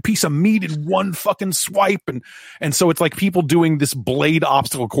fucking piece of meat in one fucking swipe? And so it's like people doing this blade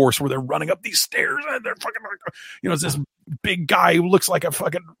obstacle course where they're running up these stairs and they're fucking, it's this big guy who looks like a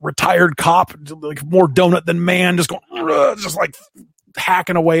fucking retired cop, like more donut than man, just going, just like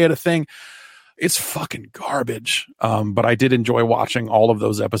hacking away at a thing. It's fucking garbage. But I did enjoy watching all of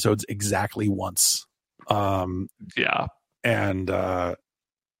those episodes exactly once. Yeah. And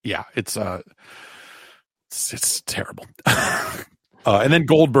it's terrible. And then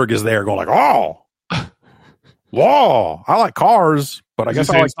Goldberg is there going like, oh, whoa, I like cars, but I guess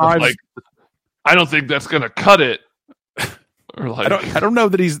I like knives. Like, I don't think that's gonna cut it. Or like, I don't know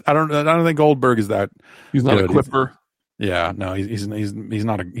that I don't think Goldberg is that. He's not a quipper. Yeah, no, he's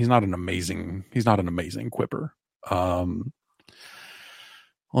not an amazing quipper.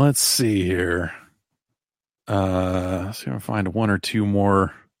 Let's see here. See if I can find one or two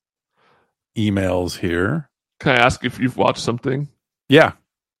more emails here. Can I ask if you've watched something? Yeah.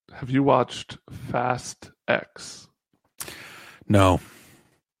 Have you watched Fast X? No.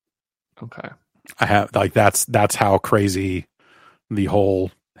 Okay. I have, like, that's how crazy the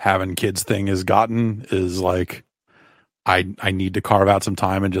whole having kids thing has gotten, is like I need to carve out some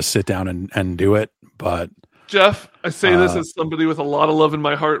time and just sit down and do it. But Jeff, I say this as somebody with a lot of love in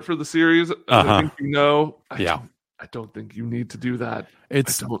my heart for the series. I think I don't think you need to do that.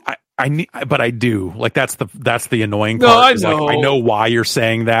 But I do. Like that's the annoying part. No, I know. Like, I know why you're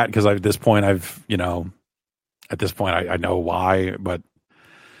saying that, because at this point I know why. But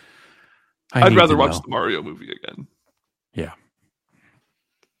I'd rather watch the Mario movie again. Yeah.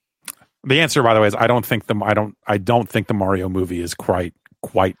 The answer, by the way, is I don't think the Mario movie is quite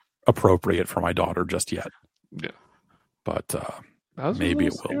appropriate for my daughter just yet. Yeah, but maybe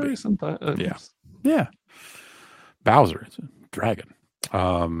it will be sometimes. Yeah. Bowser, it's a dragon.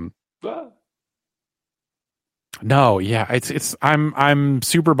 No, yeah, it's I'm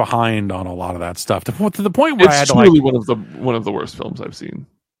super behind on a lot of that stuff to the point where I had to truly one of the worst films I've seen.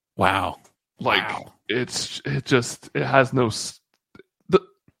 Wow, it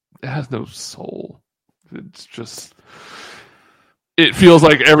has no soul. It's just. It feels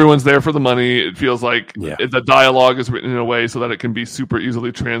like everyone's there for the money. It feels like the dialogue is written in a way so that it can be super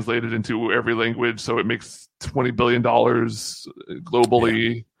easily translated into every language. So it makes $20 billion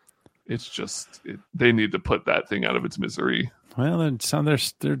globally. Yeah. It's just they need to put that thing out of its misery. Well,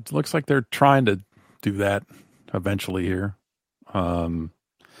 it looks like they're trying to do that eventually here.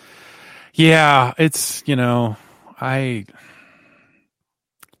 Yeah, it's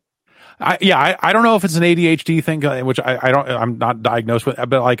I don't know if it's an ADHD thing, which I'm not diagnosed with,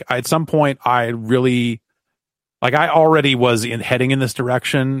 but like at some point I really, like, I already was heading in this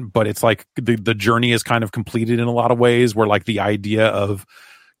direction, but it's like the journey is kind of completed in a lot of ways, where like the idea of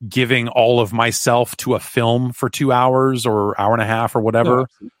giving all of myself to a film for 2 hours or hour and a half or whatever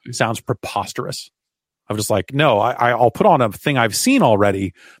sounds preposterous. I'm just like, no, I'll put on a thing I've seen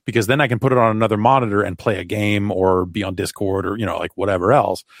already, because then I can put it on another monitor and play a game or be on Discord or, like whatever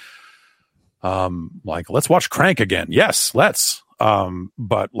else. Like, let's watch Crank again. Yes, let's.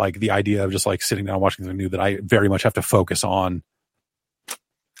 But like the idea of just like sitting down watching something new that I very much have to focus on,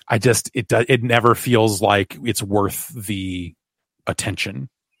 it never feels like it's worth the attention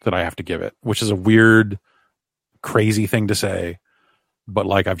that I have to give it, which is a weird, crazy thing to say. But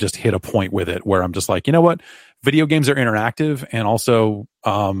like, I've just hit a point with it where I'm just like, you know what? Video games are interactive, and also,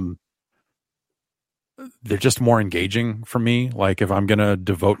 they're just more engaging for me. Like, if I'm going to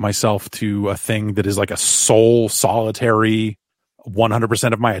devote myself to a thing that is like a sole solitary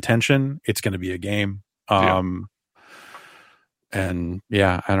 100% of my attention, it's going to be a game. And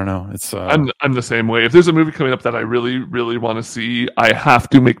yeah, I don't know. It's I'm the same way. If there's a movie coming up that I really, really want to see, I have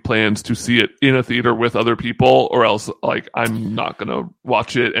to make plans to see it in a theater with other people, or else like I'm not gonna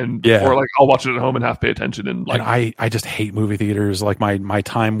watch it, or like I'll watch it at home and have to pay attention. And like, and I just hate movie theaters. Like my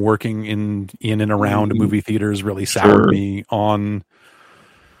time working in and around movie theaters really soured me on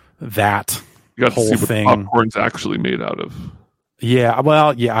that whole thing. What popcorn's actually made out of. Yeah,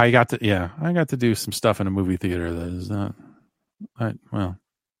 well, yeah, I got to do some stuff in a movie theater that is not. I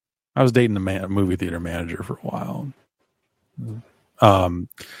was dating a movie theater manager for a while.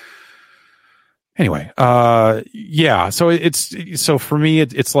 Anyway, yeah. So for me,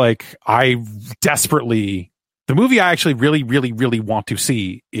 it's like I desperately, The movie I actually really, really, really want to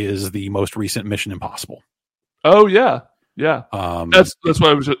see is the most recent Mission Impossible. Oh yeah. Yeah, that's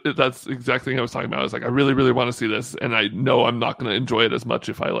what that's the exact thing I was talking about. I was like, I really, really want to see this, and I know I'm not going to enjoy it as much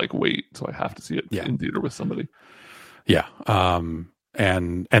if I like wait, so I have to see it in theater with somebody. Yeah,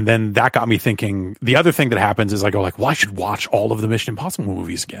 and then that got me thinking. The other thing that happens is I go like, well, I should watch all of the Mission Impossible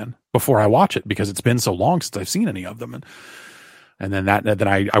movies again before I watch it because it's been so long since I've seen any of them, and then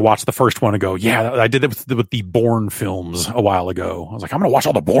I watched the first one and go, yeah, I did it with the Bourne films a while ago. I was like, I'm going to watch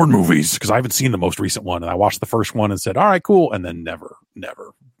all the Bourne movies because I haven't seen the most recent one. And I watched the first one and said, all right, cool. And then never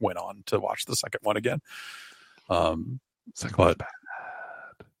went on to watch the second one again. Second one's bad.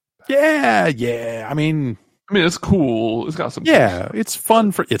 Yeah. I mean, it's cool. It's got some. Yeah, it's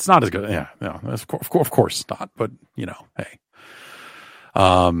fun it's not as good. Yeah, no, of course not. But hey.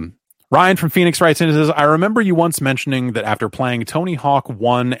 Ryan from Phoenix writes in and says, I remember you once mentioning that after playing Tony Hawk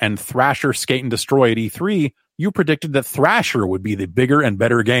 1 and Thrasher Skate and Destroy at E3, you predicted that Thrasher would be the bigger and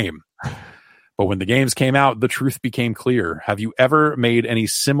better game. But when the games came out, the truth became clear. Have you ever made any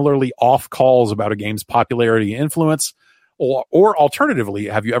similarly off calls about a game's popularity and influence? Or alternatively,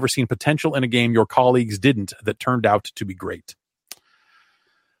 have you ever seen potential in a game your colleagues didn't that turned out to be great?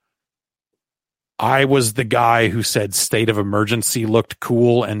 I was the guy who said State of Emergency looked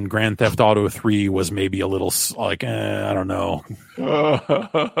cool and Grand Theft Auto 3 was maybe a little like, I don't know.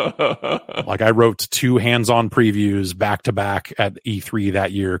 Like I wrote 2 hands-on previews back to back at E3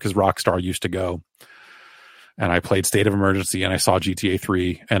 that year because Rockstar used to go. And I played State of Emergency and I saw GTA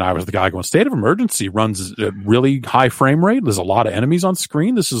 3 and I was the guy going, State of Emergency runs a really high frame rate. There's a lot of enemies on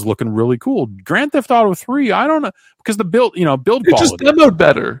screen. This is looking really cool. Grand Theft Auto 3, I don't know, because the build quality. It just demoed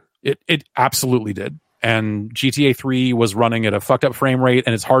better. It absolutely did. And GTA 3 was running at a fucked up frame rate,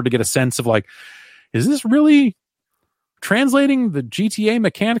 and it's hard to get a sense of like, is this really translating the GTA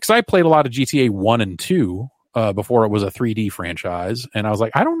mechanics? I played a lot of GTA 1 and 2 before it was a 3D franchise, and I was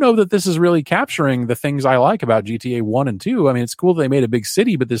like, I don't know that this is really capturing the things I like about GTA 1 and 2. I mean, it's cool that they made a big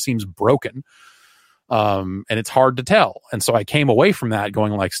city, but this seems broken. And it's hard to tell. And so I came away from that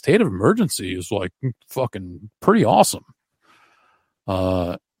going like, State of Emergency is like fucking pretty awesome.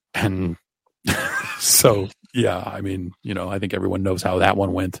 And so, yeah, I mean, I think everyone knows how that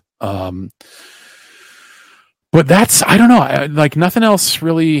one went. But that's, I don't know, like nothing else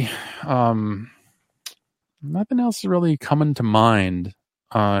really coming to mind,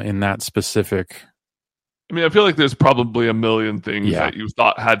 in that specific. I mean, I feel like there's probably a million things that you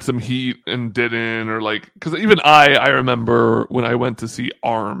thought had some heat and didn't, or like, because even I remember when I went to see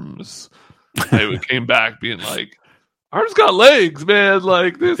Arms, I came back being like, Arms got legs, man.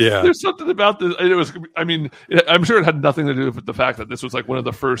 Like there's something about this. It was, I mean, I'm sure it had nothing to do with the fact that this was like one of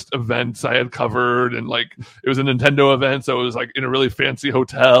the first events I had covered, and like it was a Nintendo event, so it was like in a really fancy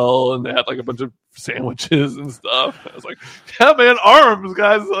hotel, and they had like a bunch of sandwiches and stuff. I was like, yeah, man, Arms,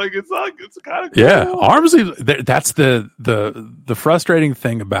 guys. Like it's kind of cool. Yeah, Arms. That's the frustrating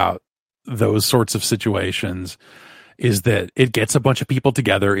thing about those sorts of situations. Is that it gets a bunch of people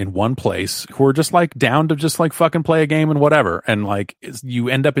together in one place who are just like down to just like fucking play a game and whatever. And like you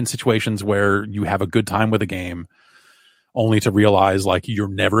end up in situations where you have a good time with a game only to realize like you're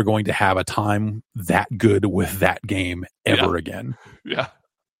never going to have a time that good with that game ever again. Yeah.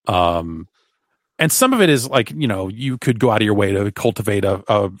 And some of it is like, you could go out of your way to cultivate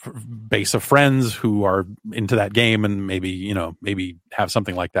a base of friends who are into that game and maybe have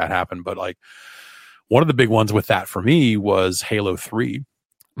something like that happen. But like, one of the big ones with that for me was Halo 3,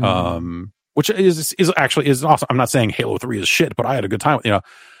 which is awesome. I'm not saying Halo 3 is shit, but I had a good time,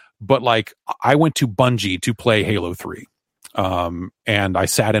 but like I went to Bungie to play Halo 3. And I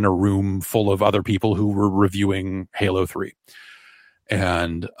sat in a room full of other people who were reviewing Halo 3.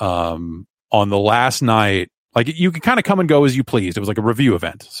 And on the last night, like you could kind of come and go as you pleased. It was like a review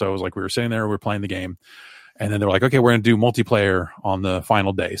event. So it was like we were sitting there, we were playing the game. And then they're like, okay, we're going to do multiplayer on the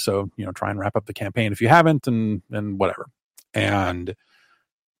final day. So, try and wrap up the campaign if you haven't and whatever. And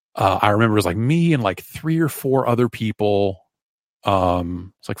I remember it was like me and like 3 or 4 other people.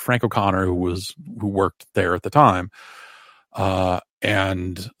 It's like Frank O'Connor, who worked there at the time.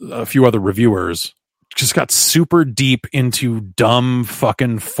 And a few other reviewers just got super deep into dumb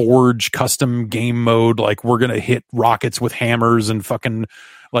fucking Forge custom game mode. Like we're going to hit rockets with hammers and fucking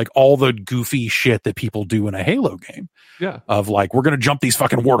like all the goofy shit that people do in a Halo game. Yeah. Of like, we're going to jump these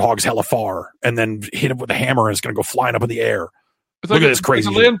fucking warthogs hella far and then hit it with a hammer and it's going to go flying up in the air. It's like it's crazy.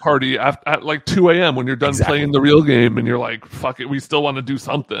 It's a LAN party at like 2 a.m. when you're done playing the real game and you're like, fuck it, we still want to do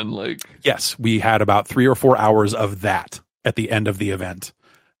something. Like, yes, we had about 3 or 4 hours of that at the end of the event.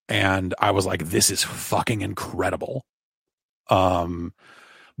 And I was like, this is fucking incredible.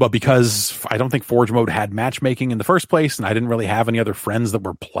 But But because I don't think Forge Mode had matchmaking in the first place, and I didn't really have any other friends that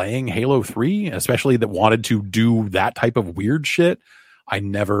were playing Halo 3, especially that wanted to do that type of weird shit, I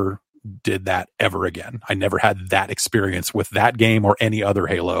never did that ever again. I never had that experience with that game or any other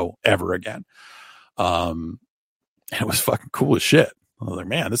Halo ever again. And it was fucking cool as shit. I was like,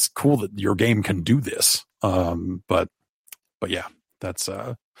 man, it's cool that your game can do this. But yeah, that's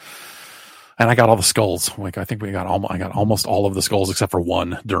and I got all the skulls. Like I think I got almost all of the skulls except for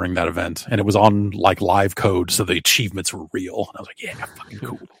one during that event, and it was on like live code, so the achievements were real. And I was like, yeah, fucking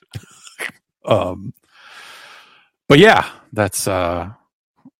cool. But yeah, that's a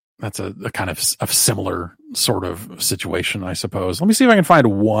kind of a similar sort of situation, I suppose. Let me see if I can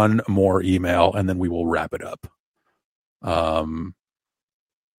find one more email, and then we will wrap it up.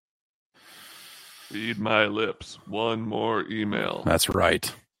 Read my lips. One more email. That's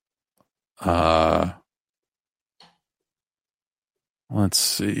right. Let's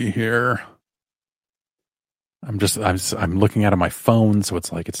see here. I'm looking at my phone, so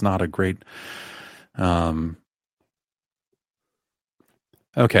it's like it's not a great.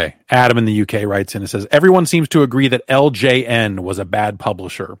 Okay, Adam in the UK writes in and says, everyone seems to agree that LJN was a bad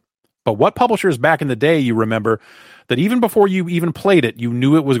publisher. But what publishers back in the day you remember that even before you even played it, you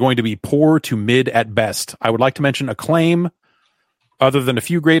knew it was going to be poor to mid at best? I would like to mention Acclaim. Other than a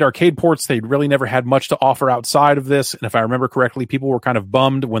few great arcade ports, they really never had much to offer outside of this. And if I remember correctly, people were kind of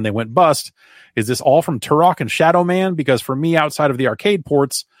bummed when they went bust. Is this all from Turok and Shadow Man? Because for me, outside of the arcade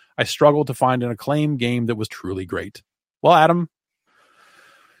ports, I struggled to find an Acclaim game that was truly great. Well, Adam,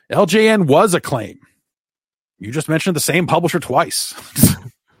 LJN was Acclaim. You just mentioned the same publisher twice.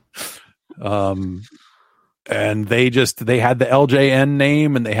 And they had the LJN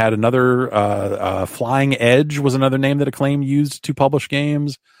name, and they had another Flying Edge was another name that Acclaim used to publish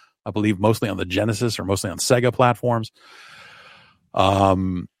games. I believe mostly on the Genesis or mostly on Sega platforms.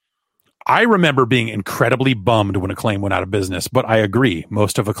 I remember being incredibly bummed when Acclaim went out of business, but I agree.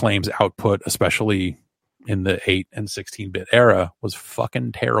 Most of Acclaim's output, especially in the 8 and 16-bit era, was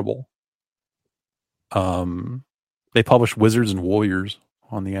fucking terrible. They published Wizards and Warriors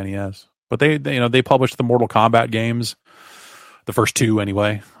on the NES, but they published the Mortal Kombat games, the first two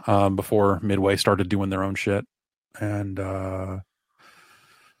anyway, before Midway started doing their own shit. And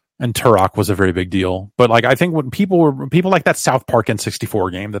Turok was a very big deal. But like I think when people like that South Park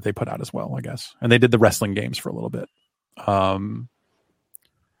N64 game that they put out as well, I guess. And they did the wrestling games for a little bit.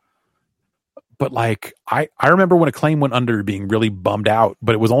 But like I remember when Acclaim went under being really bummed out,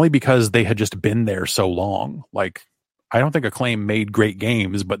 but it was only because they had just been there so long. Like I don't think Acclaim made great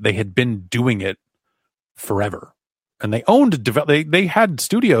games, but they had been doing it forever. And they owned they had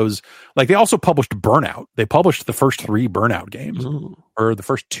studios. Like they also published Burnout. They published the first 3 Burnout games. Ooh. Or the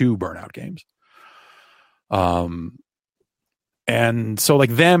first 2 Burnout games. And so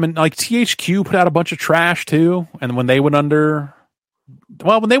like them and like THQ put out a bunch of trash too. And when they went under,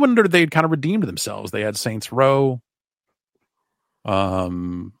 they'd kind of redeemed themselves. They had Saints Row,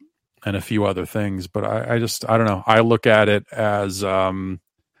 and a few other things. But I don't know. I look at it as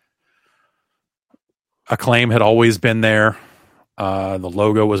Acclaim had always been there. The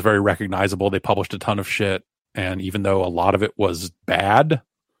logo was very recognizable. They published a ton of shit. And even though a lot of it was bad,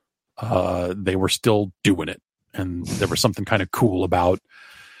 they were still doing it. And there was something kind of cool about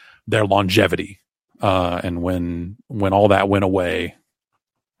their longevity. And when all that went away,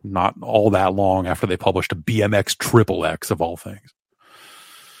 not all that long after they published a BMX XXX of all things.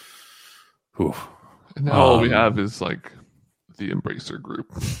 Ooh. And now all we have is like the Embracer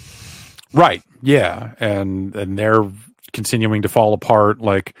Group. Right. Yeah. And they're continuing to fall apart.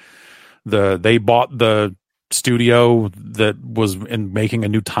 Like they bought the studio that was in making a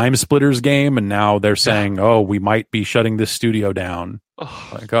new Time Splitters game, and now they're saying, oh, we might be shutting this studio down.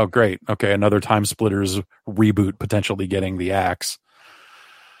 Like, oh, great. Okay. Another Time Splitters reboot potentially getting the axe.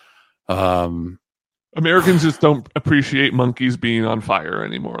 Americans just don't appreciate monkeys being on fire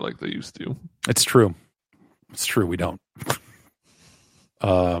anymore like they used to. It's true. We don't.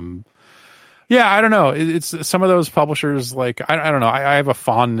 Yeah, I don't know. It's some of those publishers, like, I don't know. I have a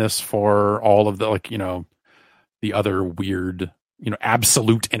fondness for all of the, like, the other weird,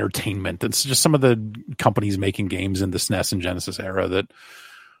 Absolute Entertainment. It's just some of the companies making games in the SNES and Genesis era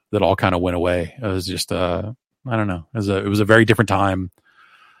that all kind of went away. It was just, I don't know. It was a very different time.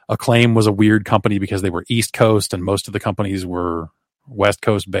 Acclaim was a weird company because they were East Coast and most of the companies were West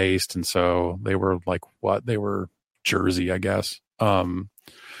Coast based. And so they were like, they were Jersey, I guess. I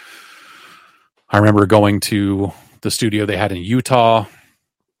remember going to the studio they had in Utah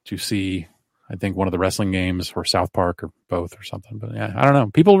to see, I think, one of the wrestling games, or South Park, or both, or something. But yeah, I don't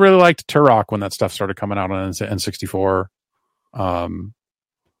know. People really liked Turok when that stuff started coming out on N64.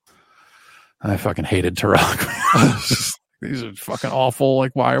 I fucking hated Turok. These are fucking awful.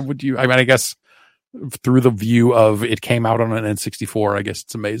 Like, why would you? I mean, I guess through the view of it came out on an N64, I guess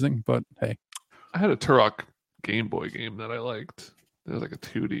it's amazing. But hey, I had a Turok Game Boy game that I liked. It was like a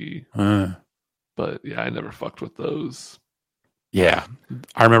 2D. But yeah, I never fucked with those. Yeah,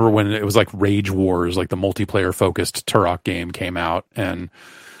 I remember when it was like Rage Wars, like the multiplayer focused Turok game came out, and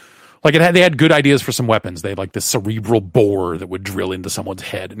like they had good ideas for some weapons. They had like this cerebral bore that would drill into someone's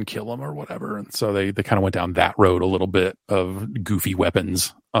head and kill them or whatever, and so they kind of went down that road a little bit of goofy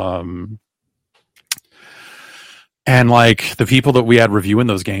weapons. And like the people that we had reviewing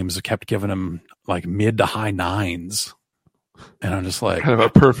those games kept giving them like mid to high 9s, and I'm just like kind of a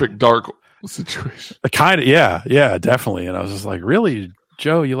perfect dark situation. Kind of, yeah, definitely. And I was just like, really,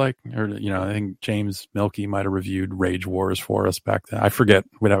 Joe, you like, or I think James Milkey might have reviewed Rage Wars for us back then. I forget.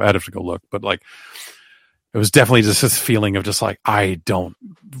 I'd have to go look, but like, it was definitely just this feeling of just like, I don't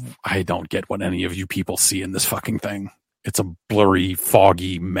get what any of you people see in this fucking thing. It's a blurry,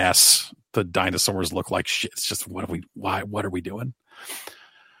 foggy mess. The dinosaurs look like shit. It's just what are we doing?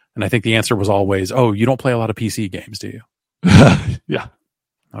 And I think the answer was always, oh, you don't play a lot of PC games, do you? Yeah.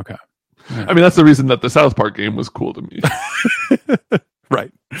 Okay. Yeah. I mean, that's the reason that the South Park game was cool to me.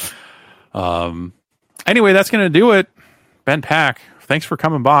 Right. Anyway, that's going to do it. Ben Pack, thanks for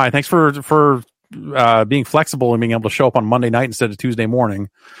coming by. Thanks for being flexible and being able to show up on Monday night instead of Tuesday morning.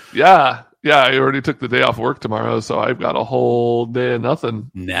 Yeah. I already took the day off work tomorrow, so I've got a whole day of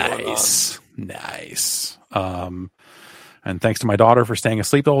nothing. Nice. And thanks to my daughter for staying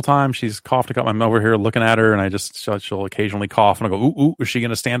asleep the whole time. She's coughed. I'm over here looking at her, and she'll occasionally cough, and I go, ooh, is she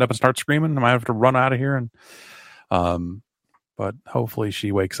going to stand up and start screaming? I might have to run out of here. And, but hopefully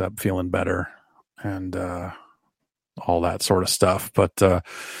she wakes up feeling better and, all that sort of stuff. But,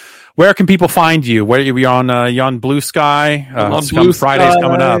 where can people find you? Where you on Blue Sky? Friday's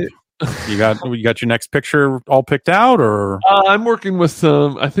coming up. You got your next picture all picked out, or I'm working with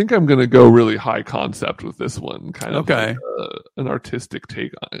some. I think I'm going to go really high concept with this one, kind of like, an artistic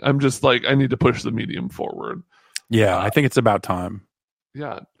take on it. I'm just like, I need to push the medium forward. Yeah, I think it's about time.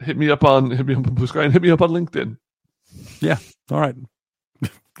 Yeah, hit me up on Blue Sky and hit me up on LinkedIn. Yeah, all right.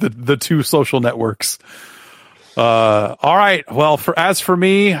 the two social networks. All right. Well, as for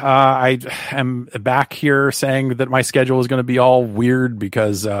me, I am back here saying that my schedule is going to be all weird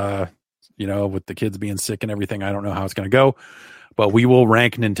because, with the kids being sick and everything, I don't know how it's going to go, but we will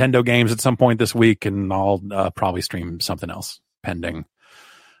rank Nintendo games at some point this week, and I'll probably stream something else pending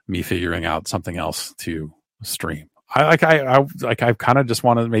me figuring out something else to stream. I kind of just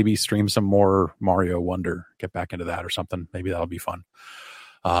want to maybe stream some more Mario Wonder, get back into that or something. Maybe that'll be fun.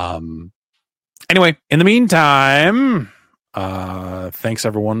 Anyway, in the meantime, thanks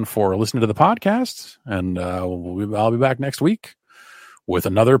everyone for listening to the podcast, and I'll be back next week with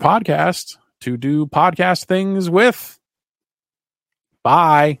another podcast to do podcast things with.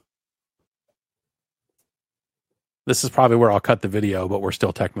 Bye. This is probably where I'll cut the video, but we're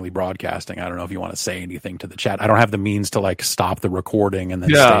still technically broadcasting. I don't know if you want to say anything to the chat. I don't have the means to like stop the recording and then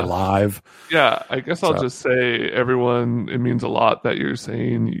stay live. Yeah, I guess I'll just say, everyone, it means a lot that you're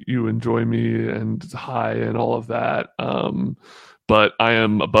saying you enjoy me and hi and all of that. But I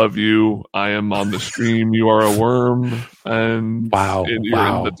am above you. I am on the stream. You are a worm, and you're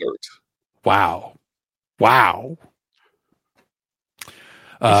in the dirt. Wow.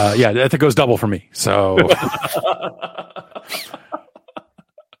 That goes double for me. So,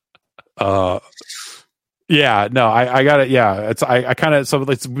 I got it. Yeah, it's I kind of, so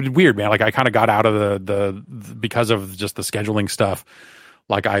it's weird, man. Like I kind of got out of the because of just the scheduling stuff.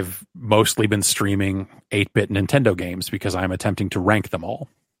 Like I've mostly been streaming 8-bit Nintendo games because I'm attempting to rank them all.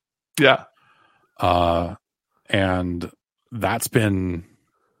 Yeah. And that's been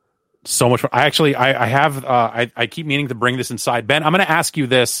so much fun. I keep meaning to bring this inside. Ben, I'm going to ask you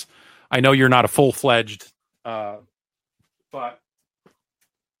this. I know you're not a full-fledged, but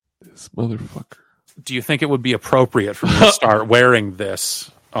this motherfucker. Do you think it would be appropriate for me to start wearing this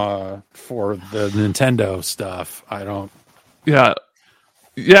for the Nintendo stuff? I don't. Yeah.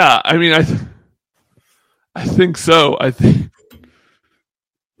 I mean, I think so. I think.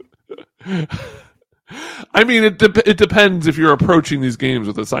 I mean, it depends if you're approaching these games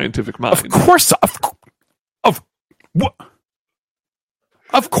with a scientific mind. Of course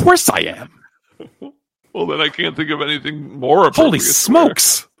I am. Well, then I can't think of anything more appropriate. Holy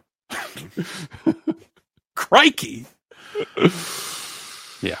smokes. Crikey.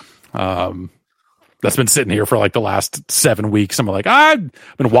 Yeah. That's been sitting here for like the last 7 weeks. I'm like, I've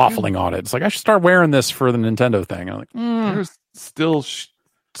been waffling on it. It's like, I should start wearing this for the Nintendo thing. I'm like, There's still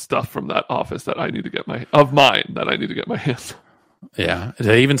stuff from that office that I need to get my hands on. Yeah. Is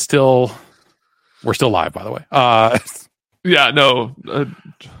it even still We're still live, by the way. Yeah, no.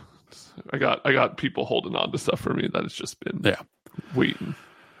 I got people holding on to stuff for me that has just been waiting.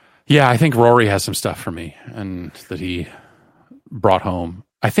 Yeah, I think Rory has some stuff for me and that he brought home.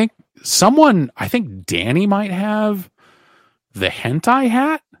 I think Danny might have the hentai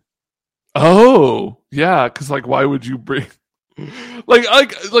hat. Oh, yeah, because like, why would you bring like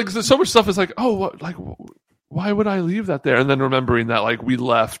so much stuff is like, oh, what, like, why would I leave that there? And then remembering that like we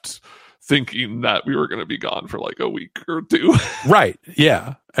left thinking that we were going to be gone for like a week or two. Right.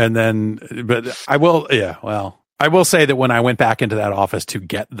 Yeah. And then, but I will say that when I went back into that office to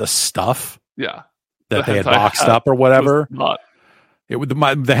get the stuff that they had boxed up or whatever, the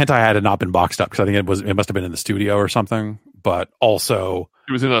hentai had not been boxed up because I think it must have been in the studio or something, but also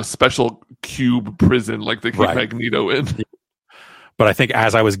it was in a special cube prison like they keep Magneto in. But I think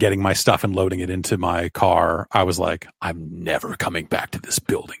as I was getting my stuff and loading it into my car, I was like, I'm never coming back to this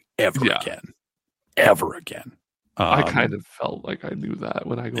building ever again. I kind of felt like I knew that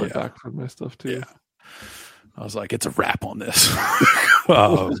when I went back for my stuff too. Yeah. I was like, it's a wrap on this.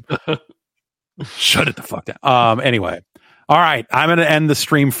 Shut it the fuck down. Anyway. All right. I'm going to end the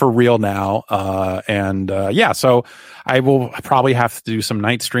stream for real now. So I will probably have to do some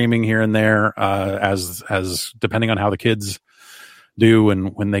night streaming here and there, as depending on how the kids do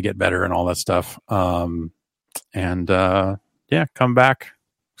and when they get better and all that stuff. Come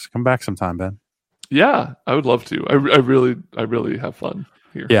back sometime, Ben. Yeah, I would love to. I really have fun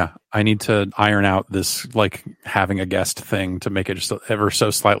here. Yeah, I need to iron out this like having a guest thing to make it just ever so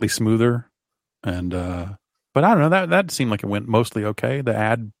slightly smoother. And but I don't know, that seemed like it went mostly okay. The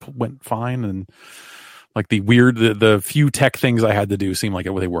ad went fine, and like the few tech things I had to do seemed like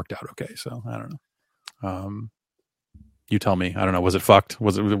they worked out okay. So I don't know. You tell me. I don't know. Was it fucked?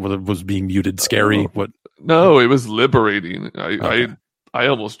 Was being muted scary? What? No, it was liberating. I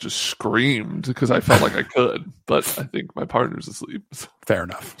almost just screamed because I felt like I could, but I think my partner's asleep. Fair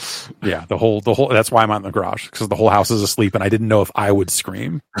enough. Yeah, the whole. That's why I'm out in the garage, because the whole house is asleep, and I didn't know if I would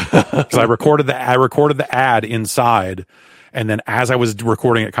scream because I recorded the ad inside, and then as I was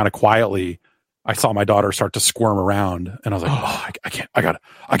recording it kind of quietly, I saw my daughter start to squirm around, and I was like, "Oh, I can't! I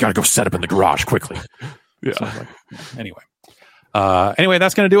gotta go set up in the garage quickly." Yeah. So anyway,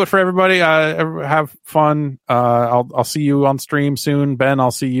 that's going to do it for everybody. Have fun. I'll see you on stream soon. Ben, I'll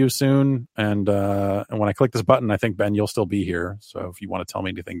see you soon. And when I click this button, I think, Ben, you'll still be here. So if you want to tell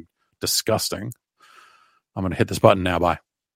me anything disgusting, I'm going to hit this button now. Bye.